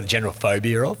that I've got a general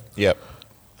phobia of. Yep.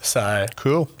 So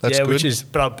cool. That's good. Which is,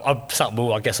 but I'm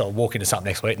something. I guess I'll walk into something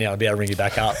next week now. I'll be able to ring you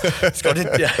back up. It's got to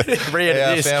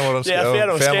re-edit this. I found what I'm scared. I found what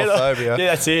I'm scared my of. phobia. Yeah,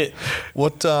 that's it.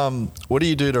 What do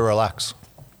you do to relax?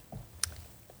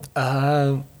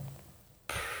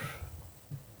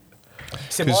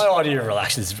 So my idea of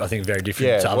relaxing is, I think, very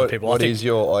different to other people. What is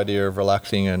your idea of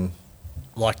relaxing and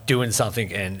like doing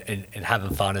something and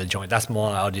having fun in the joint? That's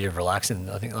my idea of relaxing.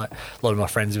 I think like a lot of my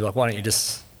friends will be like, "Why don't you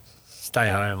just stay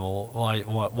home?" Or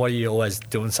why are you always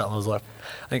doing something? I was like,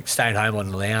 I think staying home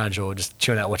on the lounge or just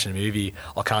chilling out watching a movie,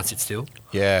 I can't sit still.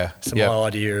 Yeah. So my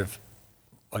idea of,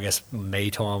 I guess,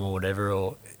 me time or whatever,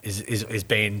 or is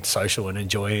being social and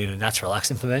enjoying, and that's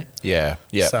relaxing for me. Yeah.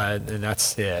 Yeah. So and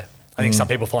that's I think some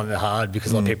people find it hard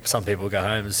because some people go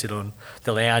home and sit on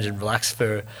the lounge and relax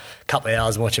for a couple of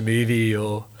hours and watch a movie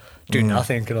or do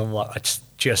nothing, and I'm like, it's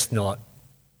just not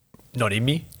in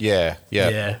me. Yeah. Yeah.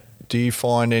 Yeah. Do you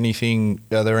find anything?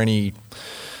 Are there any?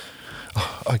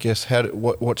 I guess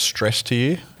what's stress to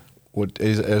you?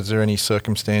 Is there any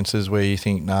circumstances where you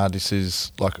think, nah, this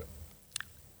is like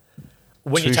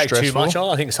when too you take stressful? too much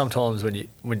on? I think sometimes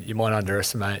when you might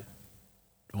underestimate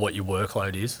what your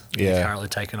workload is you're currently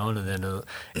taking on, and then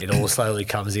it all slowly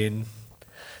comes in.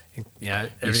 You know,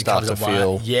 everything start comes to away.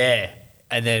 feel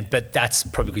And then, but that's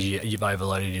probably because you've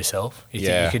overloaded yourself. You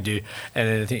think you could do, and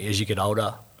then I think as you get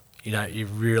older, you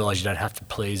realise you don't have to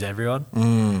please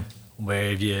everyone.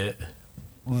 Where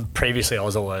previously I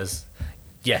was always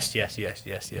yes, do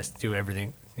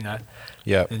everything,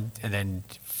 Yeah. and then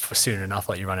soon enough,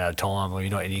 like you run out of time, or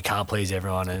and you can't please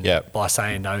everyone, and by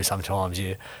saying no, sometimes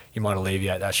you might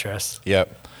alleviate that stress.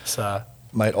 Yep. So,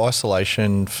 mate,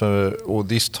 isolation for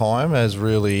this time has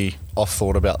really, I've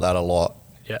thought about that a lot.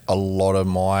 Yeah. A lot of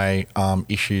my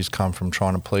issues come from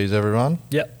trying to please everyone.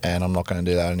 Yep. And I'm not going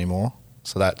to do that anymore.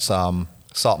 So that's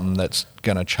something that's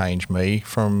going to change me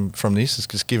from this. It's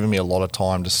just giving me a lot of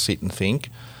time to sit and think.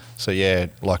 So yeah,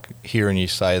 like hearing you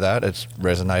say that, it's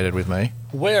resonated with me.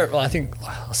 I think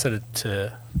I said it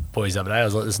to boys the other day, I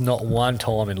was like, there's not one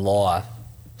time in life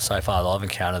so far that I've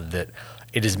encountered that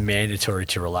it is mandatory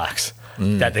to relax.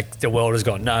 That the world has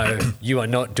gone, no, you are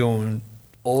not doing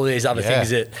all these other things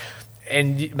that,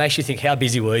 and it makes you think, how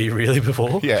busy were you really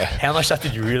before? Yeah. How much stuff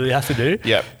did you really have to do?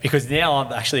 Yeah. Because now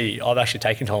I've actually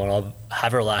taken time and I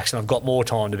have relaxed, and I've got more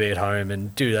time to be at home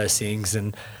and do those things,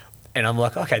 and I'm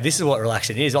like, okay, this is what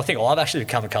relaxing is. I think I've actually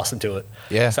become accustomed to it.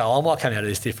 Yeah. So I might come out of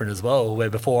this different as well, where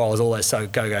before I was always so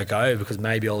go, because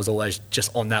maybe I was always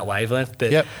just on that wavelength.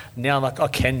 But now I'm like, I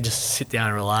can just sit down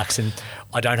and relax, and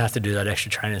I don't have to do that extra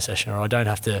training session, or I don't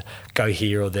have to go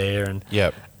here or there. And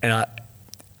I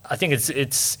think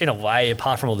it's in a way,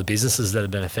 apart from all the businesses that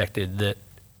have been affected, that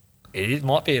it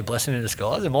might be a blessing in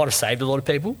disguise. It might have saved a lot of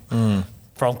people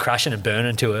from crashing and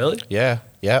burning too early. Yeah.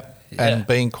 And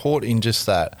being caught in just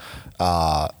that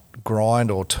grind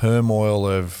or turmoil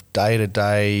of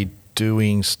day-to-day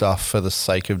doing stuff for the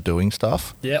sake of doing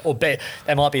stuff. Yeah, or they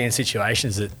might be in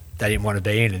situations that they didn't want to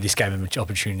be in, and this gave them an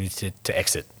opportunity to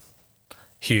exit.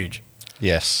 Huge.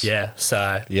 Yes. Yeah,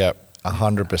 so... Yep,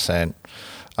 100%.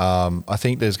 I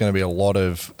think there's going to be a lot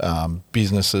of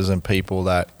businesses and people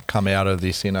that come out of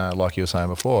this in a, like you were saying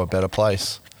before, a better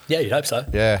place. Yeah, you'd hope so.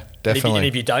 Yeah, definitely. And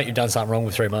if you don't, you've done something wrong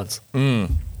with 3 months.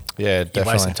 Yeah, definitely.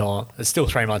 You're wasting time. It's still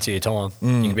 3 months of your time.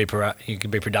 You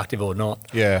can be productive or not.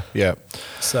 Yeah.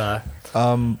 So,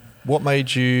 what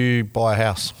made you buy a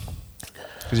house?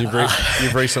 Because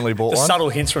you've recently bought one. Subtle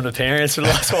hints from the parents for the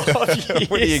last 5 years.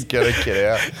 When are you going to get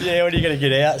out? Yeah, when are you going to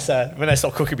get out? So when they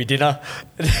stop cooking me dinner.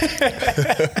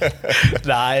 It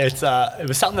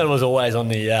was something that was always on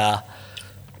the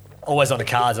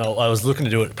cards, and I was looking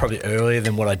to do it probably earlier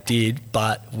than what I did,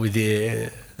 but with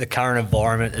the current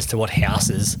environment as to what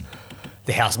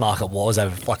the house market was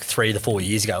over like 3 to 4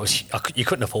 years ago, you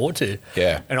couldn't afford to.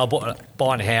 Yeah. And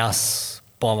buying a house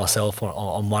by myself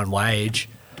on one wage,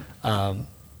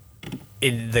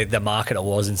 in the market I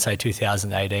was in, say,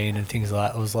 2018 and things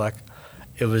like that, it was like,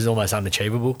 it was almost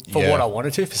unachievable for what I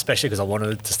wanted to, especially because I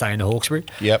wanted to stay in the Hawkesbury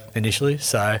initially.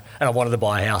 So, and I wanted to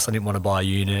buy a house. I didn't want to buy a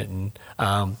unit. And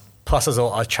plus,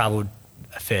 I travelled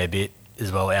a fair bit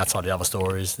as well outside the other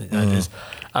stories. You know,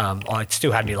 I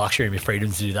still had my luxury and my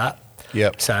freedom to do that.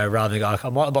 Yep. So rather than go, I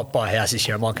might not buy a house this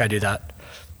year, I might go do that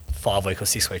 5-week or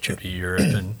 6-week trip to Europe.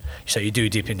 And so you do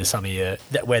dip into some of your,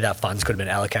 where that funds could have been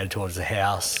allocated towards the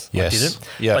house. Yes. I didn't.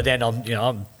 Yep. But then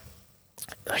I'm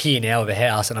here now with a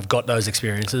house and I've got those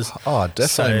experiences. Oh,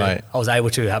 definitely, mate. I was able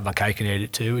to have my cake and eat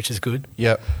it too, which is good.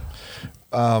 Yep.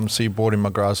 So you bought in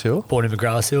McGrath's Hill? Born in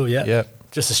McGrath's Hill, yeah. Yep.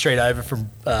 Just a street over from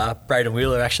Braden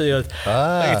Wheeler, actually. I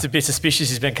think it's a bit suspicious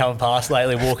he's been coming past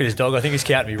lately, walking his dog. I think he's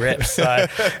counting me reps. So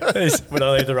when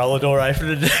I leave the roller door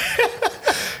open.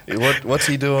 What's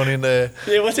he doing in there?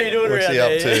 Yeah, what's he doing What's around he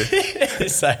there? up to?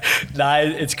 So, no,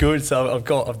 it's good. So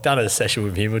I've done a session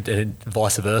with him and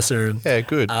vice versa. And, Yeah,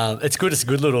 good. It's good. It's a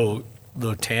good little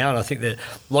town. I think that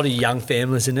a lot of young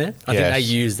families in there. I think they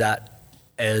use that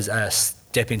as a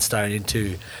stepping stone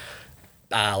into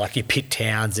like your pit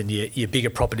towns and your bigger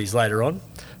properties later on.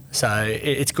 So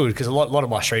it's good because a lot of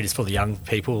my street is full of young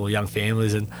people or young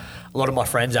families, and a lot of my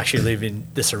friends actually live in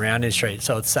the surrounding street.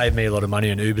 So it saved me a lot of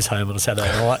money on Ubers home on a Saturday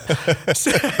night.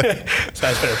 so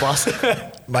it's been a plus.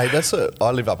 Mate,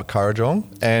 I live up at Currajong,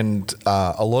 and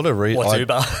a lot of What's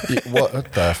Uber?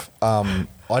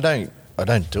 I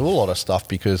don't do a lot of stuff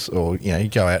because, or you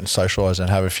go out and socialise and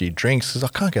have a few drinks because I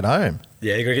can't get home.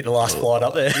 Yeah, you got to get the last flight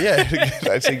up there. Yeah,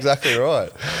 that's exactly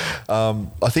right.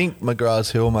 I think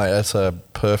McGrath's Hill, mate, that's a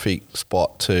perfect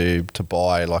spot to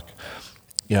buy. Like,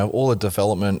 all the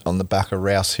development on the back of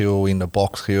Rouse Hill into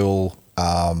Box Hill,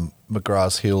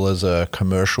 McGrath's Hill as a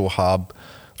commercial hub.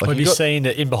 Like, have you seen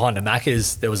that in behind the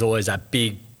Maccas, there was always that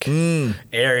big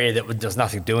area that there was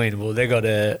nothing doing? Well, they got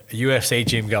a UFC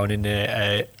gym going in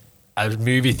there, a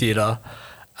movie theatre,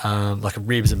 like a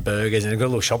ribs and burgers, and they've got a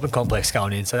little shopping complex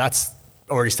going in. So that's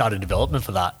already started development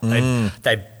for that.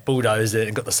 They bulldozed it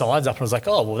and got the signs up, and I was like,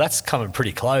 oh, well, that's coming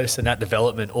pretty close, and that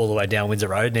development all the way down Windsor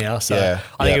Road now. So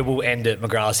I think it will end at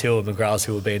McGrath's Hill, and McGrath's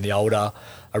Hill will be in the older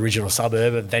original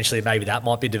suburb. Eventually, maybe that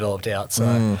might be developed out.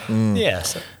 So, yeah.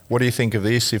 So. What do you think of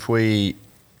this? If we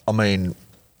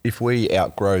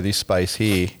outgrow this space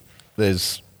here,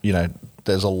 there's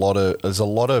a lot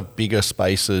of bigger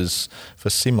spaces for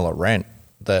similar rent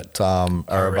that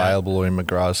are available in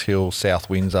McGrath's Hill, South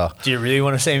Windsor. Do you really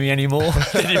want to see me anymore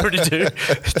than you already do?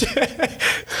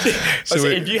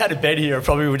 If you had a bed here, it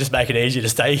probably would just make it easier to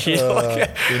stay here.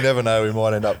 You never know, we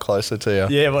might end up closer to you.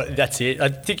 Yeah, well, that's it. I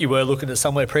think you were looking at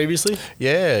somewhere previously.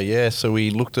 Yeah. So we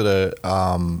looked at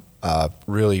a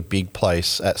really big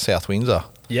place at South Windsor.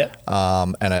 Yeah.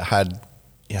 And it had...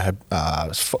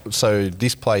 so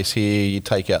this place here, you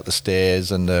take out the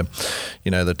stairs and the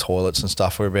toilets and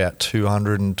stuff were about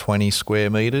 220 square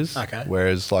metres. Okay.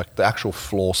 Whereas like the actual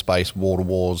floor space, wall to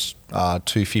walls,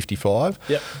 255.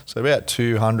 Yep. So about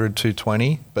 200,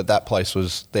 220. But that place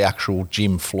was, the actual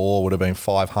gym floor would have been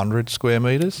 500 square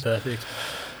metres. Perfect.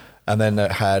 And then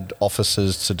it had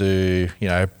offices to do,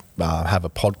 have a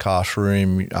podcast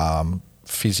room,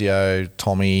 physio,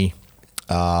 Tommy,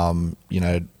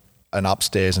 an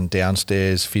upstairs and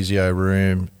downstairs physio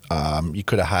room. You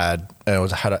could have had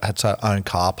its own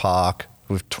car park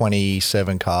with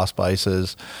 27 car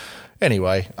spaces.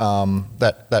 Anyway,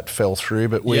 that fell through,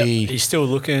 but we... Yep. Are you still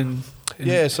looking?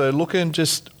 Yeah, so looking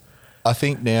just... I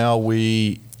think now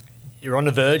You're on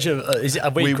the verge of...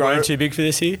 have we grown too big for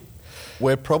this here?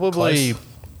 We're probably... Close.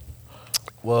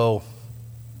 Well,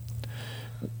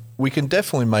 we can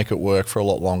definitely make it work for a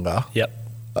lot longer. Yep.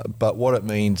 But what it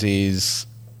means is...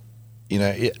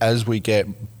 as we get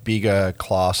bigger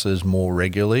classes more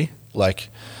regularly,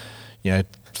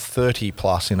 30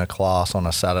 plus in a class on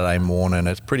a Saturday morning,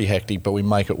 it's pretty hectic, but we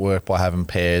make it work by having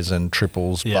pairs and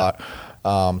triples. Yeah.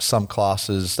 But some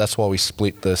classes, that's why we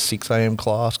split the 6 a.m.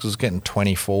 class, because it's getting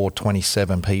 24,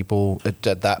 27 people.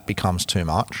 That becomes too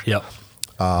much. Yep.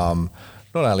 Not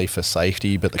only for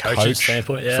safety, but the coach,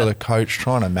 standpoint, for the coach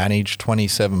trying to manage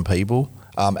 27 people.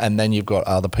 And then you've got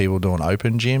other people doing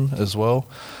open gym as well.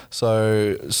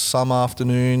 So some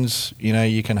afternoons,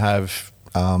 you can have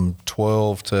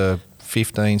 12 to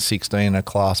 15, 16 in a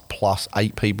class plus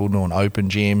 8 people doing open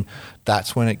gym.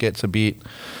 That's when it gets a bit,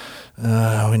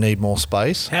 we need more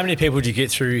space. How many people do you get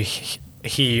through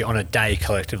here on a day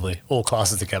collectively, all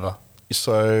classes together?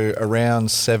 So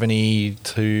around 70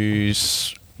 to...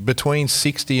 between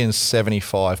 60 and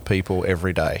 75 people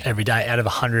every day. Every day out of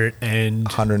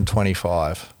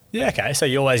 125. Yeah, okay. So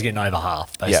you're always getting over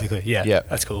half, basically. Yeah.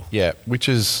 That's cool. Yeah, which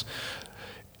is...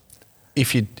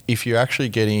 If you're actually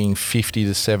getting 50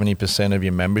 to 70% of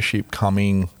your membership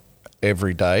coming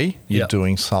every day, you're Yep.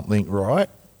 doing something right.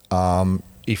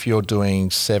 If you're doing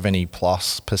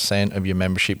 70+% of your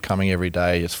membership coming every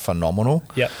day, it's phenomenal.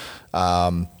 Yep.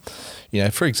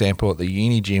 For example, at the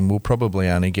uni gym, we're probably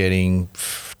only getting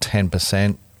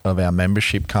 10% of our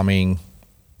membership coming,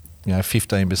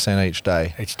 15% each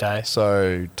day. Each day.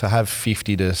 So to have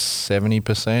 50 to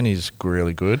 70% is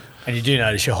really good. And you do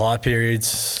notice your high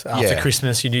periods after Yeah.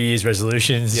 Christmas, your New Year's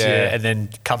resolutions, Yeah. and then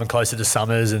coming closer to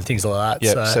summers and things like that.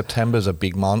 Yeah, So, September's a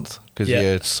big month because Yeah.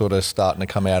 you're sort of starting to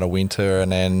come out of winter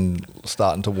and then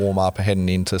starting to warm up heading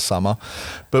into summer.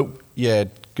 But yeah,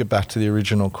 get back to the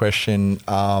original question.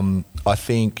 I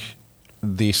think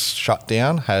this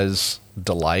shutdown has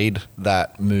delayed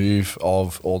that move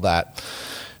or that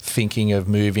thinking of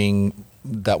moving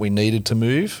that we needed to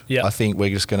move. Yeah. I think we're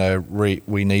just going to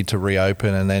we need to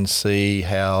reopen and then see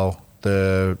how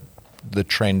the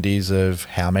trend is of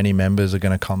how many members are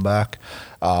going to come back,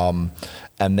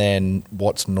 and then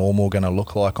what's normal going to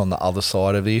look like on the other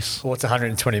side of this. what's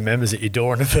 120 members at your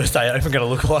door on the first day open going to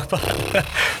look like? But I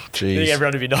Jeez, think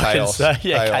everyone would be knocking. chaos, So,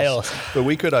 chaos. But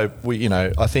we could, I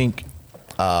think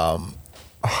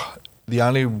the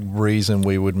only reason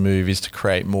we would move is to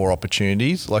create more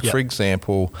opportunities. Like, Yep. for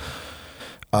example,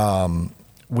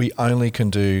 we only can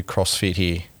do CrossFit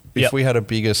here. If Yep. we had a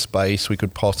bigger space, we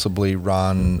could possibly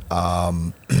run,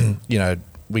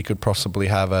 we could possibly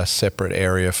have a separate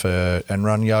area and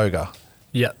run yoga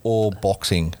Yeah. or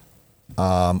boxing,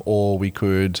 or we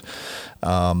could,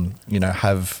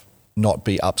 have not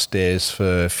be upstairs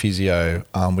for physio.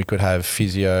 We could have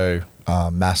physio,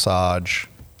 massage,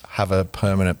 have a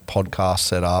permanent podcast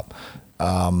set up.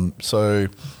 So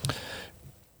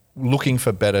looking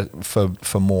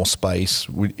for more space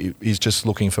is just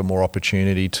looking for more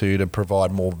opportunity to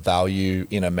provide more value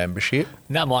in a membership.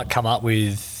 And that might come up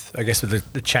with, I guess,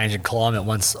 with the change in climate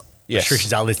once Yes.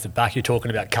 restrictions are lifted back. You're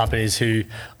talking about companies who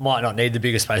might not need the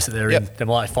bigger space that they're Yep. in. They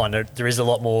might find that there is a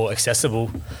lot more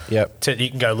accessible Yep. that you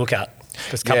can go look at.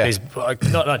 Because Yeah. companies,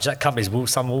 not just that, companies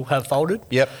some will have folded.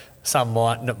 Yep. Some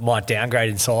might downgrade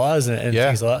in size and Yeah.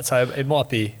 things like that. So it might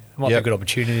be a Yep. good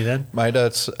opportunity then. Mate,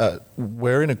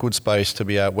 we're in a good space to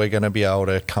we're going to be able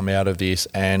to come out of this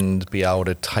and be able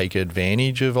to take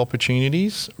advantage of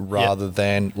opportunities rather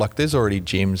than, like, there's already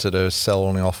gyms that are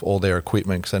selling off all their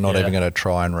equipment because they're not Yeah. even going to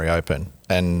try and reopen.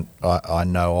 And I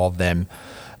know of them.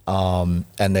 And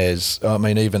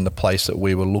even the place that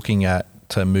we were looking at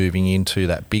to moving into,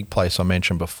 that big place I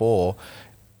mentioned before,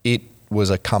 it was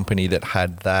a company that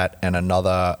had that and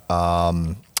another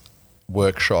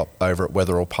workshop over at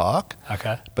Wetherill Park.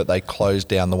 Okay. But they closed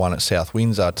down the one at South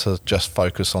Windsor to just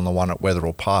focus on the one at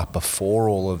Wetherill Park before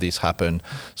all of this happened.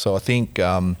 So I think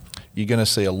you're going to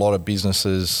see a lot of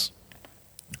businesses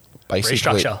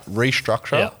basically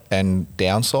restructure Yeah. and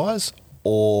downsize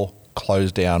or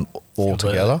close down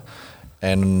altogether.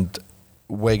 And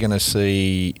we're going to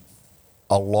see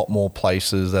a lot more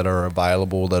places that are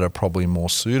available that are probably more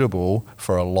suitable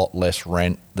for a lot less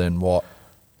rent than what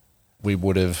we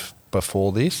would have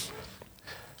before this.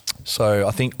 So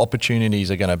I think opportunities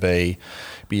are going to be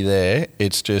there.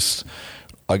 It's just,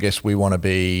 I guess we want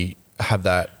to have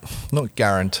that, not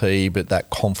guarantee, but that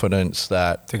confidence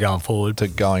that To going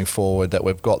forward. that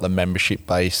we've got the membership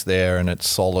base there and it's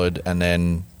solid, and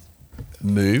then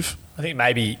move. I think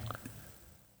maybe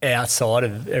outside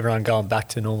of everyone going back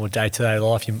to normal day-to-day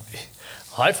life,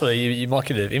 hopefully you might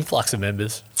get an influx of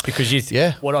members because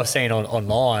what I've seen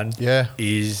online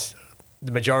is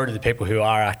the majority of the people who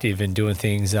are active and doing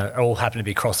things all happen to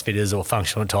be CrossFitters or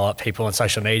functional type people on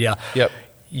social media. Yep.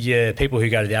 Yeah, people who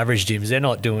go to the average gyms, they're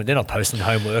not posting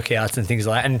home workouts and things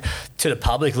like that. And to the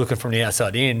public looking from the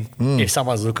outside in, if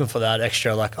someone's looking for that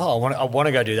extra, like, I want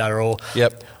to go do that, or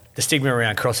the stigma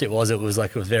around CrossFit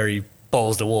was very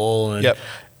balls to wall and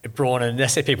it brought in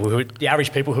necessarily the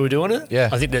average people who are doing it. Yeah.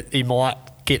 I think that you might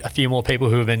get a few more people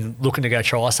who have been looking to go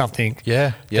try something.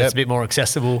 That's a bit more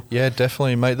accessible. Yeah,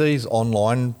 definitely, mate. These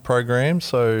online programs.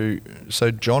 So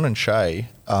John and Shay,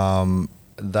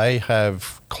 they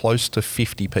have close to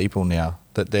 50 people now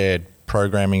that they're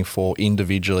programming for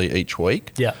individually each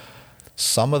week. Yeah.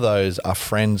 Some of those are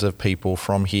friends of people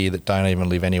from here that don't even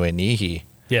live anywhere near here.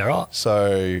 Yeah, right.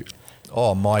 So,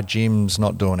 my gym's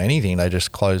not doing anything. They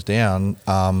just closed down.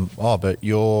 But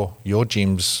your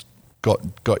gym's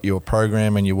got your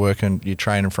program and you're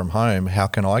training from home. How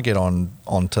can I get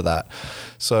onto that?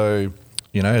 So,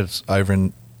 it's over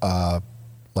in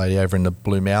lady over in the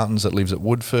Blue Mountains that lives at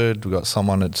Woodford. We've got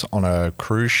someone that's on a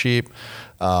cruise ship.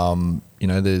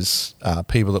 There's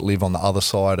people that live on the other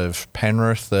side of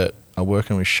Penrith that are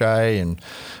working with Shay and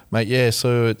mate. Yeah,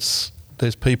 so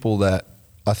there's people that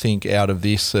I think out of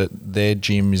this that their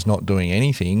gym is not doing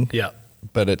anything. Yeah.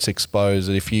 But it's exposed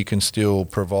that if you can still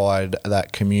provide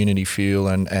that community feel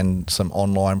and some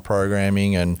online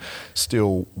programming and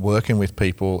still working with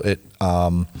people, it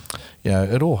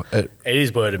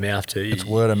is word of mouth too. It's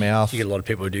word of mouth. You get a lot of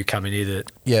people who do come in here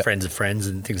that friends of friends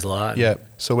and things like that. Yeah.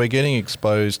 So we're getting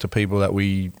exposed to people that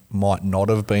we might not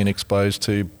have been exposed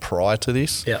to prior to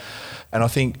this. Yeah. And I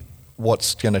think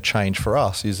what's going to change for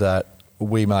us is that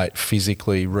we might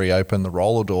physically reopen the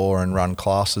roller door and run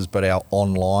classes, but our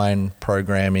online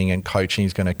programming and coaching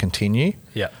is going to continue.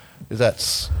 Yeah.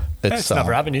 It's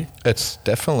another avenue. It's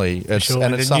definitely, sure.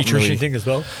 and it's something nutrition thing as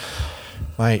well.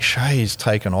 Mate, Shay's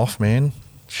taken off, man.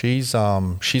 She's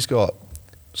got,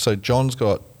 so John's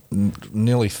got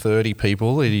nearly 30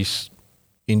 people that he's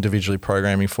individually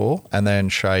programming for, and then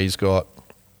Shay's got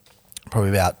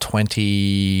probably about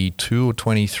 22 or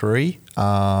 23,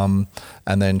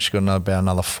 and then she's got about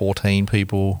another 14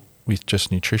 people with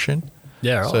just nutrition.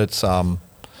 Yeah, right. So it's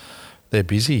they're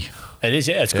busy. It is,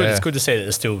 yeah. It's good. It's good to see that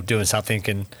they're still doing something,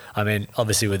 and I mean,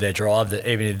 obviously with their drive, that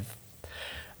even if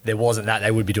there wasn't that,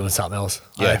 they would be doing something else.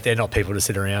 Yeah. They're not people to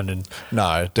sit around and.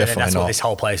 No, definitely and that's not. what this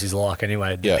whole place is like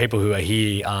anyway. The people who are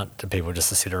here aren't the people just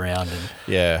to sit around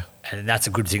and. And that's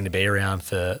a good thing to be around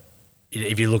for.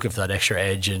 If you're looking for that extra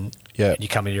edge and you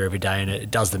come in here every day and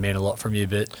it does demand a lot from you,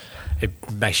 but it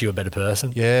makes you a better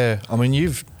person. Yeah, I mean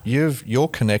you're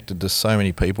connected to so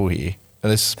many people here. And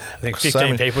there's I think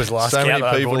 15 people is the last so count. So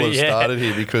many people have started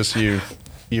here because you've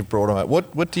brought them out.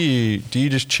 What do you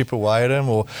just chip away at them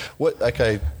or what?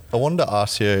 Okay, I wanted to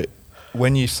ask you,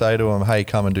 when you say to them, "Hey,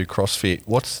 come and do CrossFit,"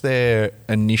 what's their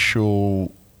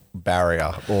initial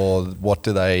barrier or what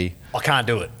do they? I can't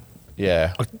do it.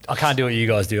 Yeah, I can't do what you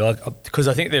guys do because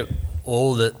I think that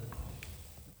all that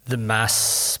the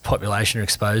mass population are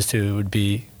exposed to would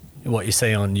be what you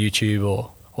see on YouTube or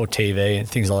TV and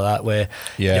things like that, where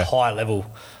the high level,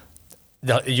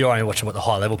 you're only watching what the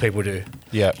high level people do.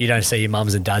 Yeah, you don't see your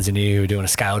mums and dads in here who are doing a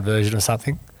scaled version or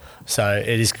something. So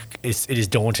it is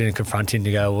daunting and confronting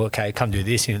to go, well, okay, come do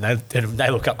this, and they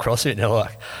look up CrossFit and they're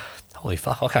like, holy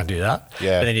fuck, I can't do that.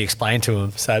 Yeah. And then you explain to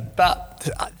them. So, but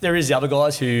there is the other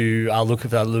guys who are looking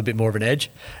for a little bit more of an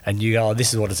edge, and you go, oh,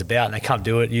 this is what it's about, and they come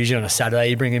do it. Usually on a Saturday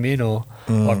you bring them in, or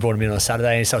I brought them in on a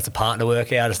Saturday, and so it's a partner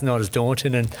workout. It's not as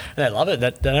daunting, and they love it.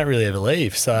 They don't really ever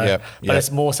leave. So, but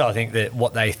it's more so I think that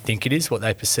what they think it is, what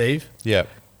they perceive. Yeah.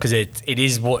 Because it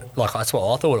is that's what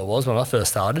I thought it was when I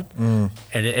first started, and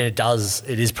it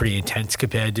is pretty intense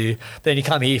compared to. Then you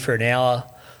come here for an hour.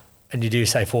 And you do,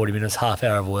 say, 40 minutes, half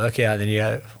hour of a workout, and then you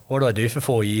go, what do I do for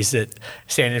 4 years that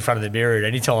stand in front of the mirror at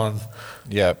any time?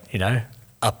 Yeah. You know,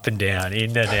 up and down,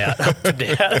 in and out, up and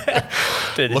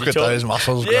down. Look at those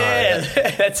muscles grow. Yeah,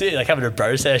 that's it. Like having a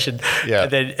bro session. Yeah.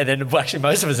 And then actually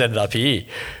most of us ended up here.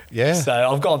 Yeah. So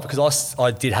I've gone, because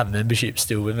I did have membership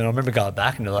still with them, and I remember going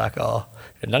back and they're like, oh,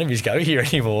 none of you go here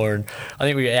anymore. And I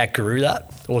think we outgrew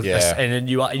that. And then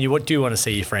you do want to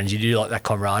see your friends. You do like that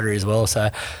camaraderie as well. So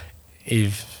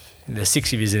if there's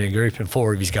 6 of you in a group and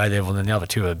 4 of you go there, well, then the other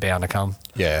 2 are bound to come.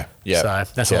 Yeah. So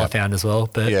that's what I found as well.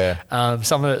 But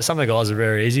some of the guys are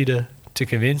very easy to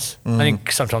convince. I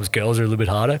think sometimes girls are a little bit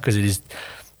harder because it is.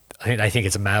 I think they think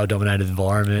it's a male-dominated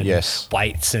environment. Yes.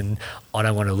 Weights, and I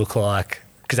don't want to look like,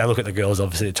 because they look at the girls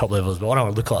obviously at top levels, but I don't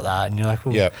want to look like that. And you're like,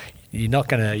 well, you're not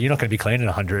gonna be clean at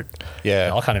 100. Yeah.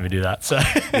 No, I can't even do that. So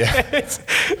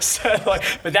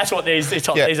but that's what these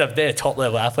are their top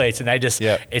level athletes, and they just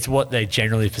it's what they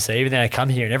generally perceive, and then they come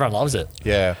here and everyone loves it.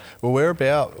 Yeah. Well, we're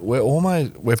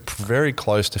very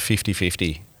close to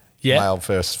 50-50. Male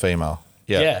versus female.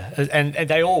 Yeah. And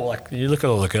they all, like, you look at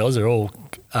all the girls, they're all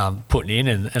putting in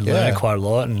and learning quite a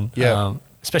lot, and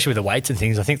especially with the weights and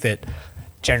things. I think that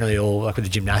generally all, like with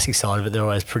the gymnastics side of it, they're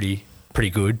always pretty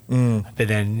good, but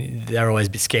then they're always a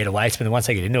bit scared of weights. But then once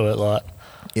they get into it, like,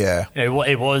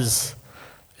 it was.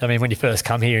 I mean, when you first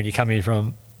come here and you come in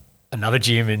from another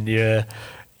gym and you're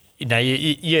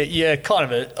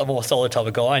kind of a more solid type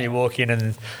of guy, and you walk in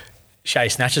and Shay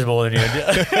snatches more than you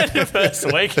the first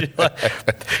week. And you're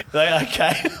like,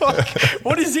 okay,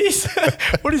 what is this?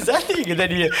 What is that thing? And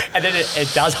then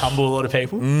it does humble a lot of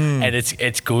people, and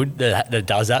it's good that it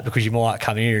does that, because you might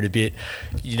come here in a bit,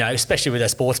 especially with their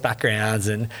sports backgrounds,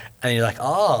 and you're like,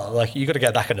 oh, like you got to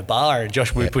go back in the bar, and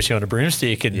Josh Wood puts you on a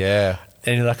broomstick, and you're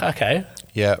like, okay.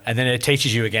 Yeah. And then it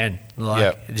teaches you again.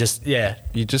 Like, you just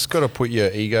got to put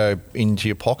your ego into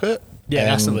your pocket.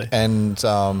 Yeah, absolutely.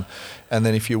 And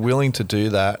then if you're willing to do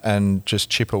that and just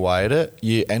chip away at it,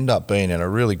 you end up being in a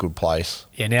really good place.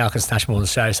 Yeah, now I can snatch more than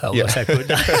Shay, so it works out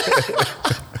good.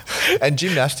 And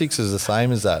gymnastics is the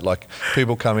same as that. Like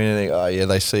people come in and they,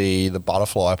 they see the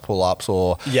butterfly pull-ups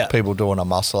or people doing a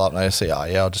muscle-up and they say,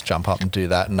 I'll just jump up and do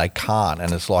that, and they can't.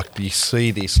 And it's like you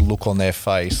see this look on their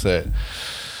face that...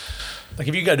 Like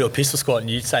if you go do a pistol squat and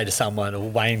you'd say to someone, or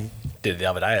Wayne did it the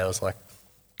other day, I was like,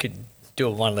 could do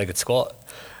a one-legged squat.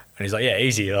 And he's like, yeah,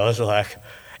 easy. And I was like...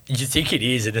 You think it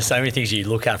is, and there's so many things you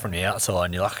look at from the outside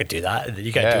and you're like, I could do that. And then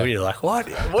you go do it, you're like, what?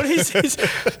 What is this?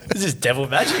 Is this devil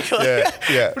magic? Like,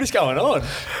 what is going on?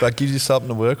 But it gives you something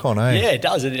to work on, eh? Yeah, it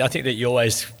does. And I think that you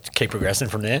always keep progressing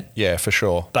from there. Yeah, for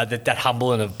sure. But that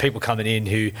humbling of people coming in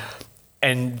who,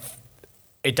 and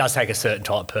it does take a certain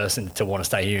type of person to want to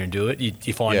stay here and do it.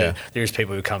 You find that there's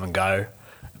people who come and go,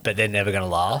 but they're never going to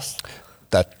last.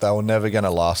 That they were never going to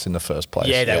last in the first place.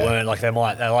 Yeah, they weren't. Like they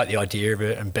like the idea of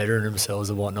it and bettering themselves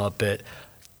and whatnot, but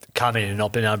coming in and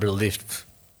not being able to lift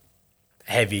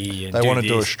heavy and they want to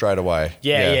do it straight away.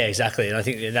 Yeah, exactly. And I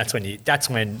think that's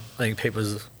when I think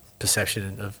people's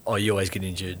perception of you always get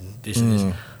injured and this and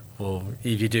this. Well,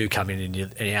 if you do come in and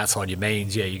you're outside your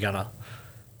means, you're gonna,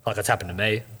 like it's happened to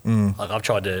me. Like I've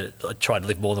tried to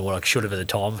lift more than what I should have at the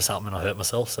time for something and I hurt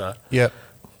myself. So yeah.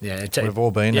 Yeah, we've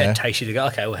all been there. It takes you to go,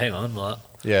 okay, well, hang on, like,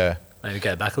 maybe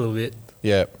go back a little bit.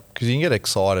 Yeah, because you can get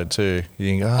excited too.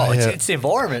 You can go, it's the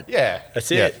environment. Yeah,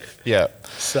 that's it. Yeah.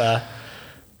 So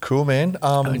cool, man.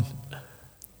 I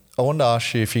wanted to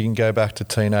ask you if you can go back to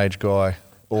teenage guy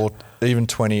or even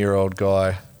 20-year-old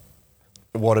guy.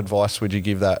 What advice would you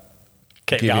give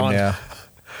Keep going. him now?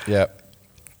 Yeah.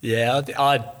 Yeah,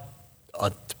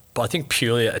 I think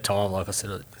purely at a time, like I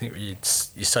said, I think you're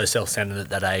so self-centered at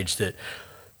that age that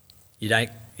you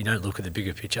don't look at the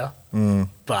bigger picture.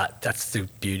 But that's the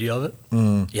beauty of it.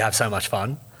 You have so much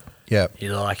fun. Yeah,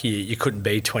 you couldn't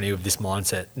be 20 with this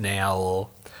mindset now, or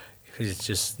because it's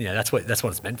just that's what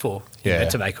it's meant for. You're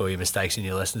meant to make all your mistakes and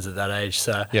your lessons at that age.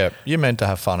 So you're meant to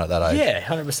have fun at that age. Yeah,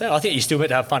 100%. I think you're still meant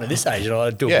to have fun at this age, and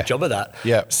I do a good job of that.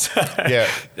 Yeah, so,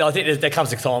 I think there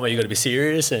comes a time where you've got to be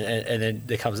serious, and then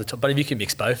there comes a time. But if you can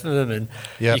mix both of them, and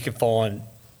you can find,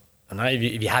 I don't know, if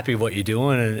you're happy with what you're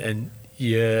doing, and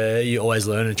you always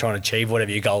learn and trying to achieve whatever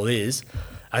your goal is.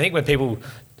 I think when people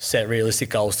set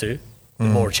realistic goals too, the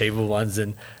more achievable ones,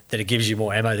 then it gives you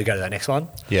more ammo to go to that next one.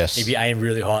 Yes. If you aim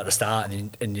really high at the start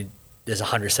and there's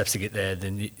 100 steps to get there,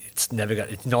 then it's never going.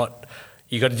 It's not.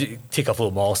 You got to tick off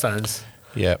little milestones.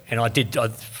 Yeah. And I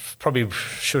probably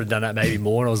should have done that maybe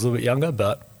more when I was a little bit younger,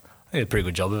 but I did a pretty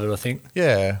good job of it, I think.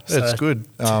 Yeah, that's good.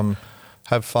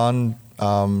 Have fun.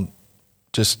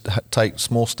 Just take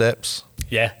small steps.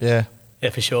 Yeah. Yeah. Yeah,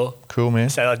 for sure. Cool,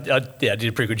 man. So I did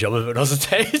a pretty good job of it when I was a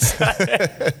teen. So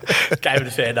gave it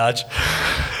a fair nudge.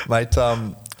 Mate,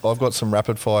 I've got some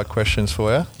rapid fire questions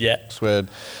for you. Yeah. So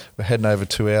we're heading over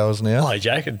 2 hours now. Oh, you're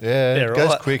joking? Yeah, it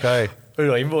goes quick, hey? Who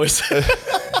do I invoice? This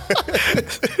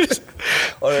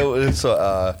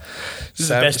is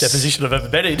the best deposition I've ever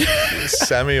been in.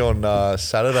 Sammy on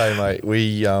Saturday, mate,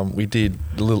 we did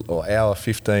a little hour,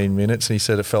 15 minutes, and he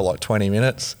said it felt like 20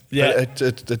 minutes. Yeah.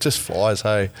 It just flies,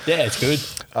 hey? Yeah, it's good.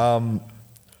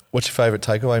 What's your favourite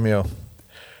takeaway meal?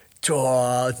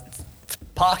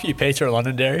 Parky Pizza at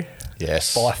Londonderry.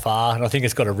 Yes. By far. And I think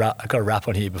it's got a wrap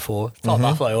on here before. It's like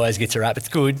Buffalo always gets a wrap. It's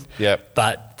good. Yep.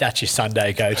 But that's your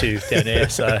Sunday go-to down there.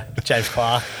 So James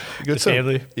Clark, the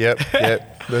family. Yep.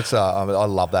 That's I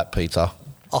love that pizza.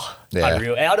 Oh,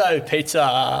 unreal. Aldo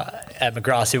Pizza at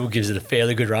McGrath Hill gives it a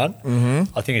fairly good run.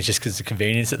 I think it's just because of the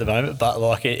convenience at the moment, but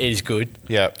like it is good.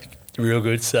 Yep. Real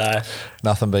good. So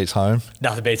nothing beats home.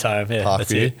 Nothing beats home. Yeah,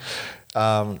 Parkview.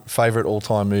 That's it. Favourite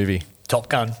all-time movie? Top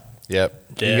Gun. Yep.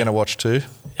 Yeah. You're going to watch two?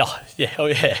 Oh, yeah. Oh,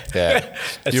 yeah. Yeah.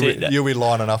 You'll be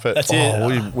lining up at,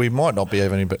 we might not be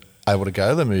even able to go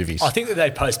to the movies. I think that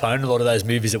they postponed a lot of those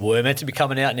movies that were meant to be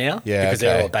coming out now. Yeah, because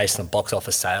they're all based on box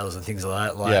office sales and things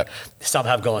like that. Like some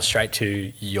have gone straight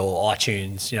to your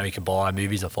iTunes. You can buy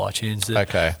movies off iTunes.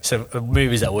 Okay. So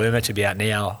movies that were meant to be out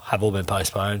now have all been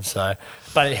postponed. So,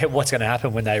 but what's going to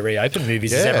happen when they reopen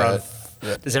movies?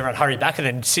 Does everyone hurry back and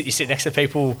then you sit next to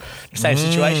people in the same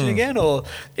situation again? Or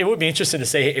it would be interesting to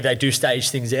see if they do stage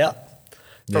things out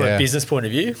from a business point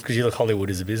of view, because you look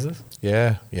Hollywood as a business.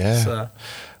 Yeah. So,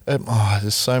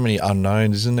 there's so many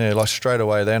unknowns, isn't there? Like straight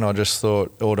away then I just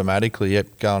thought automatically,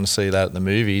 go and see that at the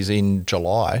movies in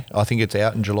July. I think it's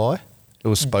out in July. It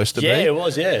was supposed to be. Yeah, it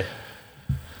was, yeah.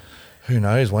 Who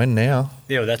knows when now?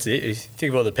 Yeah, well, that's it. You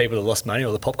think of all the people that lost money,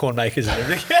 all the popcorn makers and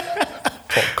everything.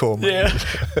 Popcorn. Yeah.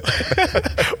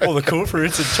 All the cool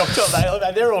fruits and chocolate,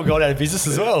 they're all gone out of business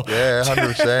as well. Yeah,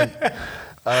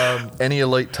 100%. Any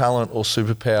elite talent or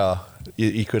superpower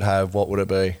you could have, what would it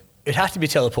be? It'd have to be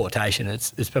teleportation.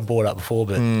 It's been brought up before,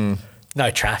 but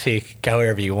no traffic, go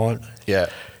wherever you want. Yeah.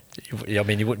 I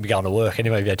mean, you wouldn't be going to work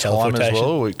anyway if you had Time teleportation. as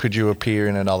well? Could you appear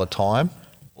in another time?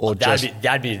 Or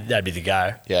That'd be the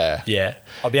go. Yeah. Yeah.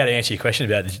 I'll be able to answer your question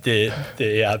about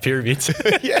the pyramids.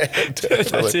 Yeah,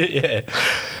 That's it, yeah.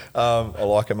 I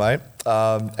like it, mate.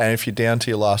 And if you're down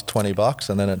to your last $20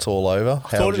 and then it's all over,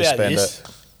 how would you spend it?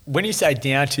 When you say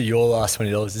down to your last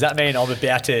 $20, does that mean I'm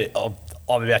about to die and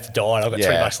I've got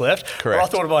 $3 left? Correct. Or I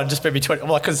thought it might just be 20. I'm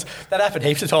like, because that happened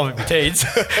heaps of time in my teens.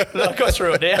 But I got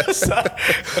through it now, so I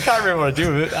can't remember what I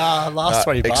do with it. Last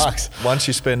 $20. Once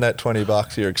you spend that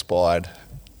 $20, you're expired.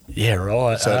 Yeah,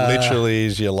 right. So it literally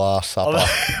is your last supper.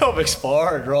 I'm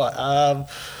expired, right.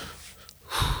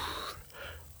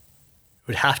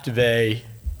 Would have to be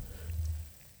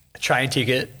a train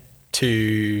ticket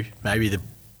to maybe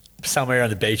somewhere on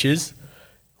the beaches,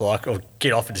 like, or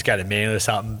get off and just go to Manly or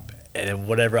something, and then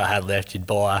whatever I had left, you'd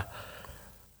buy.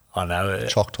 I don't know.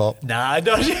 Choc top. Nah,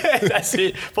 no, yeah, that's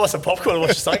it. Buy some popcorn and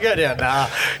watch the sun go down. Nah,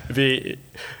 it'd be.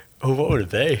 Oh, what would it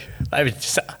be? Maybe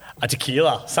just a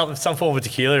tequila, some form of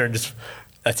tequila, and just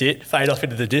that's it. Fade off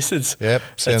into the distance. Yep,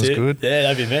 sounds good. Yeah,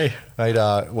 that'd be me.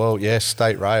 Mate,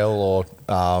 State Rail or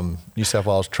New South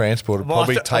Wales Transport would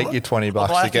probably take you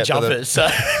 $20 to get to the. It, so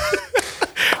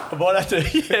I might have to.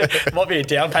 Yeah, might be a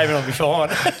down payment on my fine.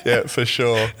 Yeah, for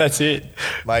sure. That's it,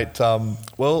 mate.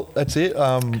 That's it.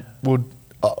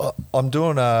 I'm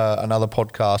doing another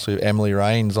podcast with Emily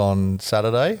Rains on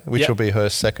Saturday, which will be her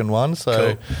second one.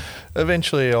 So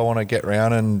eventually I want to get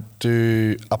round and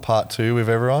do a part 2 with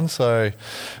everyone. So,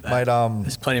 mate,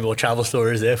 there's plenty more travel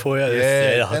stories there for you.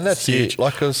 Yeah, and that's huge.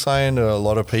 Like I was saying to a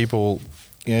lot of people,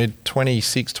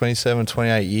 26, 27,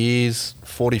 28 years,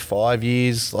 45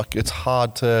 years, like it's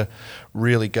hard to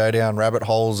really go down rabbit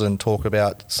holes and talk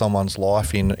about someone's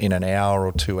life in an hour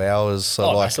or 2 hours.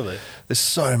 So absolutely. There's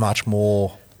so much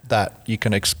more that you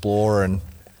can explore and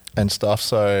stuff.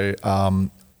 So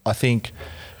I think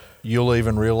you'll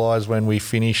even realise when we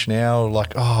finish now,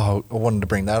 like, I wanted to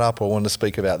bring that up, I wanted to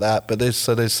speak about that. But there's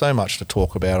so much to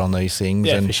talk about on these things.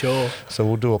 Yeah, for sure. So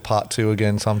we'll do a part 2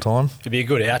 again sometime. It'd be a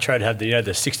good outro to have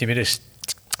the 60 minutes.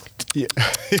 Yeah.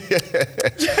 You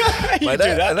Mate,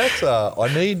 do that. That's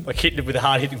I need. Like hitting it with the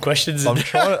hard hitting questions. I'm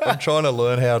trying to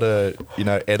learn how to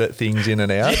edit things in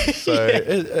and out. So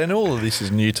and all of this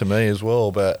is new to me as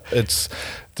well. But it's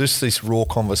just this raw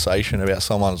conversation about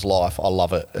someone's life. I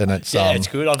love it, and it's it's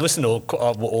good. I've listened to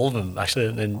all of them actually,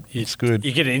 and it's good.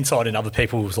 You get an insight in other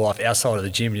people's life outside of the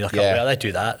gym. And you're like, oh wow, they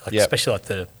do that. Like, especially like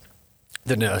the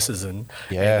nurses and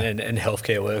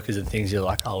healthcare workers and things. You're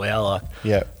like, oh wow, like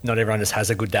not everyone just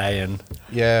has a good day and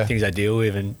things they deal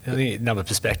with, and I think another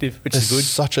perspective, which is good.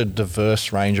 Such a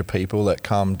diverse range of people that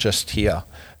come just here,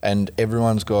 and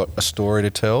everyone's got a story to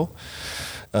tell.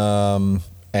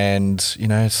 And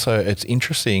so it's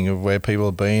interesting of where people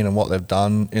have been and what they've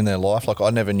done in their life. Like,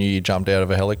 I never knew you jumped out of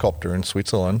a helicopter in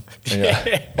Switzerland.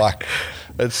 Like,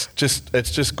 it's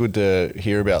just good to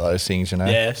hear about those things.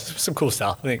 Yeah, some cool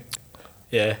stuff, I think.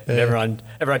 Yeah, and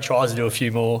everyone tries to do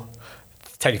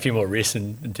take a few more risks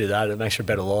and do that. It makes for a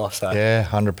better life. So. Yeah,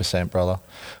 100%, brother.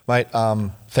 Mate,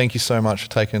 thank you so much for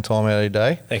taking the time out of your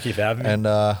day. Thank you for having me.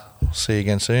 And see you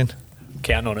again soon.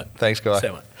 Counting on it. Thanks, guys. See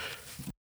you, mate.